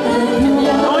 and the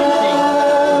anointing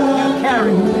you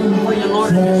carry for your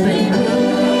Lord and your Savior.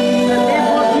 So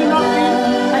therefore do not be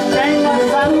ashamed, my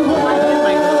son, my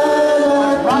handmaid,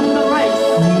 but run the race.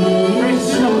 Press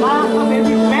to the mark of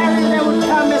every barrier that would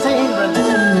come as a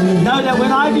hindrance. Know that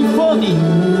when I be for thee,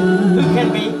 who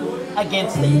can be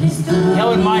against thee?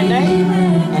 Go in my name,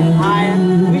 and I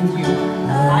am with you.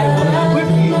 I will equip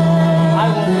you. I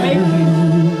will make you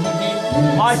to be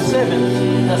my servants,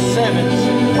 the servants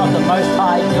of the Most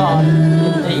High God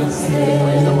indeed,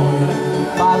 declares the Lord.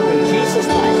 Father, in Jesus'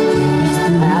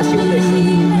 name, I ask your blessing,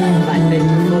 and I thank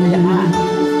you for their heart,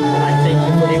 and I thank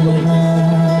you for their willingness.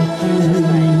 In Jesus'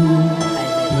 name,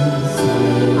 amen.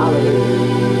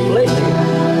 Hallelujah. Bless you.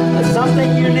 There's something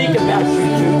unique about you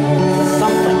too. There's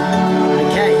something.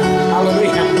 Okay.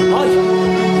 Hallelujah. Oh,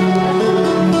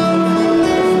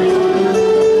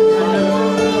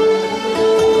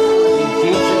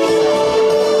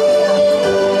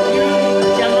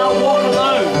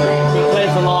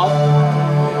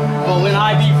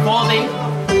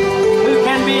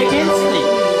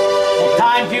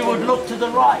 look to the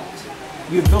right,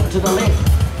 you look to the left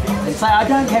and say, I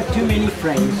don't have too many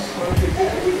friends.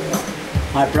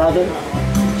 My brother,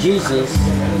 Jesus.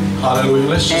 Hallelujah.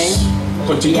 Let's just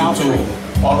continue to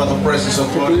honor the presence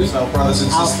of God as our brothers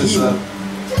and sisters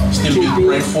still to be be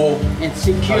grateful. and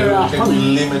secure Hallelujah. our Can hope. we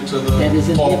limit to the That is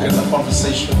in talk heaven. and the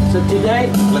conversation? So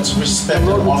today, Let's respect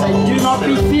the Lord and would honor say, the do Holy not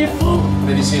be Spirit fearful,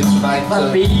 that is here tonight.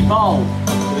 but be bold.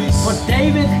 Please. For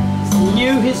David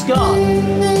knew his God.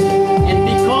 And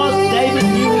because David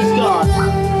knew his God,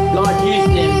 God used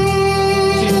him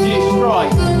to destroy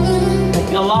the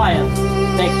Goliath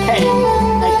that came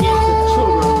against the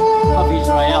children of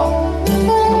Israel.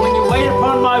 And when you wait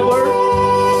upon my word,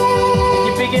 and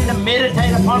you begin to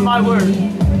meditate upon my word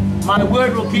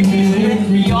will give you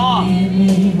strength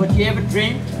beyond what you ever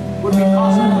dreamed would be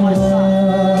possible, my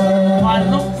son. I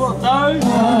look for those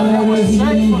that will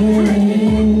search for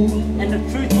truth, and the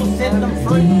truth will set them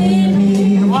free.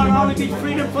 And it won't only be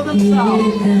freedom for themselves,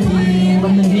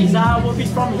 but the desire will be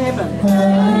from heaven.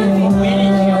 Many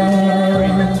shall be set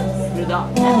free. To that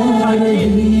which I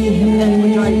did, and that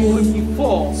which I equip you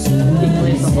for,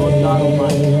 declares the Lord God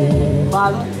Almighty.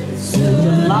 Father, let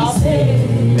your love,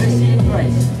 mercy, and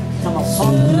grace come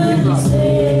upon the brother.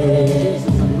 In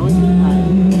Jesus' anointed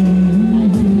name.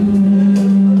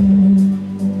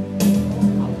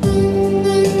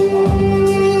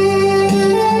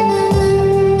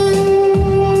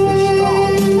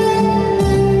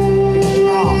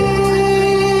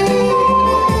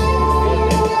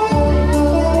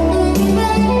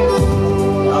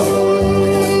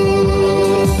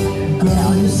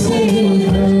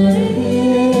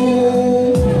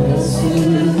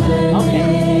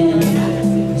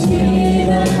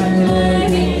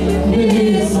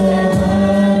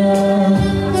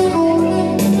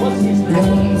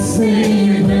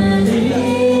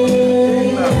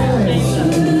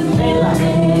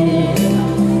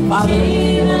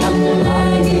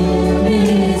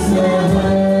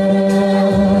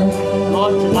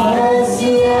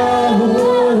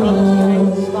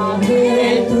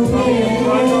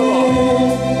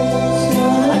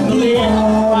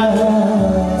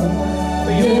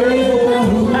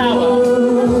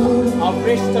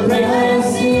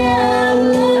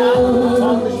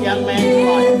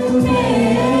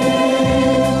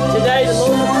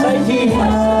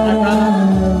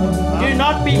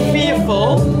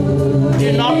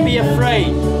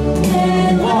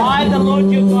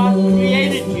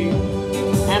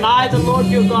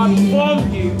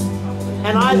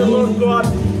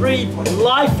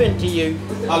 Into you.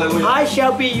 Hallelujah. I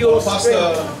shall be your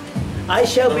strength. I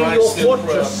shall be your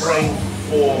fortress.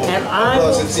 And I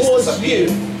will cause you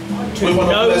to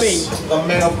know me. The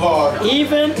man of God,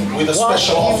 even with a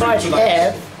special you offering might tonight.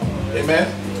 have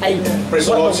Amen. Praise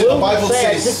the what Lord. the The world Bible would say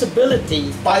a says,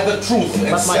 disability, by the truth and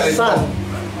but my set it son,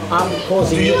 down. I'm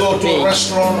causing Do you you go to to a be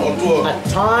restaurant or to a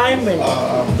time when the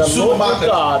Lord supermarket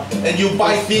God and you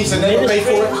buy things and never pay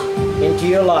for it? into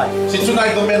your life, See,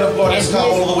 tonight the man of God has And come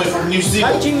he is all the way from New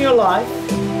Zealand touching your life,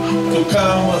 to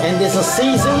come and there's a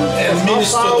season and that's not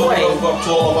minister far the away word of God to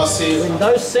all of us here. when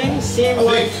those things seem I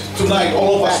like think tonight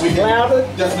all of us we can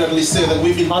clouded, definitely say that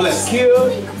we've been blessed.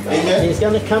 obscured. Amen. There's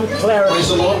going to come clarity. Praise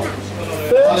the Lord.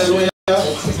 First, Hallelujah.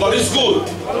 God is good.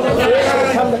 first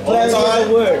will come the clarity of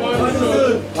the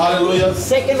word. Hallelujah.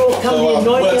 Second will come So the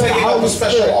anointing we're of the taking up Holy a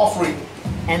special Spirit. offering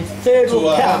And third to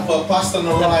will have come Pastor the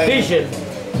Naren vision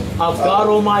of God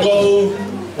Almighty. go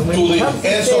And when to he the comes and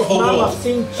ends says, of the Mom, world I've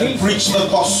seen and Jesus. preach the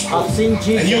gospel. I've seen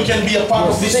Jesus. And you can be a part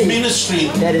You'll of this see ministry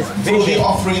that is through the vision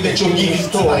offering that you're giving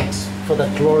restored tonight. for the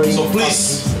glory So of please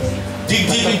Jesus. dig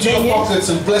deep But into the your thing is, pockets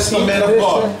and bless the be man of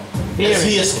God as persevering,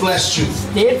 he has blessed you. As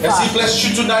steadfast, he blessed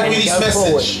you tonight and with his go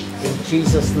message. forward in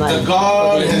Jesus' name. That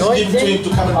God For the has given to him anointing to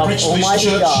come and of preach to his Almighty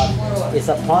church. God is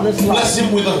upon his life. Bless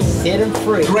him with a Set him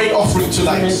free. great offering In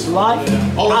tonight. his life,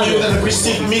 All of you that others have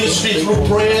received ministry through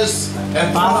prayers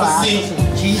and Father, I prophecy, ask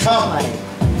in Jesus' come.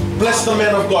 name. Bless the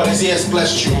man of God as he has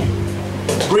blessed you.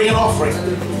 Bring an offering.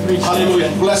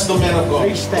 Hallelujah. Bless the man of God.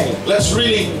 Free state. Let's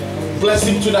really bless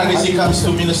him tonight as he comes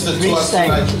to minister to us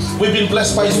tonight. We've been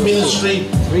blessed by his ministry.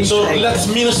 So let's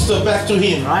minister back to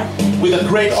him with a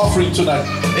great offering tonight.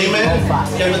 Amen.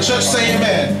 Can the church say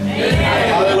amen?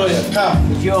 Hallelujah.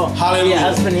 Come. Is your Hallelujah.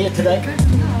 husband here today?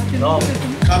 No.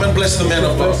 Come and bless the man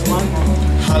of God. First one.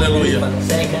 Hallelujah.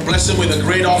 Second. Bless him with a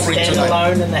great offering Stand tonight.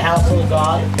 alone in the house of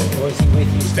God, or is he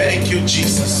with you? Thank you,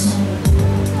 Jesus.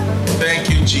 Thank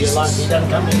you, He Jesus. doesn't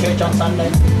come to church on Sunday.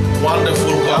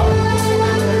 Wonderful God.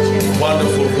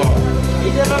 Wonderful God. He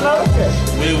doesn't know church.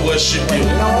 We worship You you.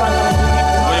 know what?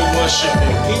 We worship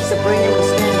you. Keeps to bring you to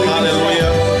stand with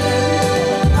Hallelujah.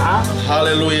 you. Huh?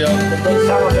 Hallelujah. The things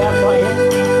come about by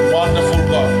him. Wonderful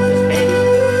God.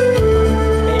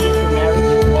 Maybe for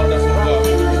marriage. Wonderful God.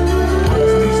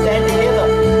 Unless two stand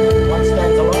together, one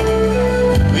stands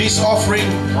alone. This offering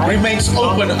remains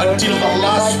open until the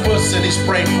last person is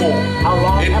prayed for.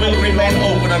 It will remain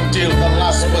open until the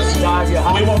last person.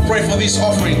 We won't pray for this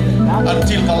offering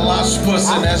until the last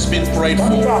person has been prayed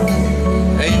for.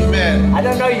 Amen. I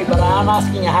don't know you, but I'm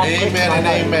asking you how. Amen and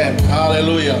amen.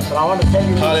 Hallelujah. But I want to tell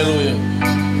you. Hallelujah.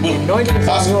 We'll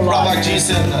ask Brother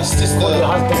Jason and Sister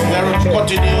Naren to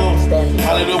continue,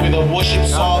 hallelujah, with the worship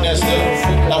song as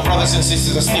our brothers and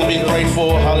sisters are still being prayed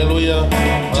for. Hallelujah.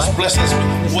 Just bless us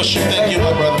with worship. Thank you,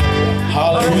 my brother.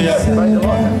 Hallelujah.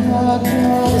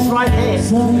 This right hand.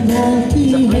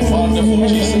 Wonderful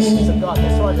Jesus.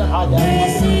 That's why I don't hide that.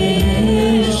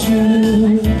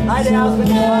 Hide the house with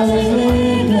the last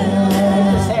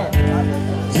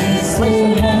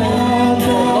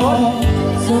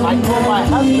I call my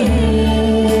husband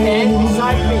and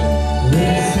beside me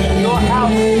in your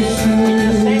house, in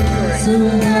the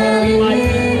sanctuary, that we might be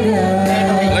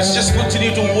family. Let's just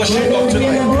continue to worship God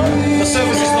tonight. The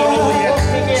service is not over yet.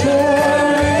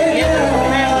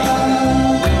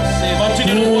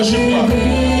 Continue to worship God.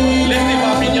 Lift Him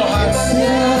up in your hearts.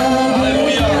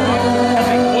 Hallelujah.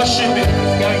 Worship Him.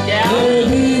 Going down.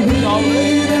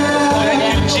 Thank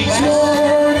you, Jesus. We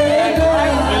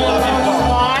love Him,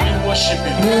 God. We worship Him.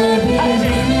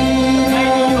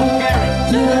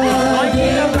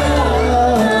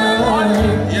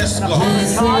 Yes, God.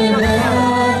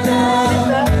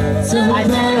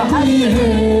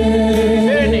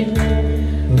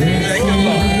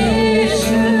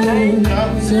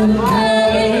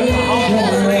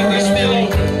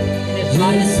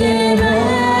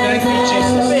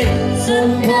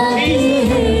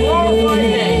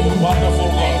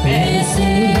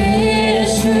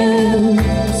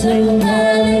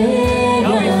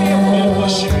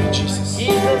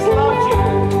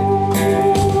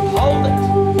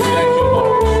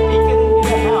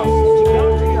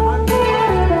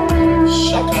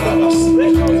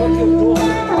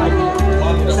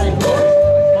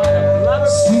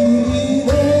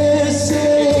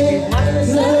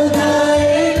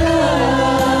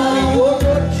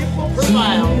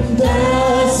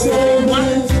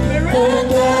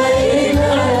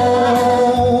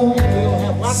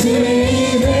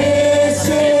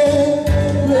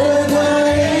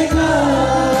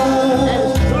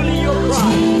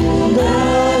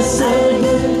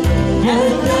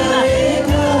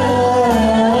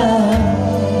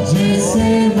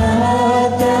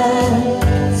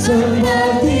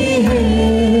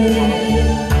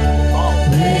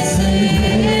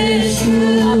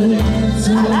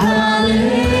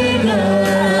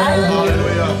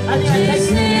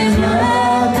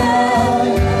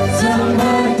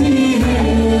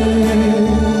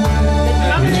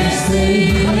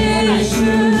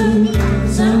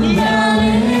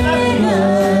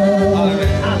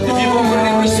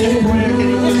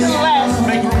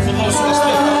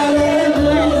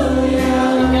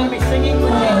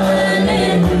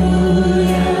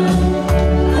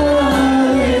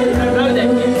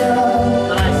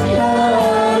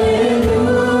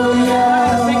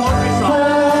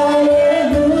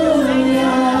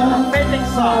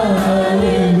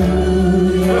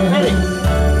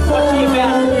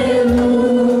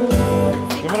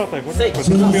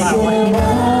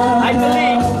 I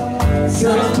believe this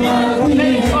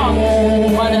prophetic song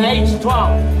by the age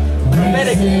 12.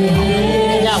 Prophetic.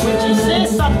 Now, when she says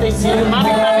something, see the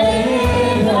money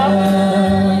coming,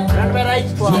 around about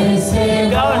age 12, you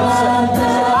go and say,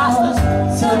 Pastor,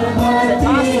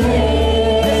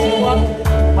 this is what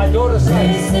my daughter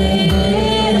says. The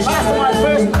pastor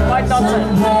might not say,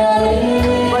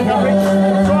 might not reach.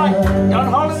 That's right. Don't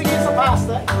hold it against the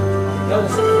pastor. Go to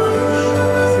the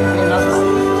second one.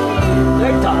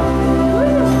 Third time.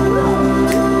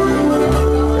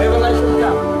 Revelation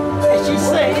comes. And she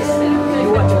says, you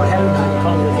watch what happens in the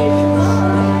congregations.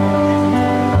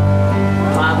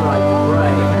 Father, I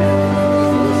pray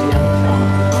for this young child.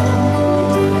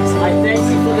 I thank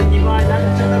you for the divine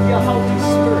action of your Holy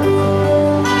Spirit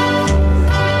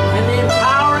and the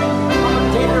empowering of the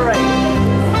generation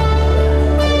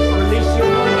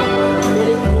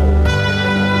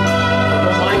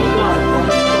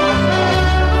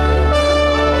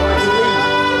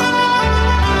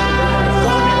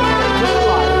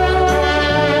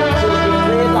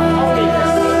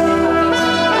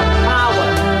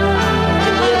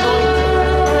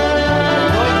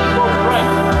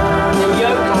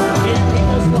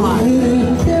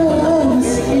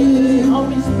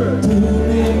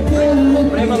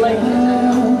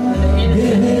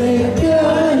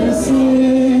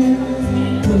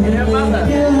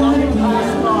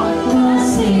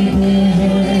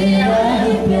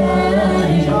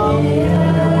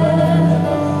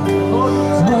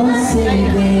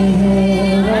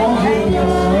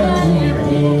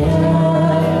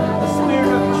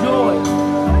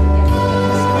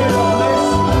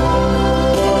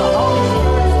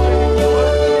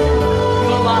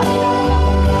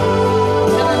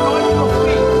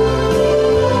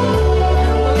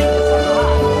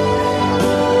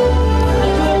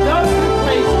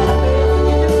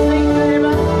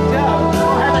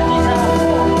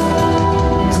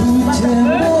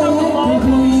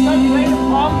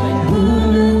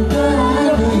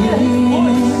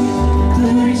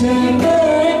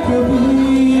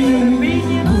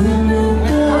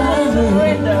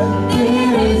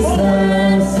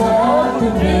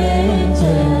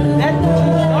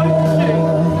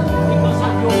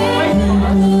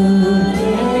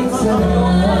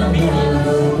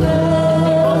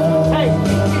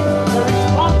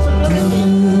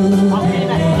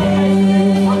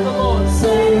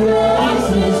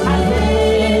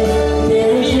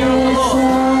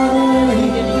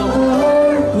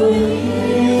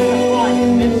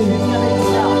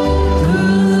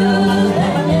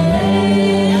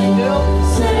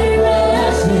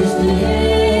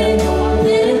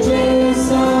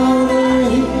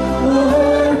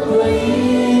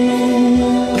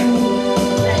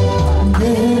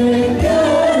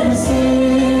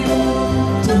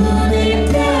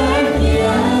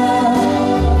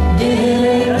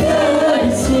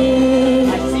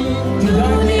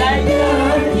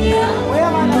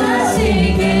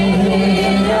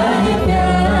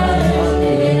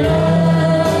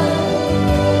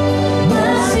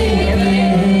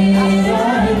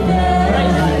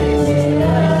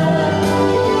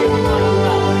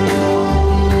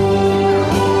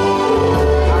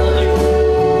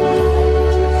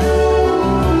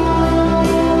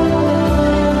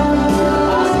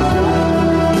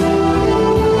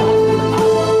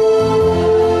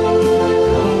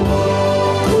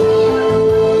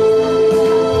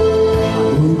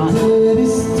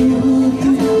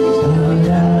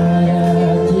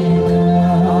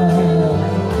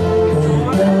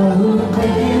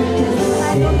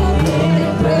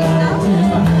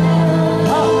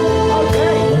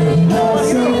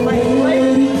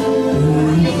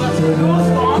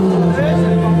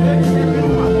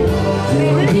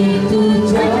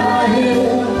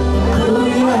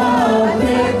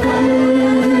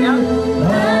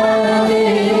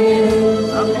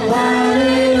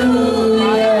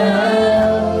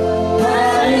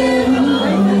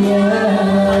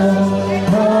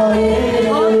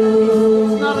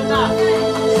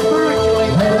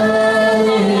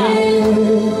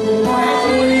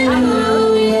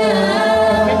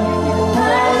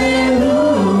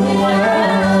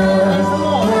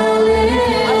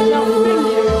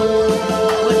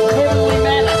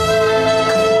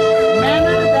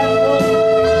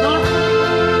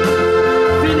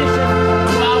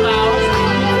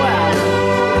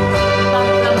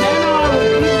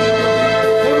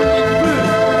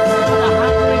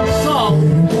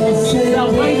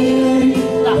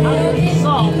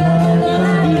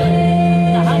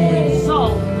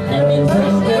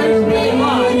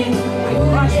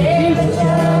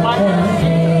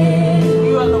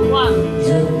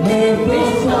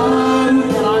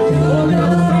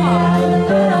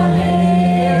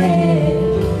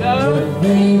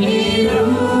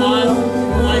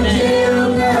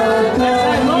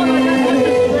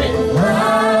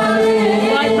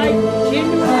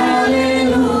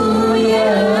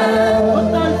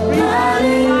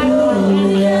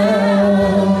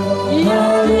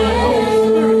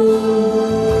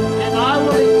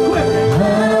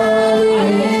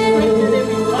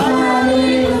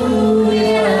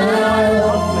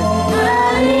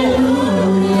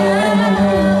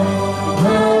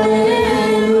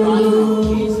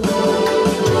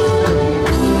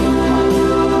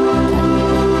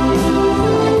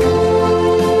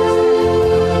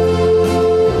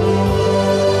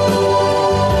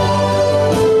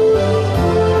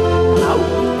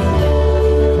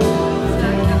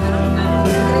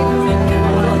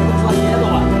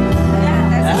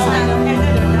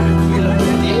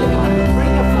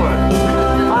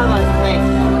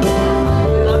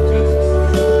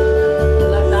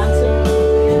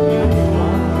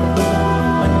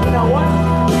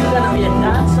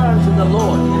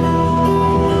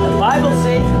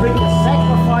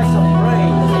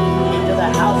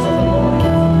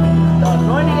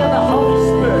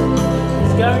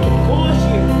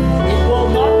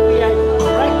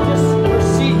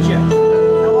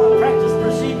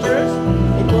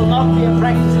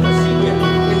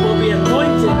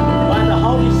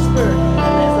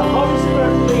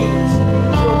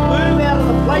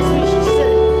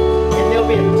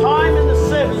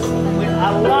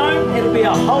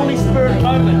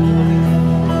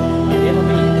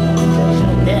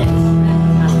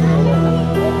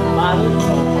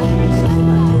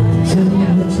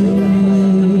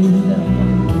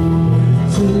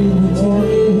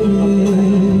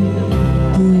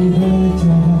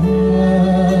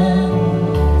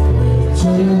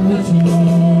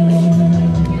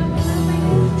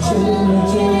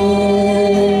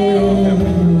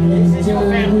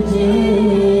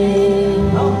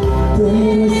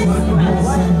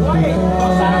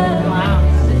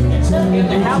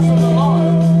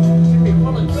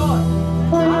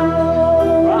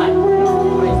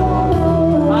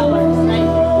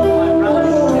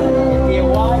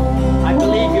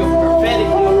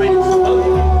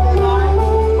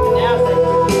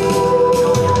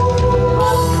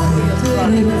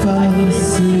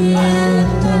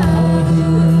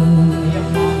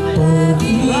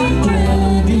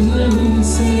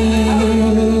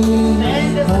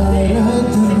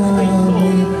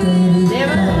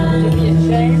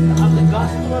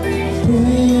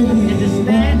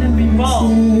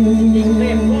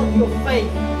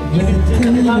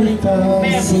everybody from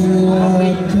your family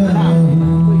where you come.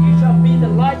 For you shall be the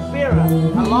light bearer,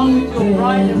 along with your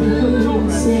bride and with your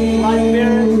children, light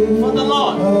bearers for the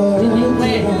Lord, to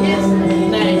declare His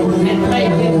name and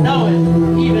make Him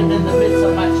known, even in the midst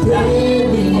of much darkness.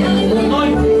 The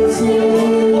anointing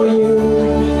for you.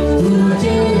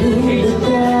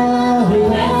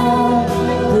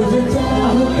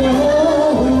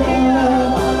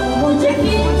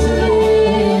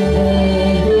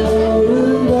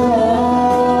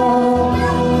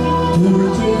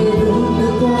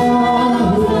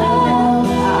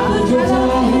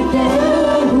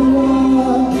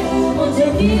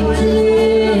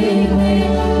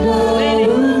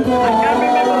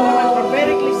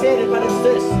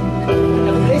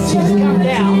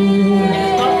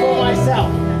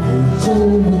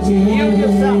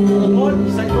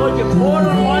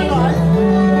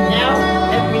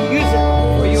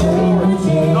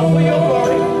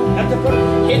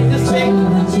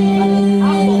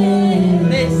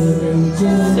 Upon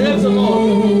me, declares the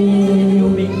Lord.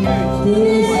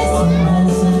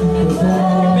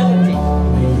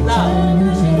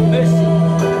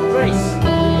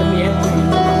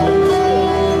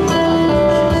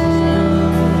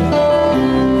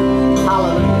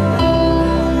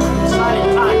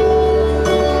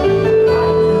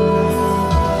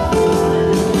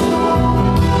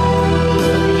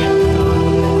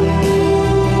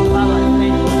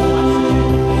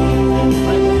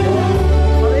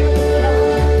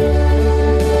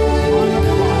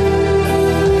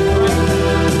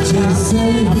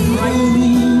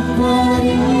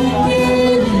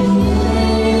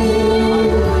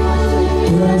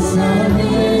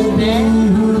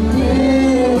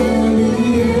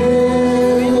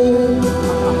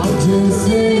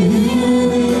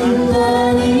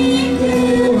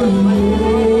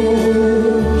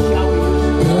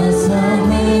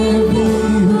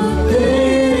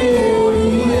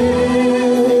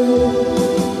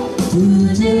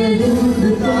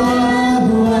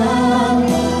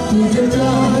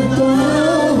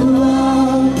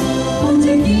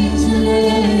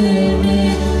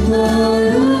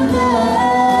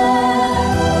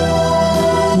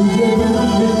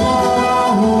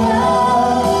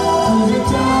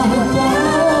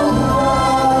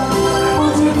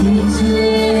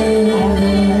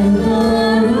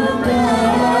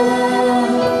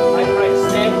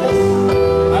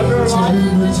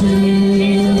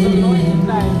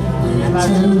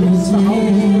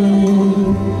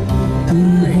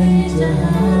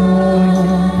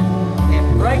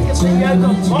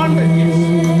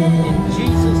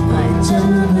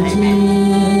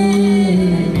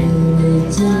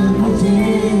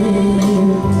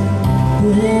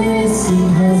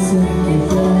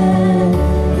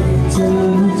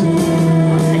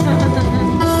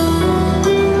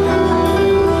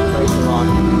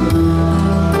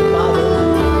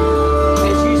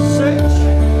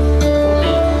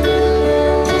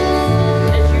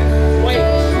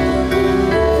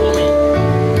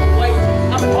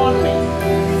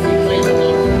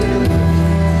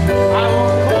 I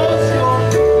will cause your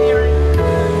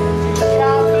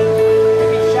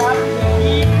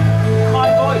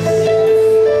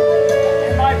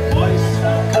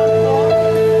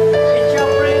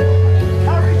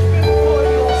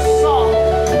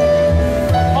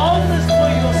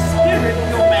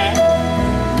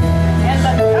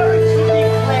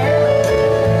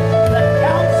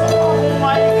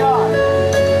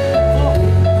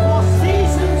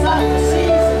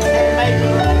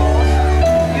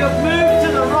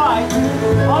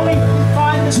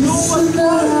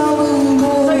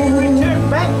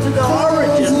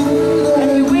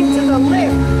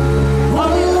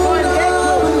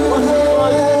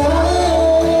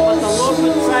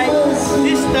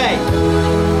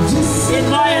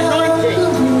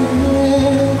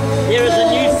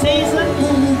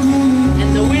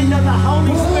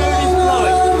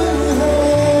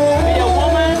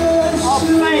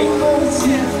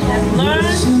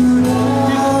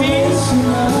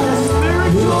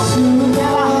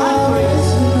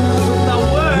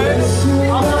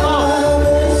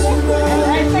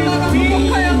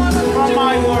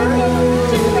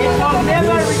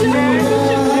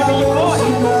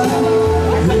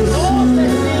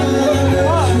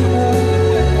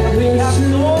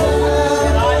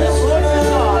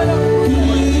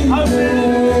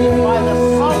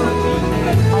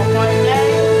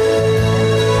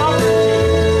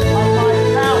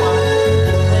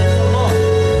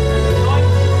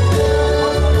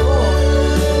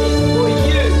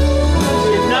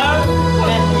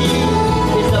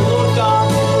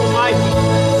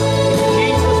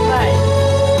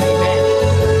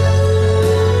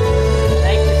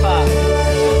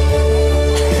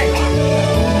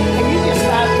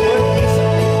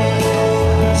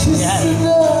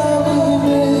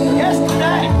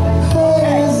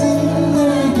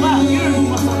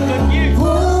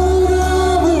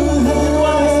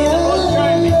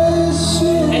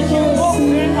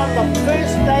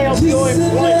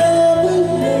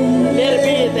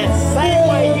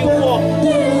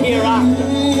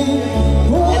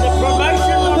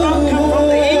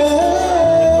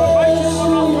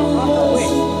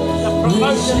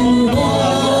devotion will come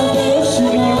upon you.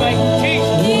 When you make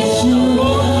Jesus the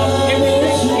Lord of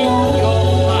everything in your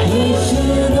life.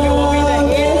 You will be the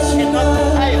head and not the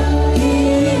tail.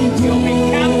 You'll be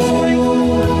counseling,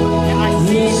 and I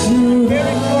see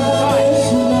very short time,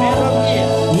 matter of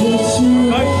years, promotion,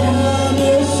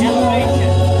 elevation,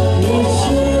 because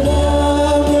you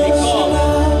are faithful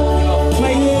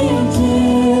to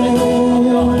the will of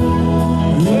God.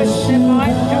 Verse 7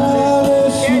 comes in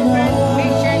Shadrach,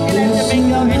 Meshach, and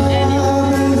Abednego and Daniel.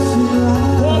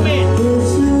 4 men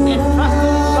that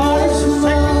trusted God in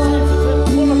circumstances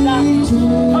full of darkness,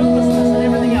 hopelessness, and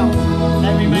everything else.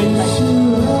 They remained faithful.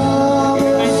 You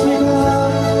remain faithful. You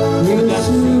are going to see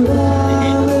the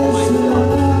end of the way of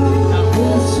God.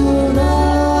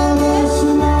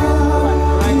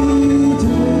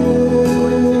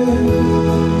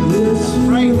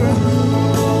 Fragrance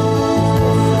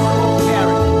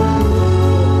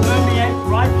permeate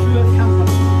right through a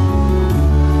company.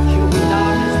 She'll be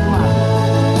known as one,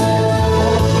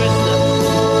 full of wisdom,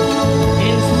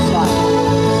 insight,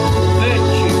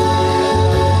 virtue,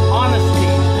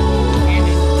 honesty, and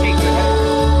integrity.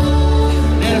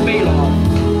 Let it be, Lord,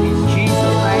 in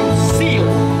Jesus' name,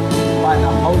 sealed by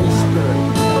the Holy Spirit.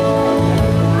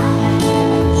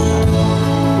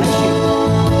 Bless you.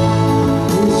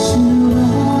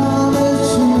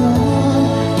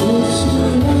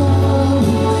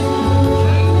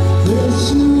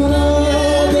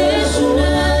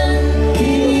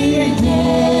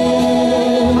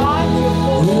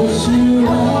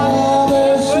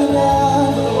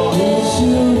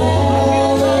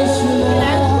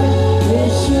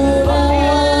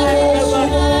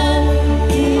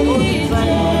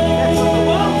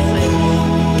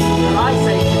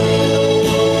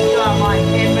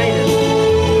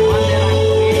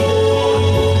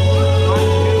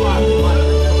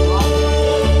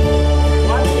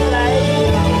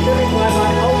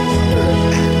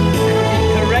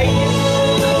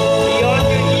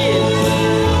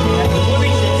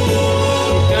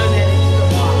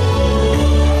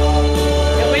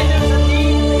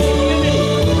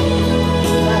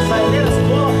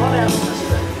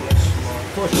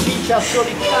 Shall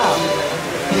surely come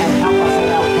and help us in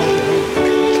our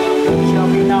contribution. We shall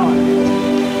be known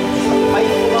as the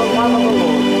faithful one of the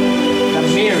Lord, the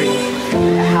Mary in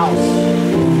the house of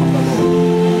the Lord.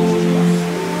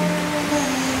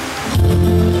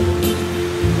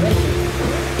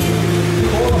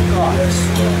 Call of God,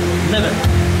 live it.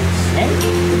 And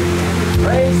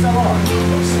praise the Lord.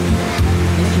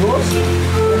 It's yours.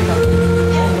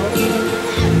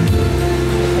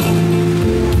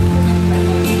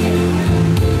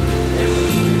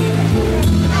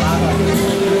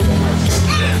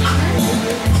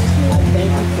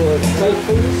 For her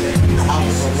faithfulness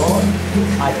unto the Lord.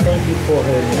 I thank you for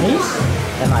her niece,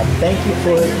 and I thank you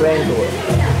for her granddaughter.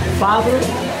 Father,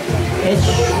 as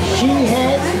she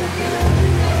has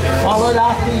followed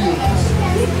after you,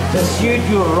 pursued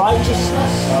your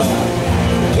righteousness,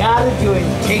 guarded your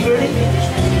integrity,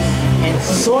 and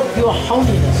sought your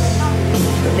holiness,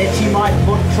 that she might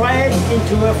portray it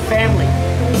into her family,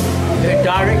 her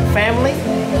direct family,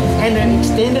 and her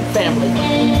extended family.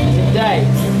 Today,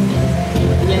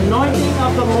 the anointing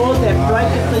of the Lord that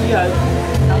breaketh the yoke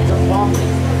comes upon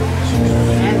thee.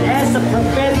 And as the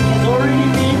prophetic has already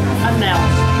been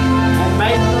announced and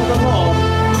made of the Lord,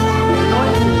 the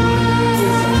anointing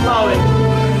is flowing,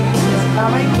 is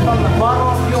coming from the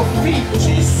bottom of your feet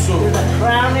to the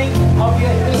crowning of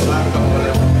your head.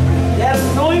 That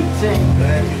anointing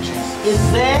is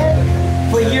there,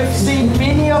 for you've seen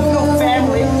many of your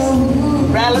families,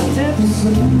 relatives,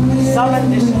 some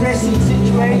in distressing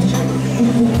situations,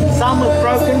 some with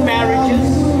broken marriages,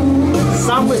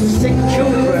 some with sick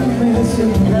children.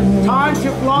 And at times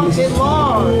you've long said,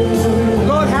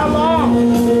 Lord, how long?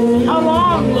 How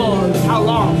long, Lord? How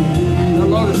long? The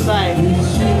Lord is saying,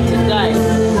 today is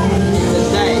the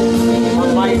day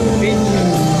of my intervention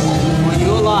on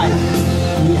your life.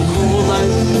 For all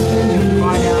those who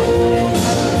cried out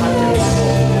unto me.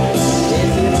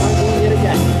 There's the anointing yet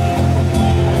again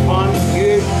upon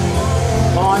you,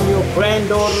 upon your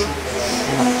granddaughter,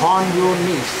 and upon your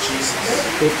niece.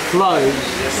 It flows,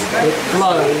 and it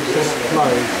flows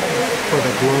for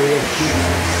the glory of Jesus.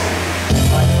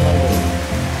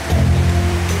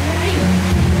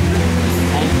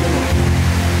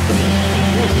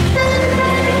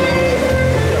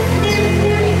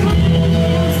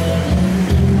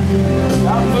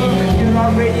 Don't move if you're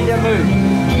not ready to move.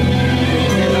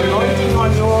 There's anointing on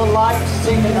your life,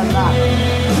 second enough.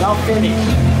 Not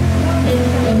finished.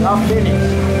 Not finished.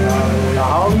 The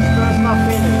Holy Spirit's not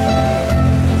finished.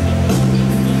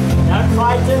 Don't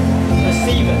fight it,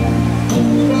 receive it.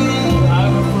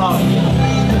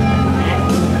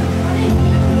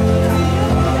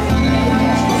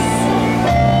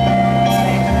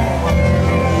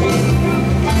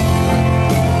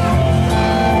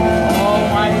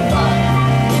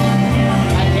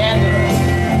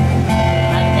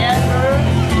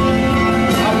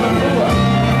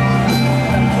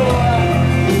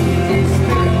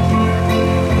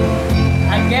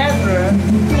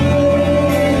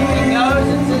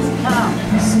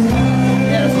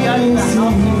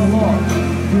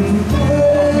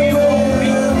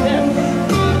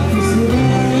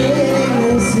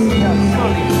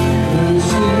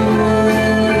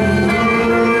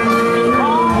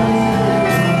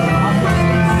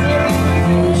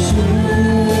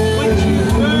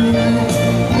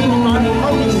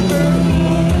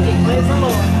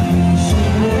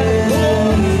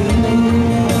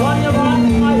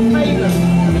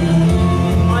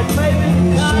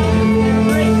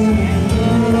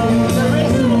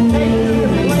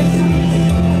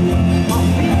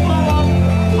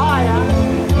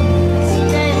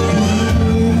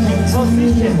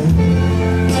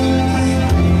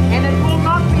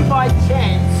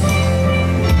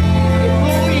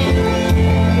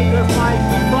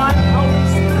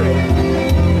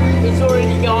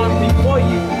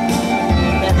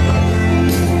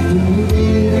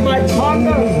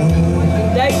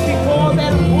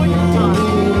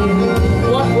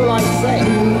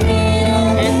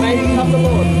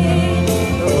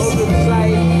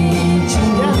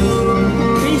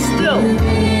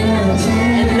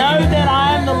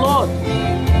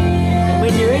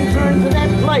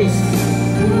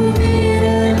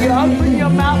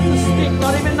 off the stick,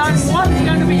 not even knowing what's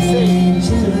going to be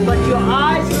said. But your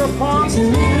eyes are upon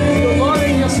your Lord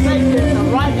and your Savior, the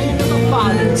right hand of the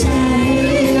Father.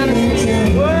 You're going to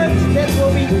speak words that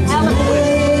will be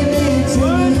eloquent,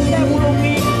 words that will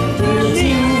be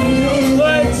unique,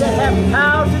 words that have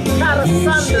power to cut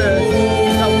asunder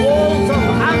the walls of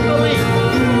unbelief,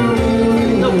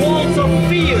 the walls of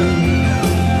fear,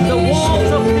 the walls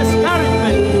of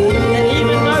discouragement that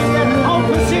even those that hold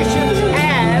positions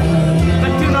have,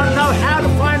 but do not know how to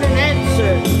find an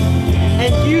answer.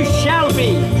 And you shall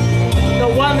be the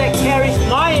one that carries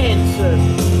my answer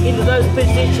into those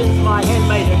positions, my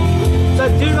handmaiden. So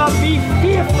do not be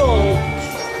fearful,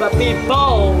 but be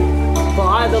bold, for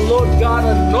I, the Lord God,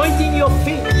 anointing your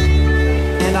feet,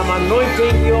 and I'm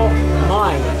anointing your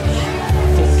mind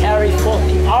to carry forth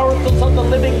the oracles of the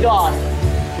living God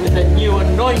with a new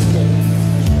anointing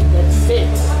that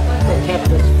sets the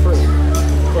captives free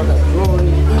for the glory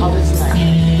of His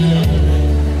name.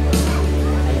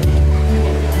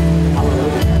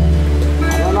 Hallelujah. I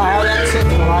don't know how that's it,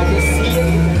 but I just see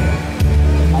it.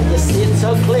 I just see it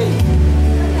so clearly.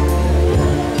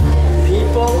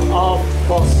 People of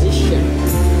position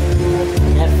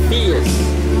have fears,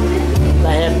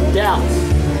 they have doubts,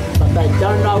 but they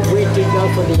don't know where to go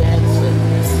for the answer.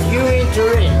 You enter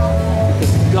in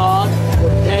because God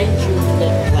ordained you to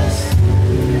that place.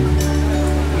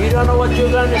 You don't know what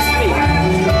you're going to speak.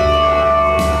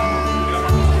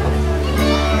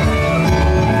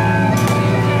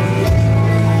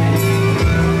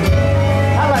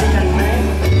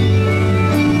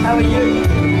 How are you?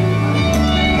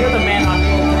 You're the man I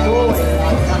call the doorway when I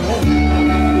come in.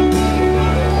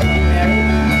 Mary,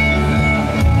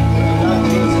 you love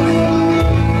Jesus.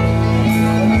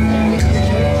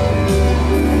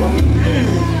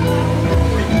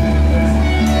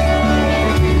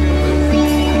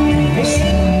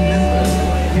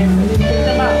 Pick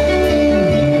them up.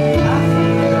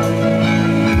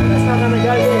 That's not going to go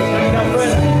there. It's going to go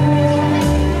further.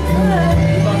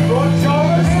 You've got broad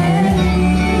shoulders.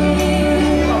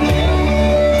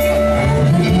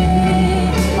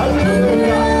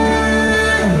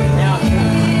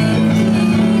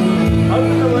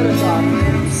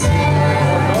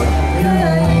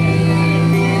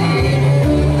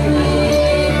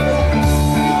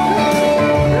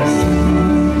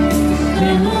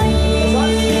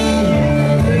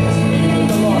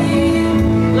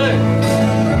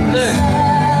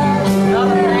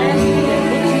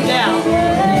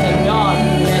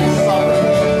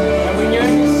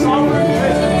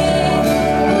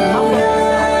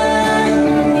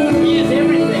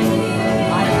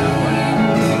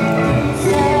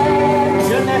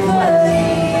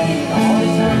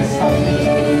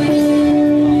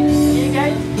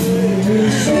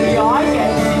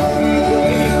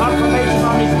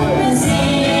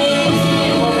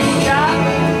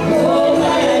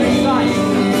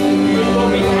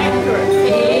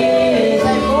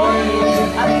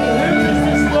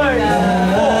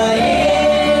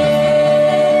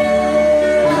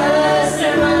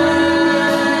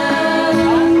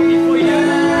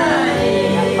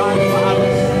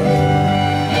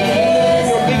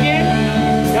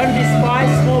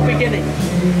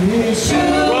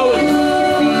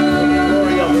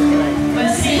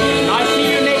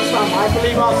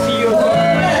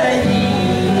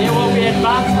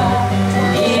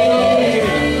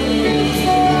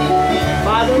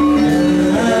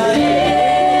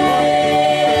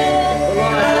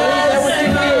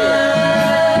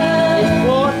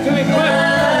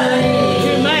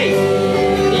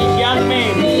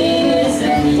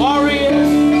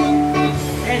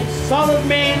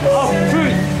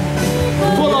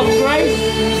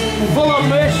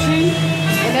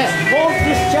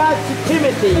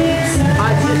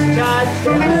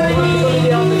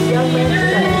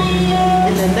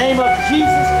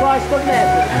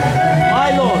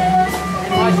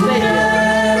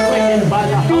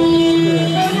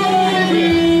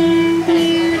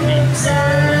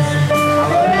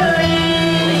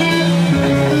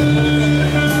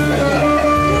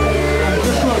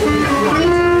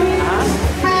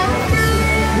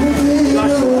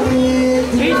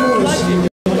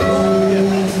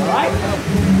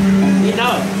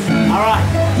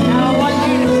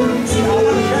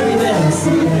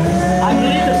 I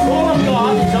believe the call of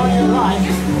God is on your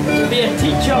life.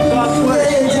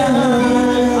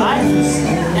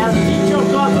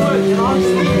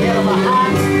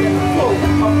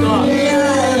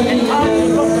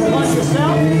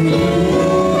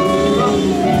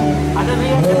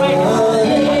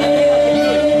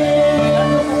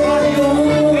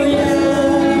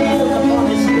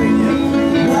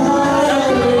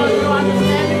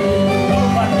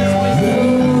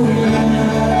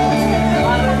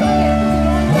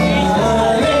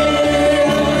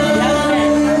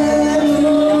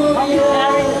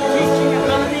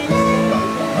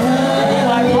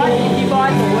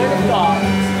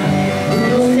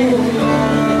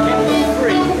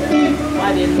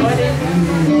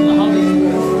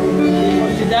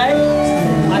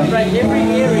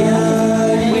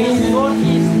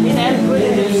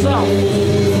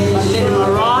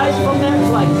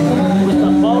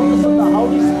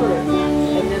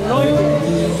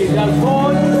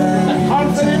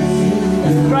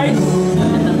 grace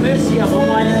and the mercy of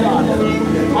Almighty God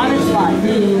on his life,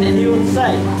 then he would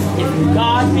say, if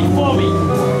God be for me,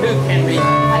 who can be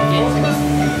against me?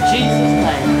 In Jesus'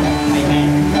 name, amen.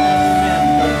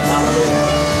 Hallelujah.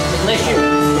 Bless you.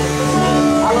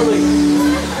 Hallelujah.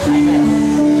 Amen.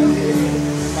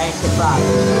 Thank you, Father.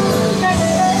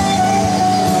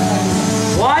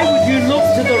 Why would you look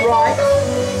to the right,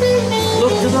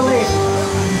 look to the left,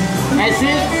 as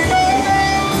if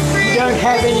you don't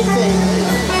have anything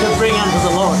to bring unto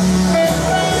the Lord?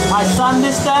 My son,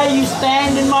 this day you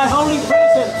stand in my holy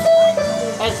presence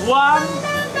as one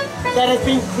that has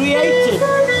been created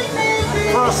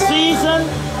for a season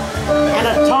and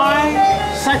a time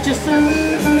such as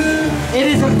this. It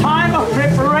is a time of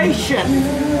preparation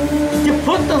to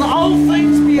put the old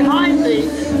things behind thee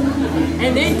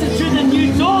and enter through the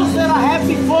new doors that I have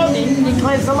before thee,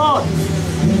 declares the Lord.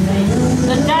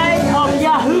 The day of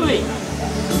Yahuwah,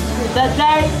 the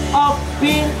day of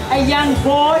being a young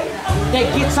boy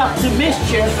that gets up to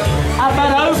mischief, are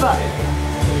but over.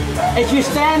 As you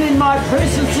stand in my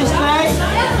presence this day,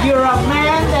 you're a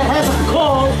man that has a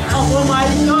call of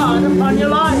Almighty God upon your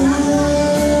life.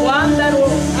 One that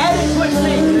will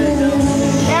adequately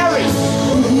carry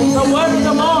the word of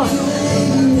the Lord.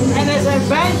 And as an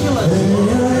evangelist,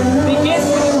 begin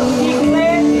to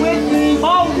declare with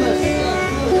boldness,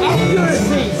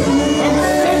 accuracy, and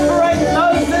separate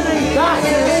those that are in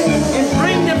darkness and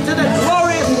bring them to the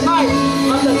glorious light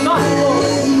of the gospel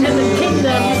and the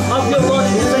kingdom of your Lord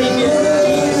and Savior,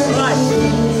 Jesus Christ.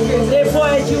 Therefore,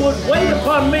 as you would wait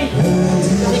upon me,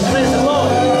 declares the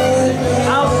Lord,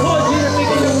 I'll cause you to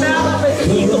begin to mount up as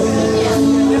eagles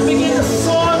and begin to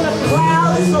soar in the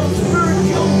clouds of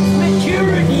spiritual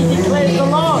maturity, declares the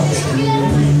Lord.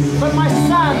 But my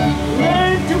son,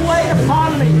 learn to wait upon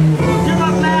me. Do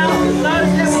not allow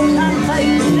those that will come and say,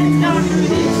 let's go and do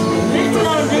this, let's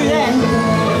go and do that.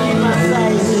 You must say,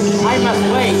 I must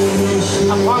wait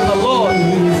upon the Lord.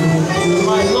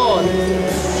 My Lord,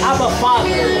 Abba Father,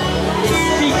 is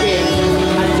speaking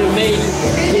unto me,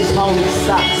 his holy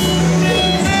Son.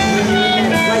 When you're in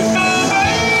a place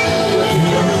you'll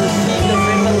begin to receive the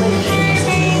revelation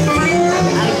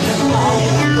and the Holy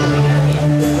Spirit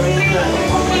to bring good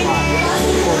upon my life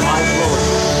for my glory.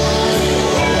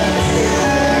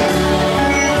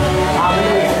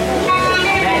 Hallelujah.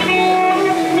 Thank you.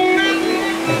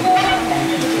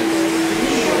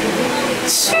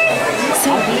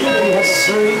 I believe we have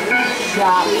three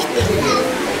sharp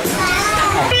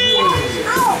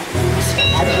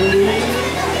I believe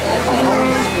the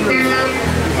Holy Spirit is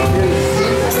very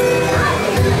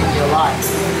in your life.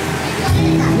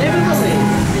 Nevertheless,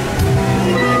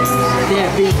 there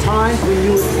have been times when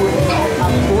you would put a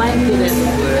blanket, as it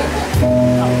were,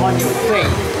 upon your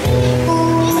faith.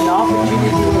 An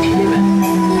opportunity was given,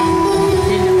 you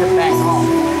tended to back off.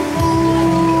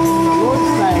 The Lord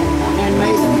saying, and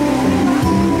made it.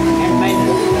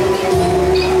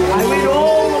 I went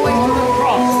all the way to the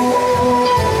cross.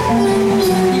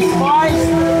 Despised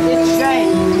its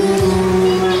shame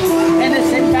and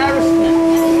its embarrassment.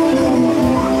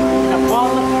 And upon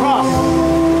the cross,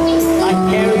 I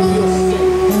carried your sin.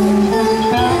 You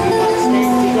must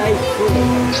stand today free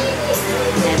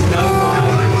and know my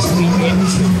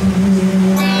redemption.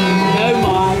 Know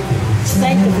my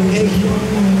sanctification.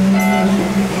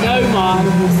 Know my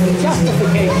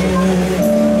justification.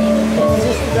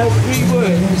 Those three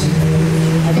words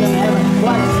are going to have a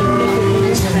quite significant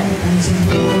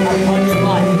impact upon your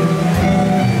life.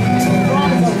 And the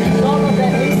prize of the result of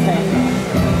that impact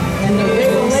and the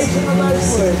revelation of those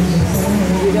words,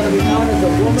 you're going to be known as a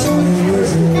woman of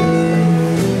spiritual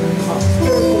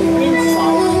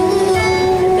insight,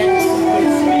 and that when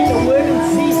you speak a word in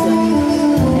season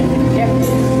and the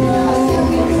captives are set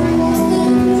free.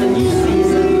 It's a new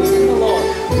season in the Lord.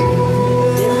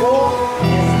 Therefore,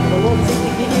 as the Lord said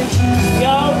to Gideon,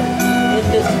 go in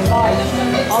this light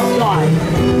of life.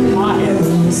 I have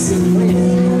declared,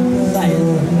 saith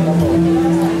the Lord.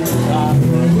 God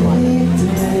is one.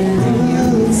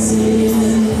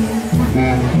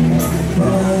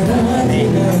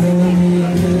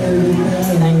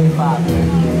 Thank you, Father.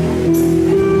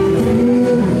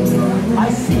 I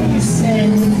see you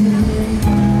stand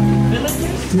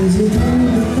villages.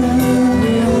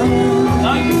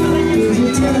 Don't you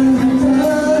villages?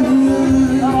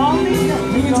 Not only to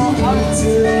your own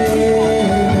people,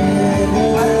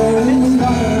 but amidst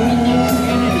of the Indian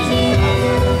community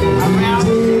around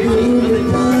these villages.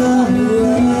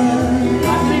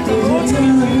 I think the Lord gives you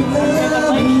a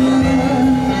revelation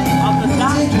of the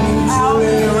darkest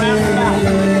powers around about.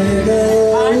 At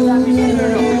times I'll be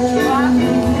spirit of witchcraft.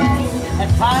 At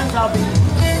times I'll be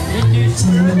Hindu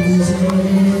spirits.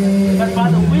 but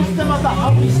by the wisdom of the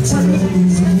Holy Spirit,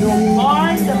 you'll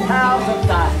bind the powers of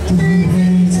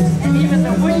darkness, and even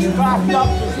the witchcraft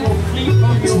doctors will flee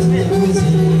from your midst,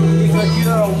 because you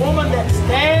are a woman that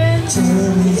stands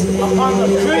upon the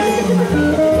truth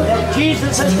that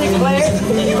Jesus has declared,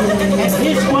 and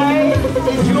His way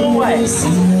is your way.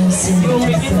 You'll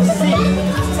begin to see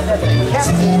that the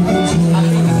captives are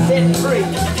being set free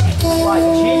by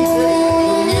Jesus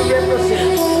whom you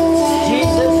represent,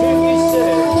 Jesus whom you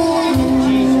serve,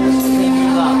 Jesus whom you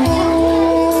love.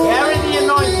 Carry the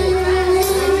anointing.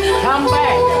 Come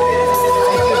back as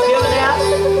you're given out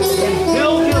and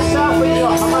build yourself with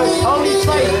your most holy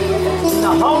faith in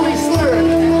the Holy Spirit,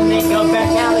 and then go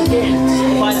back out again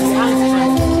by the unction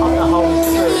of the Holy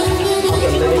Spirit of the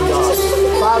living God.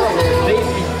 Father, we believe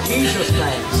in Jesus'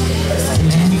 name.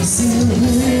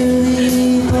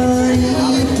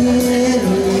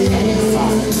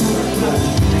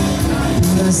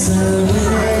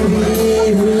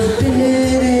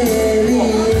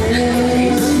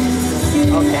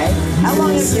 Okay. How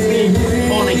long have you been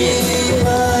born again?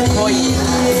 4 years.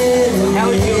 How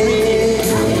is your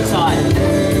reading inside?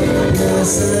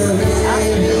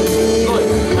 Good.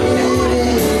 Okay.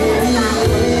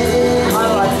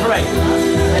 Father, I pray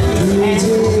that these hands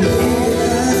will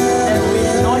be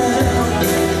anointed,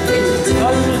 go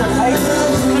through the pages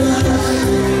of Scriptures,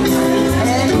 these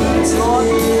hands, Lord,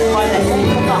 by the hand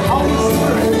of the Holy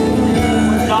Spirit,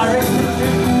 directed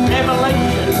to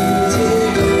revelation,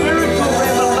 spiritual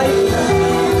revelation,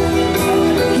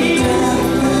 healing,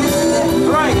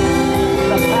 grace,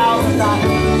 the power of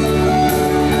darkness.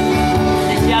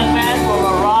 This young man will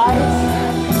arise,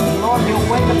 and Lord, He'll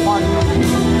wait upon you.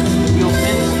 You'll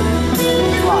minister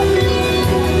His life,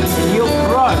 and He'll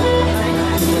grow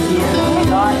as He has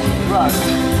designed to grow.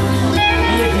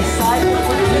 Be a disciple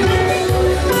for Jesus.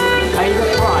 Pay the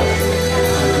price.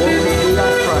 Walk with thee, I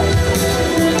pray.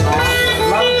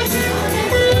 Love Jesus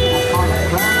upon the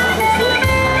crown of His head,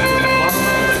 and the bottom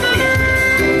of His feet.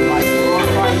 I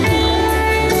glorify You.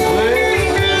 Word,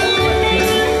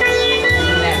 deed,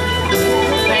 and action.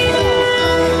 Thank You.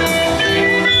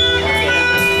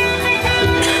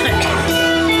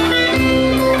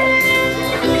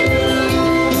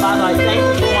 Father, I thank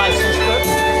You for my sister.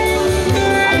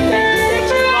 I thank You that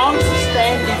she longs to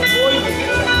stand before You,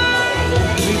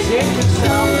 present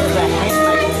herself as a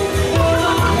handmaiden,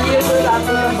 delivered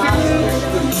under the Master's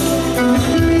feet.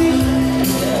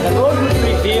 The Lord would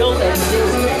reveal that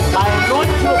says, I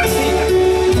anoint your feet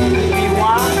to be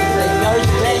one that goes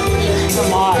back the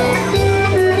mile,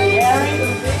 carrying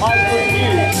my good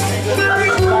news,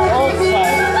 but also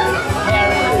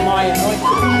carrying my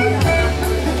anointing.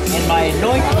 And my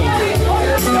anointing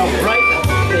shall break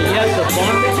the yoke of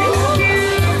bondages.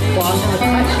 For I'm going to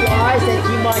touch your eyes that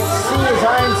you might see as I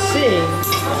am seeing.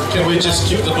 Can we just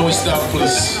keep the noise down,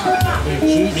 please?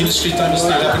 Ministry time is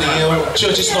still happening here.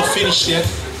 Church is not finished yet.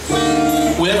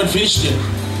 We haven't finished yet.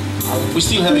 We're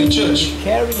still having church.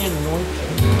 Carry anointing.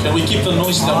 Can we keep the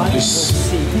noise down, please?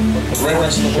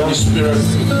 Reverence the Holy Spirit.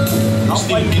 We're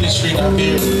still ministering up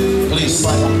here. Please.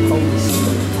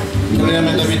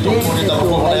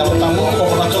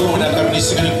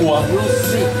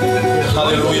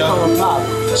 Hallelujah.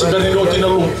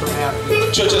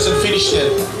 Church hasn't finished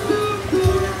yet.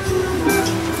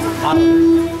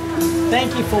 Thank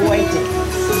You for waiting,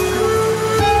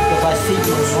 because I see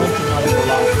the anointing on your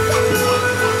life.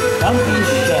 Don't be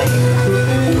ashamed.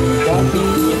 Don't be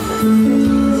indifferent.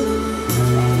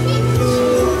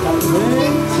 But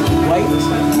learn to wait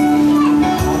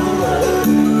on the Lord.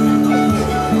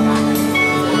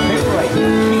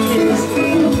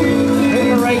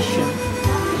 Preparation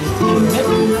is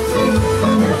commitment to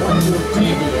what you'll do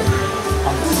there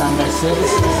on the Sunday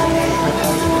services.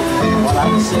 What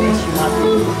other service you might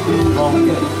do? Well,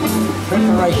 good.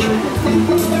 Preparation.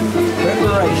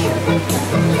 Preparation.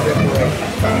 Preparation.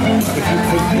 If you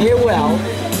prepare well,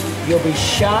 you'll be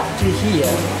sharp to hear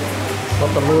what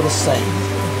the Lord is saying.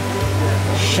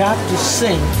 Sharp to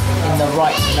sing in the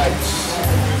right notes.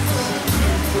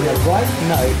 In the right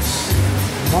notes,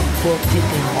 not for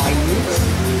keeping my ears,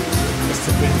 is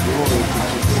to bring glory to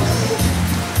Jesus.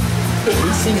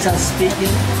 These things I'm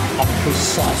speaking are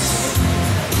precise.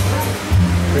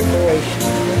 Preparation,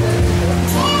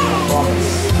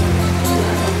 promise.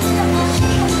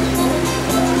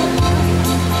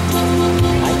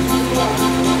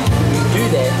 When you do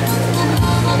that,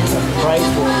 it's a praise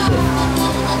for Him.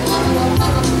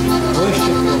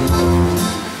 Worship Him.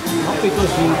 Not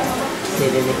because you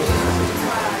said anything,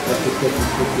 but because you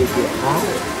put your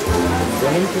heart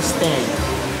willing to stand.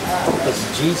 Because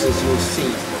Jesus, you'll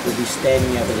see, will be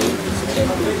standing over the entrance of that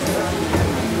building,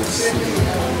 and you'll see, you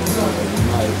know,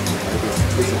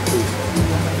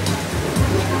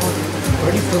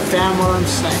 Pretty profound what I'm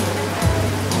saying.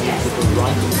 People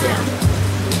write it down.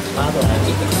 Father, I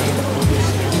take the hand upon this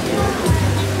hand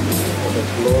for the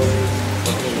glory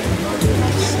of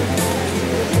release it.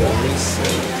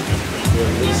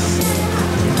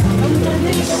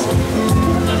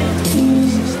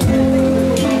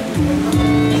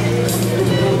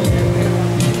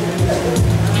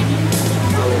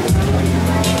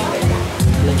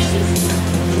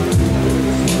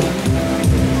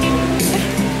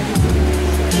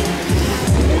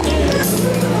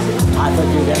 I thought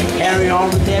you were going to carry on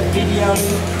with that video.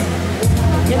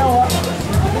 You know what?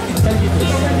 Let me tell you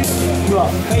this. You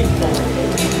are faithful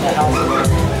in the house of God.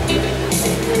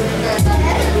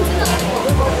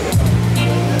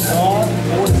 God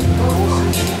always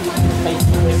endorses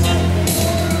faithfulness.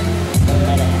 No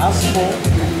matter how small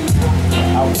or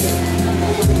how big.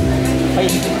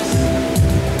 Faithfulness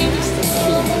is the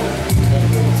key that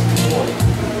brings joy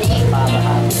to the Father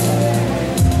house.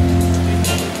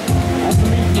 As we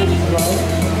feel this grow,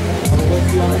 I'll work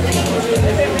you on it.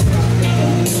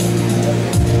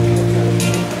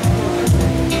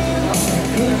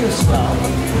 Heal yourself.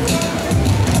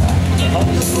 The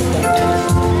Holy Spirit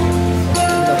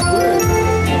the Word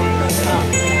will become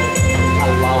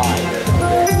alive.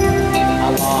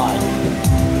 Alive.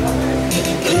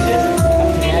 Read it,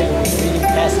 come together with reading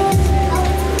passages.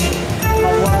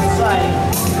 But what I'm saying,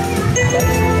 let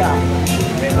us become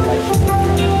revelation.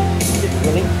 Is it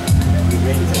willing?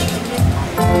 Ready.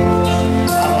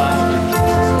 I'll ask you,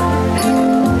 Jesus.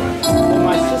 For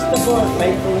my sister for her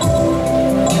faithfulness,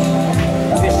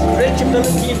 her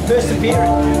stretchability and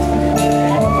perseverance.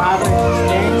 And Father,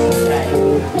 stands today.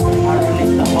 I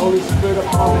release the Holy Spirit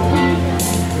upon her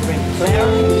to bring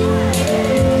clarity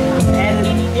and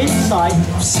insight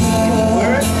to your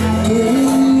word.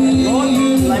 And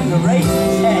Lord, like the raise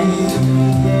his hand,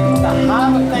 the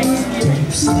heart of thanksgiving,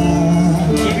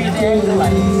 and give you the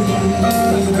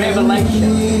accolades.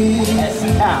 Revelation has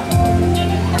come,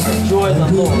 and the joy of the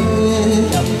Lord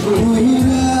shall prove it.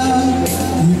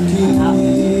 Give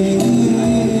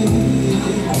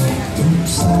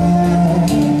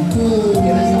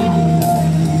us a heart.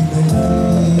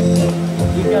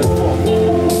 You go forward.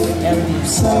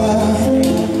 Everything's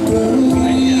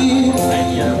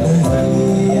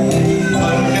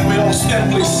Can we all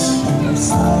stand, please?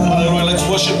 Hallelujah. Let's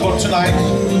worship God tonight.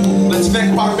 Let's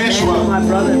thank Parmeshwar my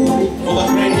brother, for the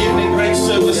great evening, great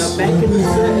service. back in the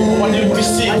service. What you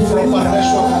received from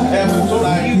Parmeshwar from heaven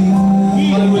tonight.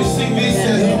 Hallelujah. Sing this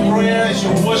as your prayer, as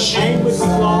your worship,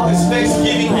 as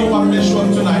thanksgiving to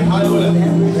Parmeshwar tonight. Hallelujah.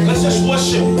 Let's just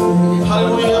worship.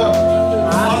 Hallelujah.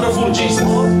 Wonderful Jesus.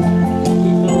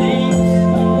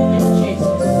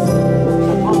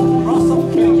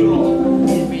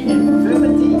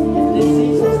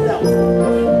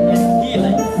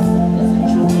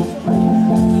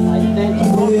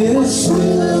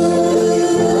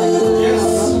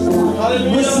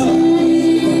 Hallelujah.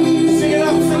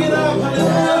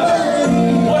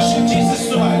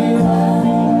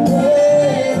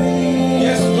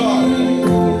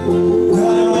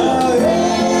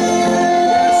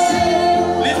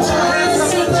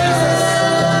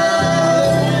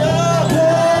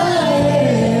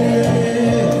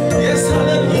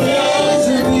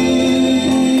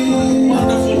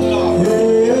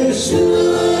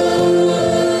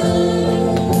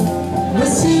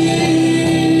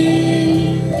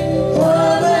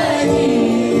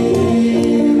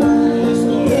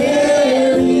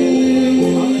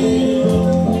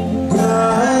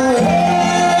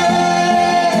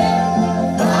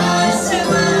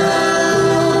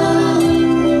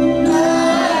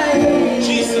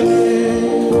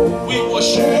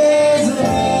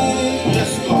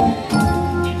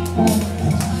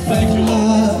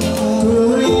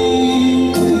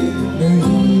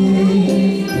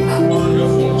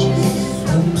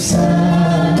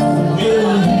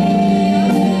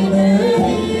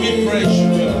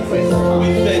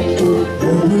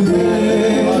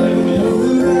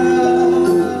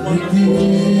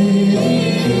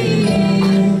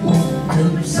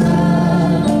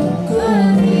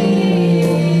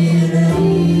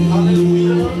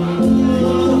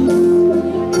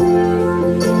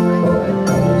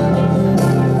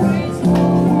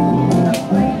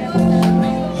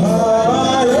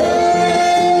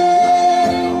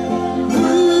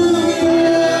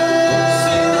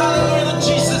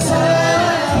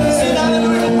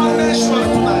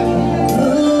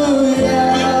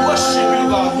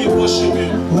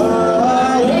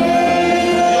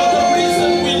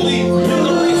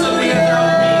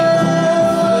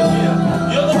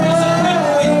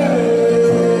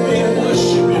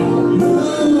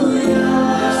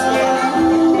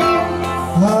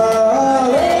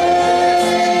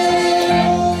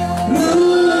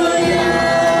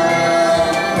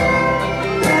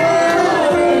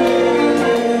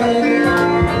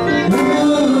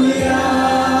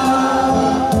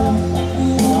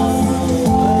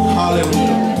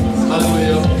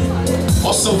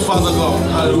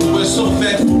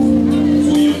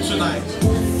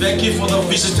 Thank you for the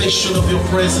visitation of your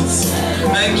presence.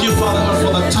 Thank you, Father God,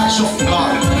 for the touch of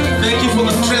God. Thank you for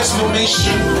the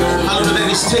transformation, hallelujah,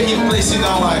 that is taking place in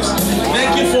our lives.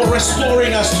 Thank you for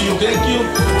restoring us to you. Thank you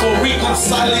for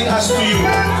reconciling us to you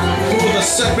through the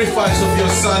sacrifice of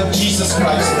your Son, Jesus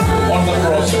Christ, on the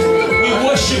cross. We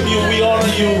worship you, we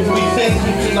honor you, we thank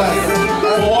you tonight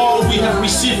for all we have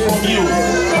received from you.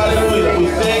 Hallelujah. We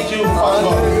thank you, Father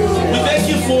God. We thank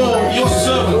you for your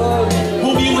servant,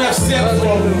 whom you have sent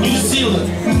from New Zealand,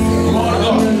 Lord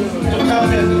God, to come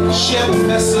and share the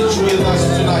message with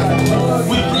us tonight.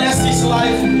 We bless his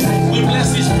life, we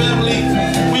bless his family,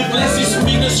 we bless his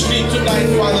ministry tonight,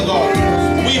 Father God.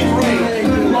 We pray,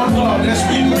 Lord God, as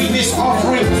we bring this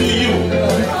offering to you,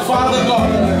 Father God,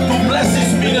 to bless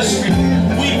his ministry.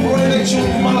 We pray that you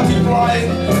multiply.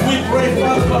 We pray,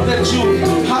 Father God, that you,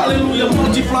 hallelujah,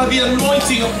 multiply the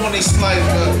anointing upon his life.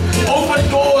 Open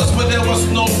doors where there was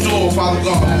no door, Father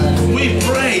God. We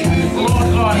pray,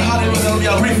 Lord God, hallelujah, there will be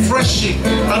a refreshing,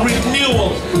 a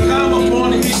renewal come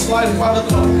upon his life, Father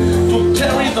God, to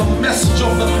carry the message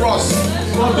of the cross,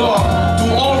 Lord God,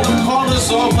 to all the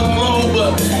corners of the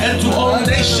globe, and to all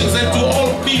nations, and to all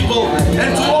people,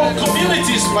 and to all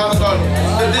communities, Father God,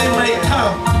 that they may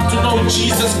come to know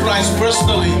Jesus Christ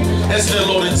personally as their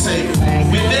Lord and Savior.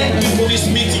 We thank you for this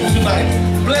meeting tonight.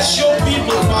 Bless your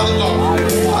people, Father God.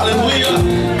 Hallelujah.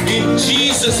 In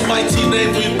Jesus' mighty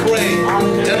name we pray.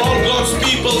 And all God's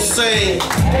people say,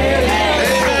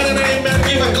 amen and amen.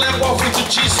 Give a clap offering to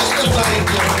Jesus tonight.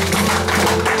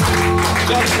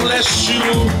 God bless you.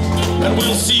 And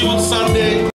we'll see you on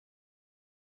Sunday.